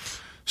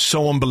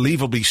so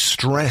unbelievably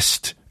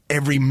stressed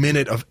every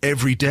minute of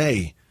every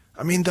day.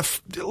 I mean,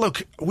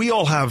 look, we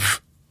all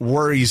have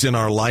worries in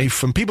our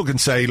life, and people can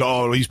say,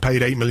 oh, he's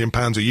paid £8 million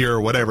a year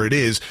or whatever it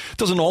is. It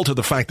doesn't alter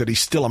the fact that he's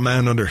still a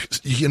man under,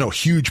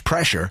 huge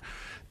pressure.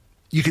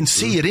 You can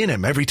see it in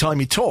him every time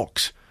he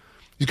talks.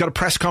 He's got a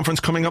press conference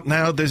coming up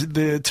now.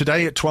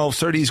 Today at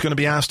 12:30, he's going to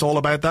be asked all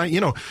about that.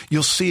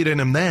 You'll see it in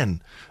him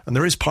then. And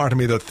there is part of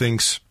me that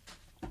thinks,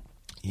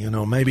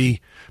 maybe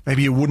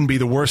it wouldn't be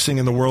the worst thing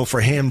in the world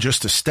for him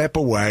just to step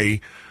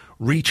away,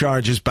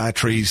 recharge his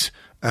batteries,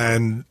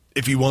 and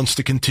if he wants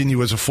to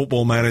continue as a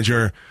football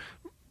manager,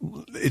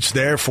 it's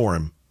there for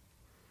him.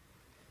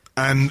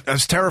 And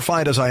as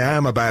terrified as I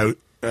am about,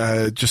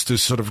 just to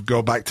sort of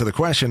go back to the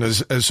question,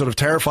 as sort of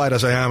terrified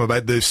as I am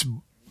about this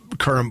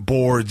current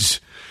board's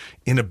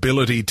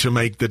inability to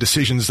make the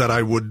decisions that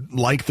I would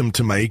like them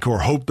to make or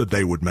hope that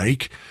they would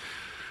make,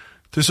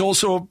 there's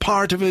also a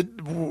part of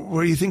it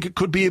where you think it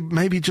could be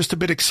maybe just a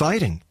bit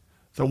exciting.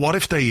 So what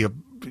if they,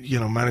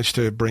 manage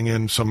to bring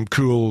in some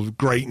cool,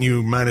 great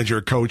new manager,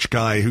 coach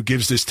guy who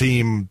gives this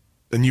team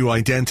a new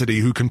identity,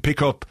 who can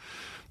pick up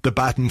the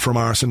baton from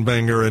Arsene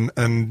Wenger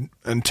and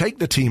take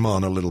the team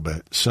on a little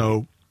bit.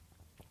 So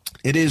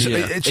it is.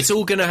 Yeah. It's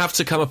all going to have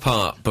to come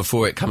apart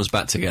before it comes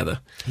back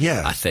together.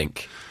 Yeah, I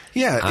think.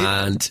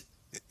 Yeah, and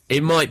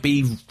it might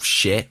be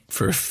shit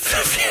for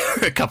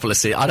a couple of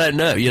seasons. I don't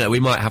know. We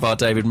might have our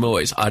David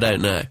Moyes. I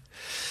don't know.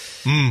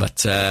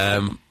 But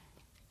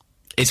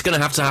it's going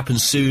to have to happen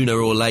sooner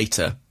or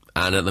later.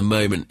 And at the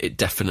moment, it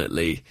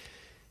definitely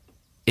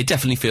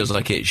feels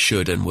like it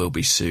should and will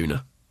be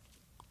sooner.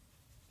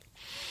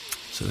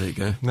 So there you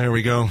go. There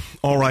we go.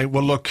 All right.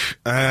 Well, look,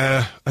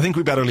 I think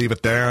we better leave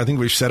it there. I think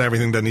we've said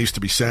everything that needs to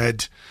be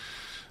said.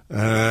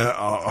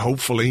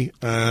 Hopefully,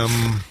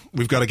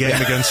 we've got a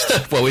game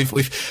against. Well,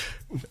 we've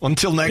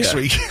until next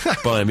week.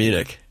 Bayern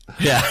Munich.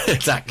 Yeah,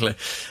 exactly.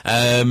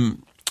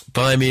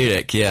 Bayern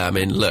Munich. Yeah, I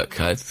mean, look,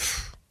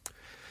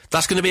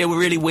 that's going to be a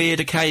really weird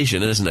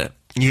occasion, isn't it?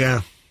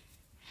 Yeah.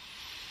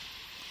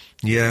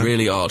 Yeah.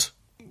 Really odd.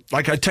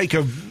 Like I'd take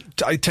a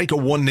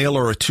 1-0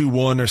 or a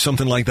 2-1 or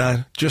something like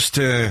that, just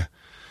to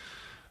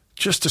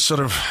sort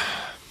of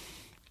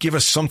give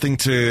us something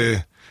to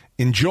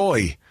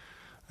enjoy.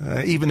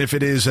 Even if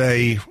it is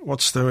a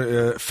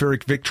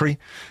Pyrrhic victory,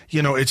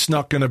 it's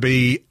not going to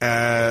be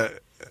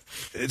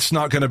it's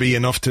not going to be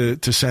enough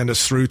to send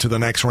us through to the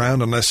next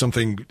round unless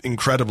something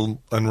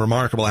incredible and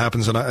remarkable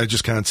happens, and I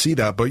just can't see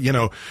that. But,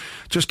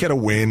 just get a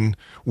win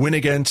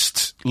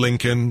against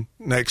Lincoln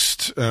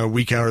next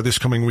week or this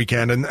coming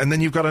weekend, and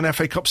then you've got an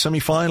FA Cup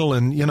semi-final,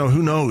 and,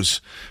 who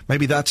knows?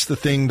 Maybe that's the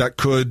thing that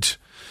could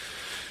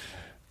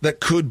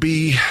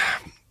be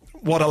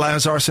what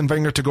allows Arsene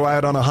Wenger to go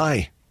out on a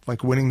high.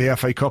 Like winning the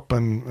FA Cup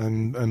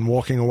and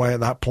walking away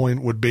at that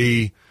point would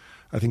be,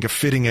 I think, a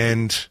fitting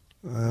end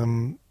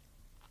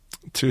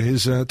to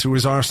his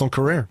Arsenal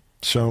career.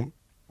 So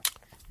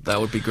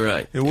that would be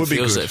great. It would be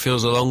good. It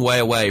feels a long way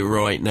away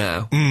right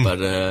now,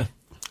 but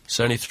it's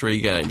only 3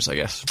 games, I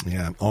guess.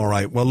 Yeah, all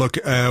right. Well, look,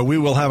 we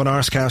will have an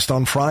Arsecast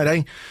on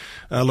Friday,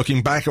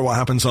 looking back at what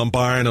happens on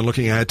Bayern and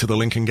looking ahead to the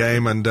Lincoln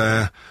game, and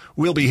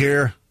we'll be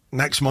here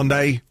next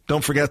Monday.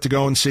 Don't forget to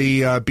go and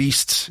see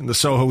Beasts in the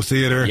Soho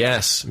Theatre.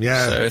 Yes,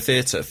 yeah. Soho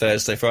Theatre,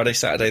 Thursday, Friday,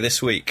 Saturday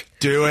this week.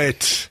 Do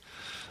it.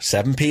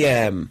 7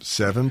 p.m.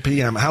 7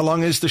 p.m. How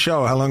long is the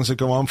show? How long does it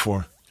go on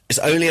for? It's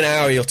only an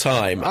hour of your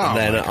time, and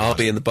then I'll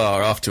be in the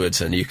bar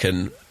afterwards, and you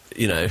can,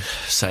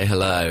 say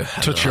hello.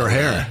 Touch your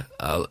hair.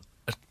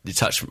 You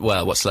touch,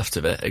 what's left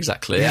of it,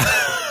 exactly. Yeah.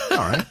 All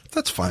right,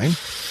 that's fine.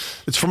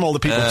 It's from all the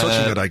people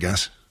touching it, I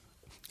guess.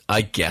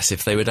 I guess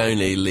if they would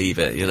only leave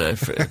it,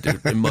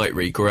 it might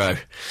regrow.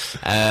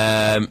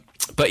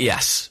 But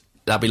yes,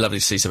 that'd be lovely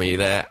to see some of you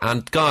there.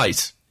 And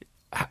guys,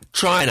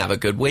 try and have a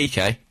good week,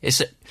 eh?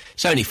 It's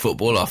only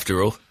football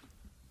after all.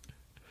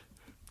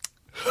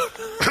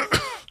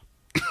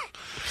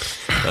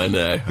 I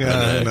know. Yeah,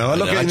 I know.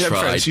 Look, I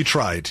tried. You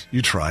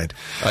tried.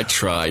 I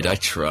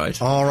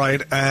tried. All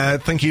right.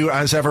 Thank you,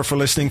 as ever, for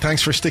listening.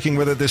 Thanks for sticking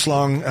with it this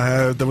long.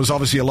 There was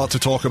obviously a lot to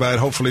talk about.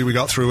 Hopefully we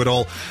got through it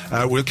all.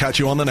 We'll catch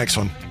you on the next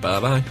one.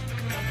 Bye-bye.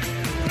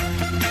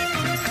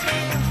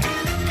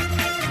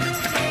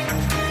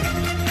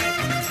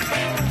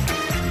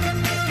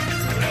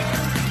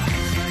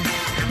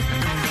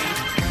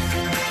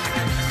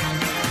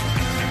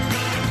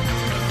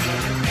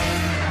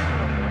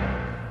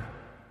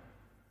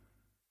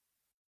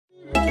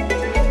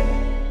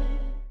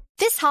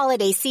 This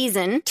holiday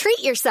season, treat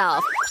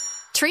yourself.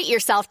 Treat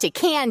yourself to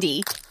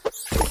candy.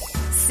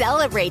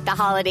 Celebrate the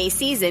holiday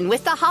season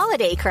with the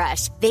Holiday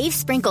Crush. They've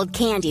sprinkled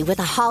candy with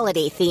a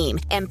holiday theme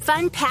and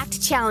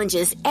fun-packed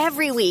challenges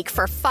every week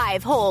for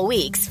 5 whole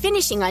weeks,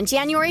 finishing on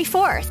January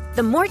 4th.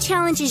 The more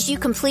challenges you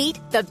complete,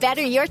 the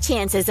better your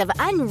chances of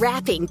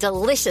unwrapping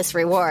delicious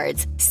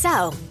rewards.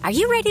 So, are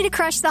you ready to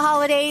crush the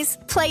holidays?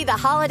 Play the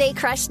Holiday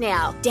Crush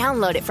now.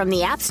 Download it from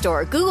the App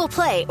Store, Google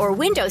Play, or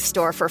Windows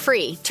Store for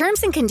free.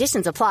 Terms and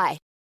conditions apply.